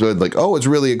owners who have said, like, oh, it's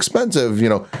really expensive, you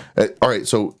know. All right,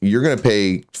 so you're going to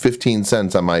pay 15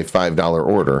 cents on my $5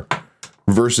 order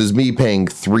versus me paying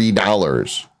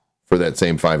 $3 for that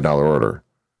same $5 order.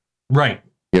 Right.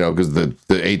 You know, because the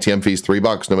ATM fee is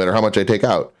 $3 no matter how much I take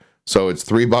out. So it's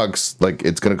 $3, like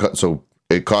it's going to so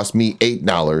it costs me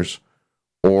 $8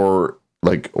 or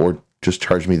just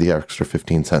charge me the extra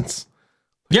 15 cents.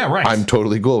 Yeah, right. I'm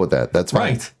totally cool with that. That's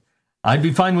fine. Right. I'd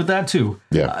be fine with that too.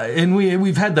 Yeah. And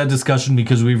we've had that discussion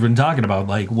because we've been talking about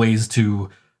like ways to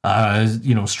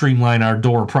streamline our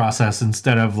door process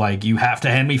instead of like you have to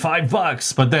hand me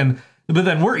 $5, but then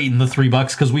we're eating the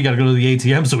 $3 because we got to go to the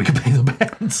ATM so we can pay the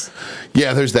bands.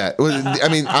 Yeah, there's that. I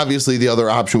mean, obviously, the other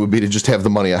option would be to just have the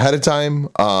money ahead of time,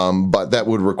 but that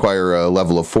would require a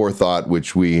level of forethought,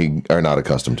 which we are not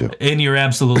accustomed to. And you're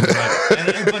absolutely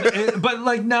right. But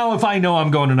like now, if I know I'm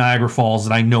going to Niagara Falls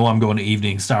and I know I'm going to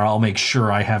Evening Star, I'll make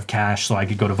sure I have cash so I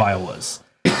could go to Viola's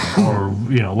or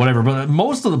whatever. But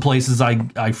most of the places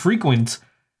I frequent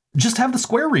just have the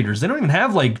square readers. They don't even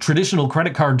have like traditional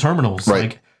credit card terminals. Right.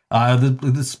 Like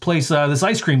this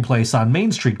ice cream place on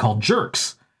Main Street called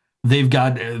Jerks. They've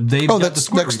got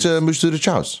that's next to Masuda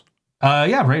Chow's.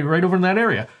 Yeah, right over in that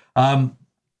area.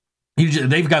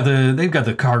 They've got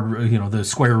the card, the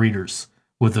square readers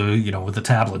with the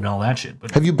tablet and all that shit.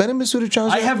 But have you been in Masuda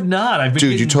Chow's? I have not.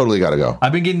 You totally got to go.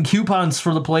 I've been getting coupons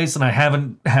for the place, and I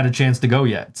haven't had a chance to go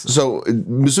yet. So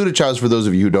Masuda Chow's, for those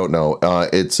of you who don't know,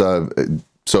 it's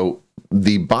so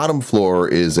the bottom floor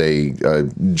is a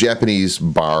Japanese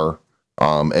bar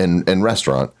and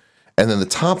restaurant, and then the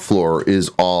top floor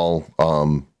is all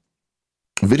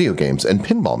video games and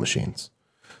pinball machines.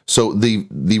 So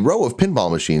the row of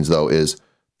pinball machines, though, is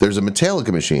there's a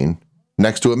Metallica machine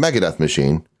next to a Megadeth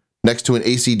machine, next to an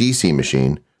AC/DC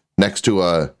machine, next to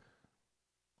I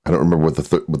don't remember what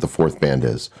the fourth band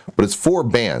is, but it's 4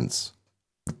 bands,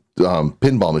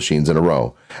 pinball machines in a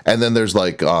row, and then there's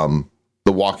like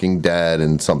The Walking Dead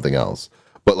and something else.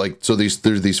 But like, so there's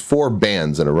these 4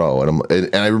 bands in a row,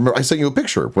 and I remember I sent you a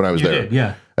picture when I was there. Did,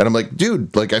 yeah. And I'm like,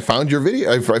 dude, like I found your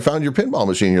video, I found your pinball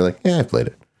machine. You're like, yeah, I played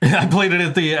it. I played it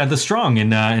at the Strong in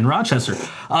Rochester.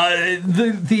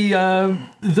 The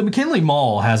McKinley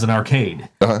Mall has an arcade,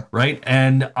 right?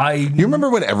 And you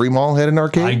remember when every mall had an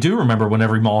arcade? I do remember when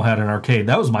every mall had an arcade.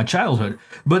 That was my childhood.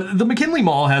 But the McKinley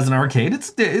Mall has an arcade.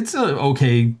 It's a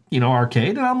okay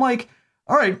arcade, and I'm like,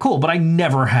 all right, cool. But I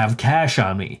never have cash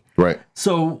on me. Right.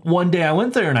 So one day I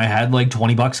went there and I had like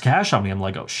 $20 cash on me. I'm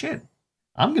like, oh shit,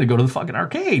 I'm gonna go to the fucking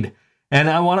arcade, and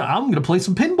I'm gonna play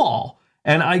some pinball.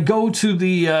 And I go to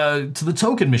the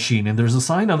token machine, and there's a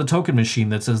sign on the token machine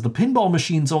that says the pinball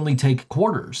machines only take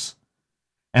quarters,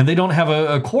 and they don't have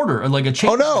a quarter, like a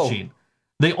change machine.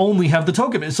 They only have the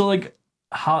token. So like,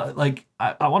 how? Like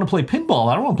I want to play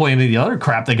pinball. I don't want to play any of the other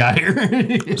crap they got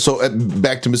here. So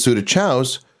back to Masuda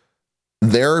Chow's,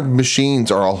 their machines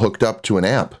are all hooked up to an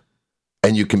app,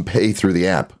 and you can pay through the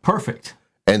app. Perfect.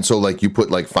 And so like you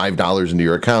put like $5 into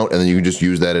your account, and then you can just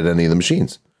use that at any of the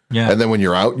machines. Yeah. And then when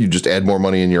you're out, you just add more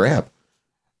money in your app.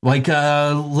 Like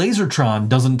Lasertron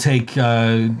doesn't take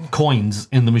coins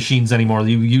in the machines anymore.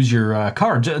 You use your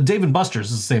card. Dave &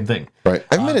 Buster's is the same thing. Right.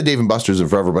 I haven't been to Dave & Buster's in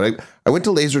forever, but I went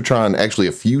to Lasertron actually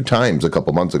a few times a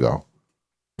couple months ago.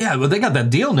 Yeah, but they got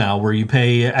that deal now where you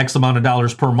pay X amount of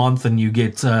dollars per month and you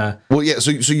get... Well, yeah,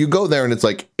 so you go there and it's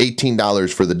like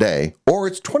 $18 for the day, or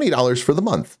it's $20 for the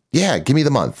month. Yeah, give me the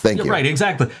month. Thank you. Right,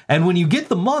 exactly. And when you get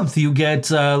the month, you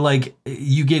get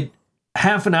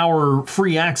half an hour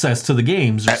free access to the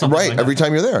games or something like that. Every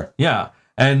time you're there. Yeah.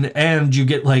 And you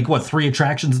get like 3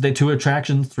 attractions a day, 2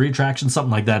 attractions, 3 attractions,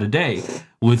 something like that a day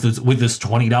with this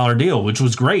 $20 deal, which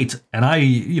was great. And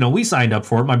we signed up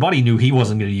for it. My buddy knew he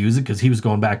wasn't going to use it because he was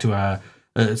going back to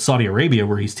Saudi Arabia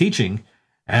where he's teaching.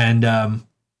 And I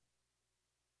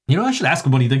should ask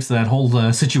him what he thinks of that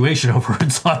whole situation over in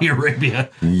Saudi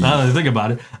Arabia. Now that I think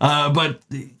about it.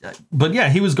 But yeah,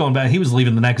 he was going back. He was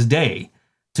leaving the next day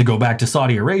to go back to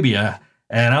Saudi Arabia.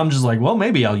 And I'm just like, well,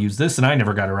 maybe I'll use this. And I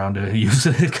never got around to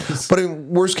using it. But in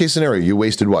worst case scenario, you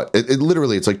wasted what? It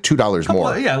literally, it's like $2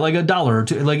 more. Yeah, like $1 or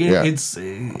 $2. Like it's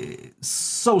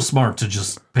so smart to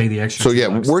just pay the extra. So yeah,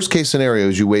 worst case scenario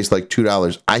is you waste like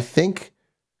 $2. I think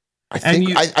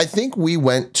we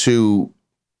went to,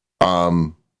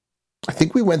 I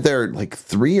think we went there like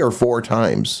 3 or 4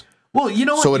 times. Well, you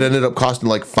know what? So it ended up costing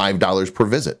like $5 per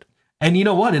visit. And you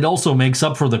know what? It also makes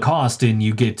up for the cost, and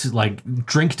you get like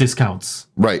drink discounts,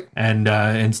 Right.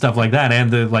 and stuff like that,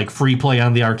 and the like free play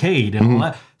on the arcade and all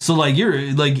that. So like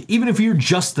you're like, even if you're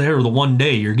just there the one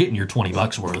day, you're getting your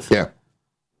 $20 worth. Yeah.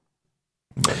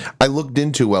 I looked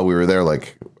into while we were there,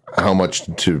 like how much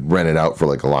to rent it out for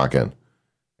like a lock-in,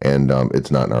 and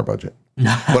it's not in our budget. But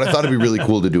I thought it'd be really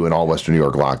cool to do an all Western New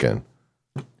York lock-in.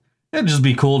 It'd just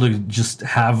be cool to just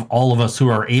have all of us who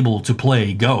are able to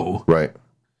play go. Right.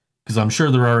 Because I'm sure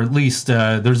there are at least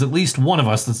there's at least one of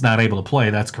us that's not able to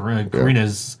play. That's Karina.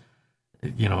 Karina's,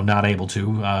 not able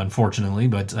to, unfortunately.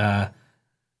 But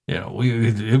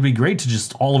it'd be great to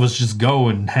just all of us just go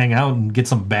and hang out and get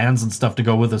some bands and stuff to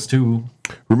go with us too.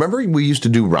 Remember we used to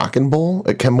do Rock and Bowl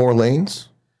at Kenmore Lanes?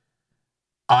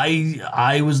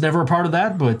 I was never a part of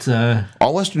that, but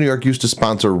All Western New York used to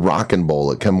sponsor Rock and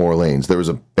Bowl at Kenmore Lanes. There was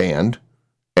a band,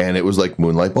 and it was like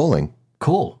Moonlight Bowling.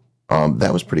 Cool.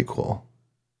 That was pretty cool.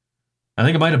 I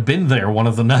think I might have been there one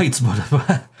of the nights,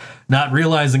 but not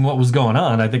realizing what was going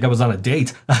on. I think I was on a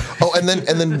date. Oh, and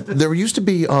then there used to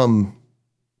be like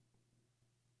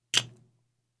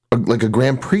a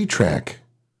Grand Prix track.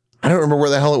 I don't remember where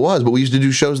the hell it was, but we used to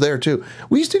do shows there too.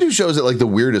 We used to do shows at like the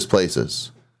weirdest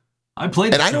places. I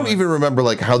played, and I don't even remember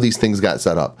like how these things got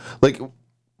set up. Like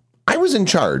I was in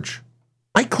charge.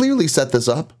 I clearly set this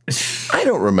up. I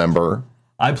don't remember.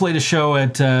 I played a show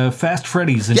at Fast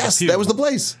Freddy's. Yes, that was the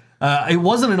place. It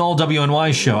wasn't an all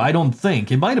WNY show, I don't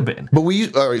think. It might have been.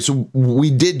 But so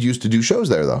we did used to do shows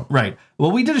there, though. Right.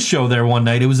 Well, we did a show there one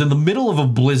night. It was in the middle of a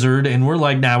blizzard, and we're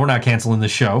like, nah, we're not canceling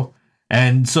this show.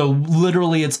 And so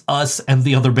literally it's us and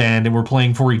the other band, and we're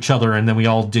playing for each other, and then we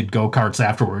all did go-karts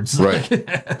afterwards.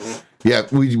 Right. Yeah,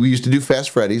 we used to do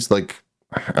Fast Freddy's like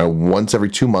once every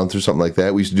 2 months or something like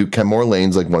that. We used to do Kenmore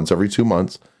Lanes like once every 2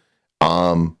 months.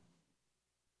 I'm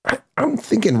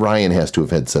thinking Ryan has to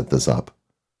have had set this up.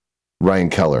 Ryan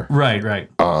Keller. Right.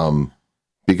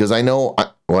 Because I know,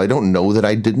 I don't know that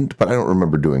I didn't, but I don't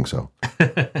remember doing so.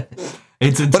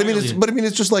 It's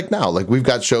just like now, like we've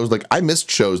got shows, like I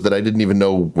missed shows that I didn't even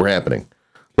know were happening.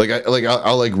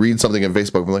 I'll like read something on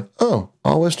Facebook. I'm like, oh,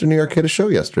 All Western New York had a show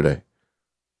yesterday.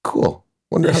 Cool.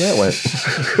 Wonder how that went.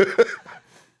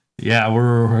 Yeah,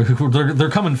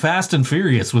 they're coming fast and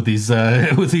furious with these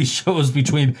shows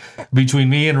between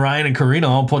me and Ryan and Karina,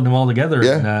 all putting them all together.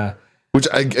 Yeah. And, which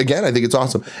I think it's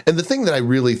awesome. And the thing that I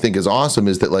really think is awesome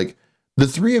is that like the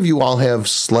three of you all have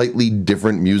slightly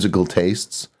different musical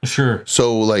tastes. Sure.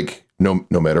 So like no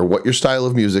matter what your style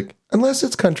of music, unless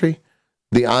it's country,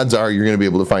 the odds are you're going to be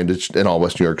able to find an all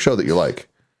West New York show that you like.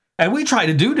 And we try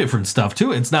to do different stuff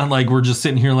too. It's not like we're just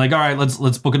sitting here like, all right,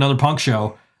 let's book another punk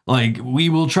show. Like we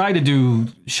will try to do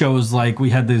shows like we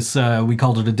had this, we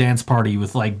called it a dance party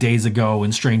with like Days Ago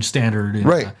and Strange Standard. And,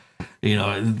 right.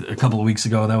 A couple of weeks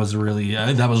ago, that was a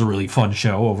really fun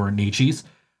show over at Nietzsche's.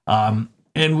 And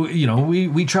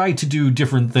we try to do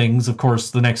different things. Of course,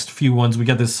 the next few ones, we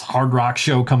got this hard rock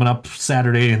show coming up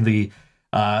Saturday, and the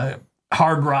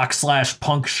hard rock /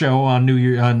 punk show on New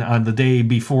Year on the day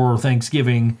before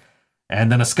Thanksgiving,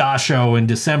 and then a ska show in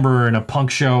December and a punk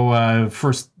show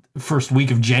first week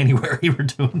of January. We're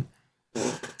doing.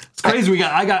 It's crazy.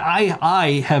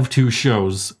 I have 2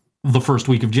 shows the first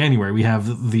week of January. We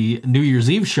have the New Year's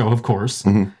Eve show, of course.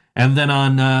 Mm-hmm. And then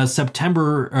on January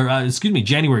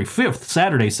 5th,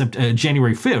 Saturday,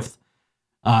 January 5th,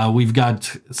 we've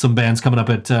got some bands coming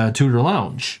up at Tudor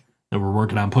Lounge that we're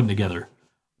working on putting together,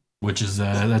 which is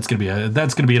that's gonna be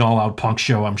an all-out punk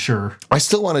show, I'm sure. I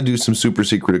still want to do some super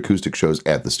secret acoustic shows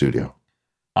at the studio.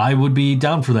 I would be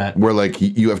down for that. Where like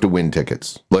you have to win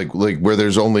tickets, like where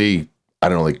there's only, I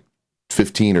don't know, like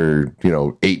 15 or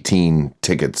 18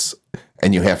 tickets,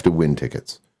 and you have to win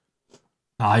tickets.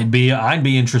 I'd be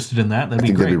interested in that. That'd be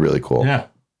great. That'd be really cool. Yeah.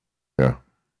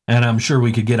 And I'm sure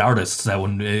we could get artists. It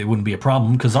wouldn't be a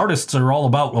problem, because artists are all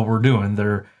about what we're doing.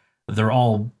 They're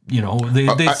all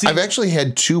I've actually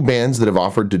had 2 bands that have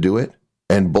offered to do it,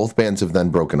 and both bands have then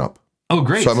broken up. Oh,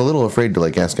 great! So I'm a little afraid to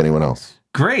like ask anyone else.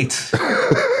 Great.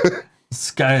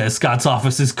 Scott's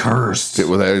office is cursed.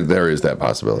 Well, there is that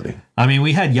possibility. I mean,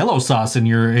 we had Yellow Sauce in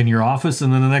your office,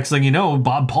 and then the next thing you know,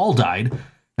 Bob Paul died.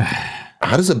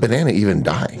 How does a banana even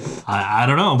die? I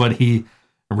don't know, but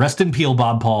rest in peel,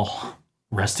 Bob Paul.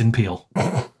 Rest in peel.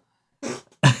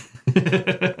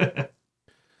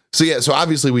 So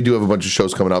obviously we do have a bunch of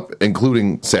shows coming up,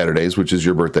 including Saturdays, which is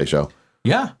your birthday show.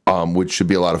 Yeah. Which should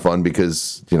be a lot of fun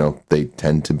because, they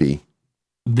tend to be.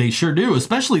 They sure do,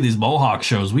 especially these Mohawk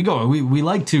shows. We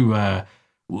like to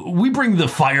we bring the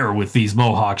fire with these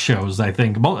Mohawk shows. I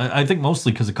think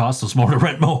mostly because it costs us more to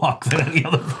rent Mohawk than any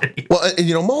other venue. Well, and,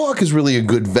 Mohawk is really a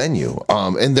good venue,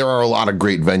 and there are a lot of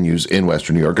great venues in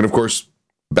Western New York, and of course,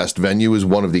 best venue is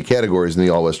one of the categories in the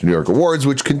All Western New York Awards,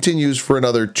 which continues for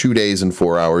another 2 days and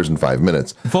 4 hours and 5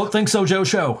 minutes. Vote ThinkSoJoE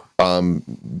show.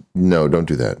 No, don't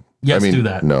do that. Yes, do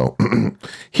that. No.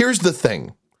 Here's the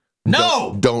thing.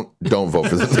 No, don't vote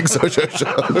for the ThinkSoJoE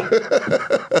show.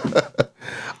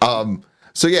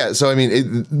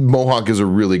 Mohawk is a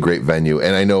really great venue,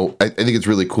 and I think it's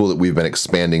really cool that we've been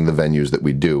expanding the venues that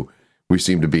we do. We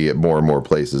seem to be at more and more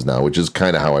places now, which is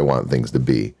kind of how I want things to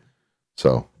be.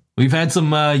 So we've had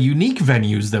some unique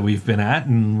venues that we've been at,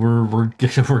 and we're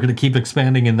going to keep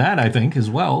expanding in that, I think, as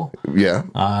well.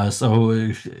 Yeah. So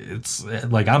it's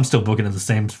like I'm still booking at the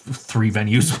same 3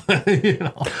 venues.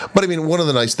 But I mean, one of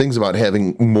the nice things about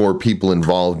having more people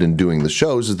involved in doing the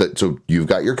shows is that so you've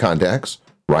got your contacts.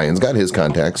 Ryan's got his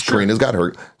contacts. Sure. Karina's got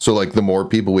her. So, like, the more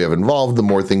people we have involved, the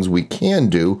more things we can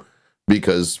do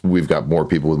because we've got more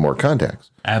people with more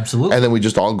contacts. Absolutely. And then we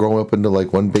just all grow up into,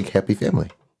 like, one big happy family.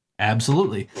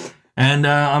 Absolutely. And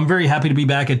I'm very happy to be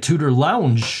back at Tudor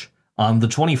Lounge on the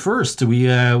 21st.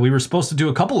 We were supposed to do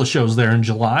a couple of shows there in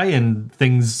July, and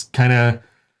things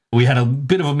we had a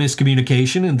bit of a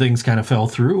miscommunication, and things kind of fell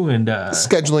through. And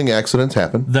scheduling accidents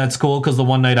happen. That's cool, because the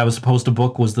one night I was supposed to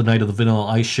book was the night of the Vanilla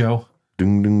Ice show.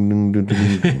 Ding, ding, ding,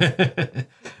 ding, ding.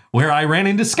 Where I ran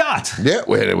into Scott. Yeah,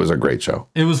 it was a great show.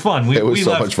 It was fun. It was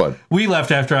so much fun. We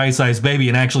left after Ice Ice Baby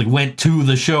and actually went to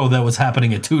the show that was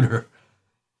happening at Tudor.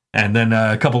 And then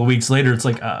a couple of weeks later, it's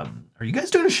like, are you guys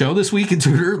doing a show this week at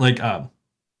Tudor? Like,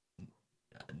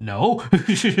 no.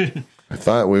 I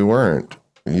thought we weren't.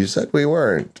 You said we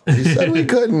weren't. You said we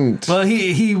couldn't. Well,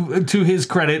 he to his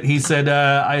credit, he said,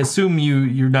 I assume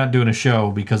you're not doing a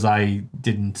show because I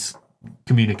didn't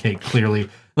communicate clearly.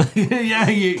 Yeah,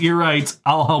 you're right.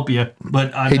 I'll help you.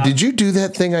 But did you do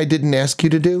that thing I didn't ask you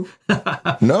to do?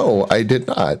 No, I did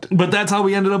not. But that's how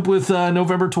we ended up with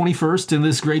November 21st in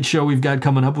this great show we've got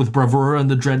coming up with Bravura and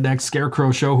the Dreadneck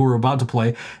Scarecrow show, who we're about to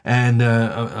play. And,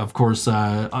 of course,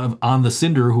 On the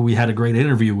Cinder, who we had a great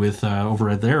interview with over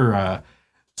at their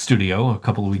studio a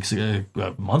couple of weeks ago,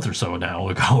 a month or so now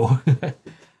ago.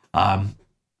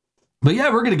 But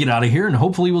yeah, we're going to get out of here, and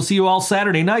hopefully we'll see you all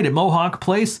Saturday night at Mohawk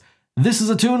Place. This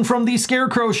is a tune from the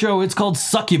Scarecrow Show. It's called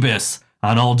Succubus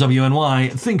on all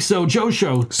WNY ThinkSoJoE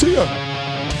show. See ya.